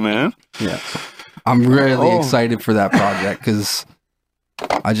 Fucking right, man. Yeah, I'm really Oh. excited for that project because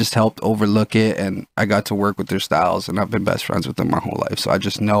I just helped overlook it, and I got to work with their styles, and I've been best friends with them my whole life. So I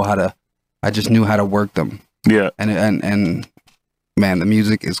just knew how to work them, Yeah. and man, the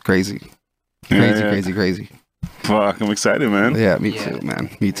music is crazy, crazy. Fuck, I'm excited, man. Yeah, me Yeah. too, man.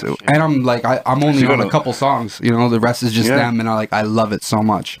 Me too. Sure. And I'm like, I'm only You on a gotta- couple songs. You know, the rest is just Yeah. them, and I love it so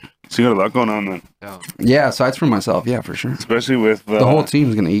much. So you got a lot going on then. Yeah, aside from myself, yeah, for sure. Especially with The whole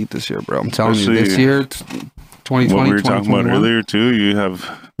team's gonna eat this year, bro. I'm telling you, this Especially year, 2020, what we were talking about 2021. earlier too. You have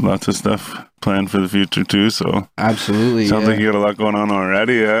lots of stuff planned for the future too. So Absolutely. sounds yeah. like you got a lot going on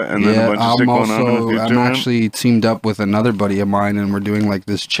already, yeah. And then a bunch of shit going on in the future. I'm man. actually teamed up with another buddy of mine, and we're doing like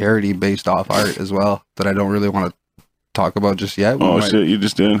this charity based off art as well that I don't really want to talk about just yet. We Oh might- shit, you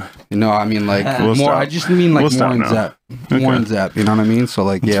just did. You know, I mean, like We'll more. stop. I just mean like We'll more stop in now. depth, Okay. more in depth. You know what I mean? So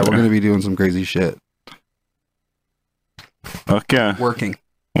like, yeah, That's we're fair. gonna be doing some crazy shit. Fuck yeah. Working.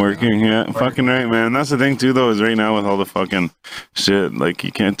 Working, yeah. Fucking right, man. That's the thing too though, is right now with all the fucking shit, like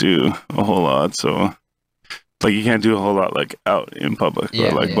you can't do a whole lot, so like you can't do a whole lot like out in public Yeah,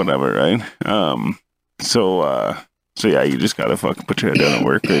 or like yeah. whatever, right? So yeah, you just gotta fucking put your head down and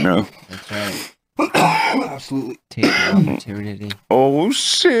work right now. That's right. Absolutely. Take the opportunity. Oh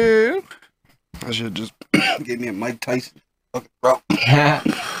shit. I should just give me a Mike Tyson. Fucking bro.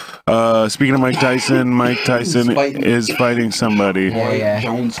 Speaking of Mike Tyson He's fighting. is fighting somebody. Yeah, yeah.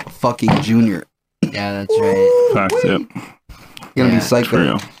 Jones fucking Jr. Yeah, that's right. Facts it. Gonna Yeah. be psycho. For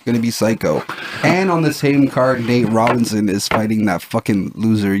real. Gonna be psycho. And on the same card, Nate Robinson is fighting that fucking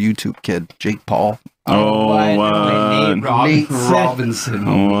loser YouTube kid, Jake Paul. Oh, Nate Nate Robinson.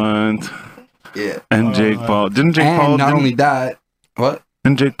 Robinson. What? Yeah. And Jake Paul. Didn't Jake And Paul not only that, what?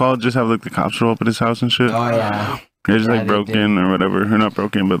 didn't Jake Paul just have like the cops show up at his house and shit? Oh, yeah. They just Yeah, like they broke did. in or whatever. Or not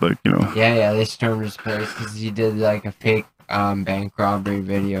broke in, but like, you know. Yeah, they stormed his place because he did like a fake bank robbery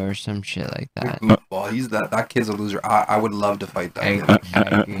video or some shit like that. Well, he's that kid's a loser. I would love to fight that I, kid.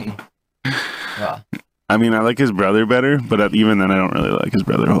 I agree. Well, I mean, I like his brother better, but even then, I don't really like his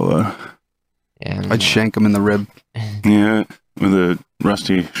brother a whole lot. yeah. I'd shank him in the rib. Yeah. with a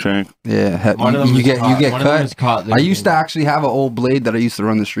rusty shank. Yeah, One of them you was get caught- one of them cut. was caught I used to losing. actually have an old blade that I used to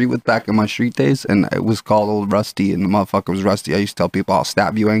run the street with back in my street days, and it was called Old Rusty, and the motherfucker was rusty. I used to tell people, I'll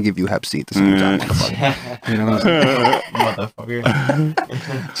stab you and give you Hep C at the same time, motherfucker. You know what I'm saying?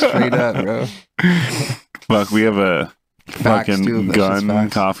 Motherfucker. Straight up, bro. Fuck, we have a Facts, fucking dude. That's just gun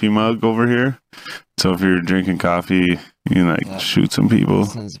facts. coffee mug over here. So if you're drinking coffee, you can like Yeah. shoot some people.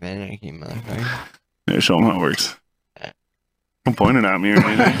 Sons of anarchy, motherfucker. Yeah, show them how it works. Don't point it at me or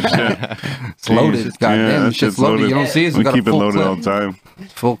anything. Shit. It's loaded. Jeez. Goddamn, that this shit's shit's loaded. You don't see it. It's We got keep a it full loaded clip. all the time.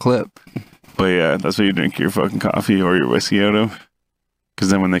 Full clip. But yeah, that's what you drink your fucking coffee or your whiskey out of. Because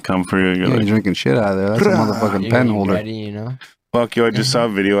then when they come for you, You you're ain't like, drinking shit out of there. That's a motherfucking You're pen getting holder. ready, you know? fuck you. I just saw a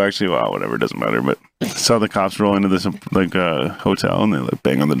video actually. Wow, whatever, it doesn't matter. But I saw the cops roll into this like hotel and they like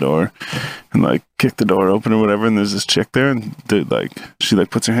bang on the door and like kick the door open or whatever. And there's this chick there and they like, she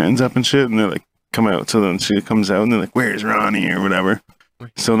like puts her hands up and shit and they're like, come out. So then she comes out and they're like, where's Ronnie or whatever.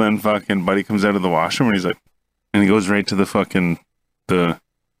 So then fucking buddy comes out of the washroom and he's like, and he goes right to the fucking the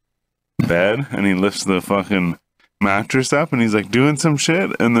bed and he lifts the fucking mattress up and he's like doing some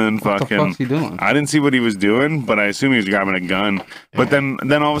shit and then What the fucking fuck's he doing? I didn't see what he was doing, but I assume he was grabbing a gun. But then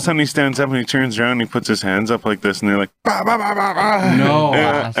all of a sudden he stands up and he turns around and he puts his hands up like this and they're like, bah, bah, bah, bah, bah. No.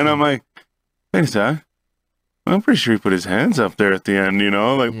 Yeah. And I'm like, wait a sec. I'm pretty sure he put his hands up there at the end, you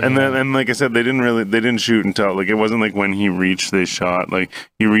know, like, and then, and like I said, they didn't shoot until like, it wasn't like when he reached, they shot, like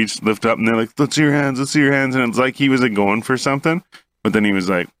he reached, lift up and they're like, let's see your hands. And it's like, he was like going for something, but then he was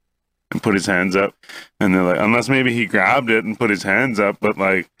like, and put his hands up and they're like, unless maybe he grabbed it and put his hands up, but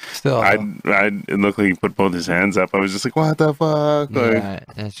like, Still, it looked like he put both his hands up. I was just like, what the fuck? Like, Yeah,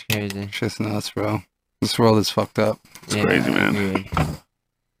 that's crazy. shit's nuts, bro. This world is fucked up. it's crazy, man. Weird.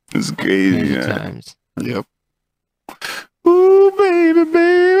 It's crazy, Crazy yeah. times. Yep. Ooh, baby,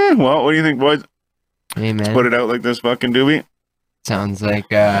 baby. Well, what do you think, boys? Hey, man. Put it out like this fucking doobie. Sounds like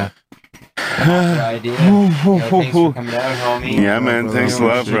good idea. Yo, thanks for coming out, homie. Yeah, man. Thanks a Doing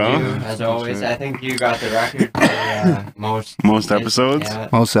lot, what you bro. do, as always, I think you got the record for Most episodes? Yeah.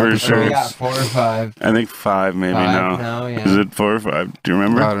 Most For episodes. sure. We got 4 or 5. I think 5 maybe Five now. yeah. Is it 4 or 5? Do you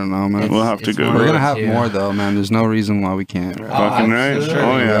remember? I don't know, man. We'll have to it's go. one We're of gonna those, have yeah. more though, man. There's no reason why we can't. Right? Fucking right. absolutely.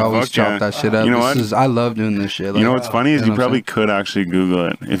 Oh, we yeah. always Fuck chop yeah. that shit up. You know what? I love doing this shit. You know what's funny is You you know what I'm probably could actually Google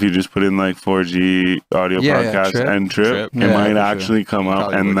it if you just put in like 4G audio Yeah, yeah, podcast Trip. and Trip. Trip. It Yeah, might for sure. actually come up,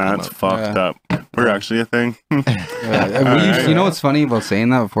 Probably and would come that's up. fucked Yeah. up. We're actually a thing. Yeah, we used, you know what's funny about saying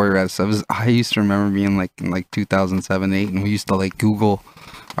that before we read stuff is I used to remember being like in like 2007, 8, and we used to like Google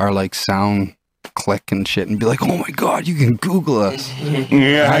our like sound click and shit and be like, oh my god, you can Google us.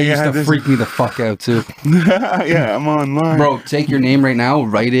 Yeah, That used to this- freak me the fuck out too. yeah, I'm online, Bro, take your name right now,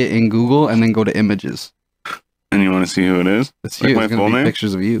 write it in Google, and then go to images. And you want to see who it is? It's Like you. my It's gonna full be name?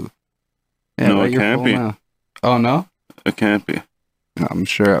 pictures of you. No, write it your can't full be. name. Oh no? It can't be. I'm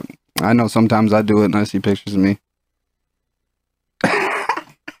sure. I know sometimes I do it and I see pictures of me.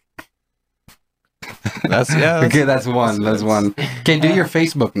 That's Okay, that's one. That's one. Okay, do your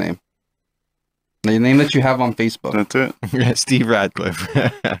Facebook name. The name that you have on Facebook. That's it. yeah, Steve Radcliffe.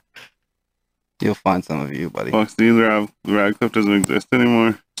 You'll find some of you, buddy. Fuck, Steve Radcliffe doesn't exist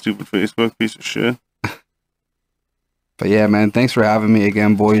anymore. Stupid Facebook piece of shit. But yeah, man, thanks for having me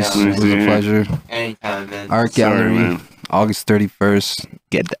again, boys. Yeah, It was a man. pleasure. Anytime, man. Art Sorry, Gallery, man. August 31st.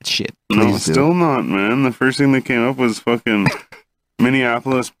 Get that shit. No, Please do. still not, man. The first thing that came up was fucking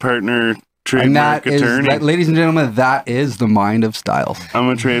Minneapolis partner And trademark that is, attorney. ladies and gentlemen, that is the mind of Styles. I'm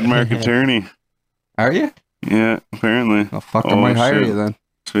a trademark attorney. Are you? Yeah, apparently. Oh, fuck, I Oh, might hire shit. you then.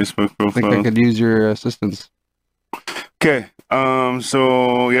 Facebook I think I profile. could use your assistance. Okay.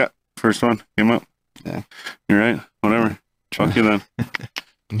 So yeah, first one came up. Yeah. You're right. Whatever. Fuck you then.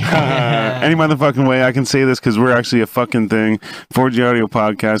 Any motherfucking way I can say this because we're actually a fucking thing. 4G Audio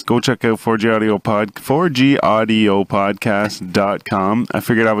Podcast. Go check out 4Gaudiopodcast.com. I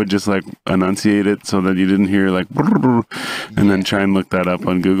figured I would just like enunciate it so that you didn't hear like and then try and look that up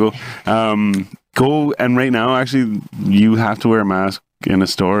on Google. Go and right now actually you have to wear a mask in a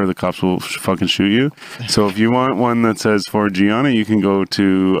store or the cops will fucking shoot you. So if you want one that says 4G on it, you can go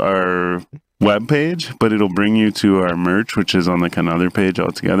to our webpage, but it'll bring you to our merch, which is on like another page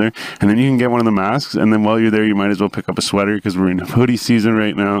altogether. And then you can get one of the masks. And then while you're there, you might as well pick up a sweater because we're in hoodie season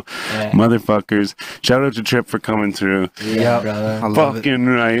right now. Yeah. Motherfuckers. Shout out to Trip for coming through. Yeah, brother. I love it. Fucking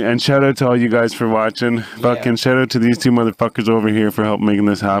right. And shout out to all you guys for watching. Fucking shout out to these two motherfuckers over here for helping making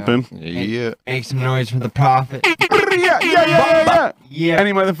this happen. Yeah. Make some noise for the prophet. Yeah.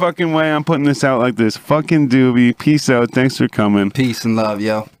 Any motherfucking way I'm putting this out like this. Fucking doobie. Peace out. Thanks for coming. Peace and love,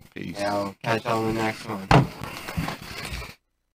 yo. Peace. Yeah, I'll catch you on the next one.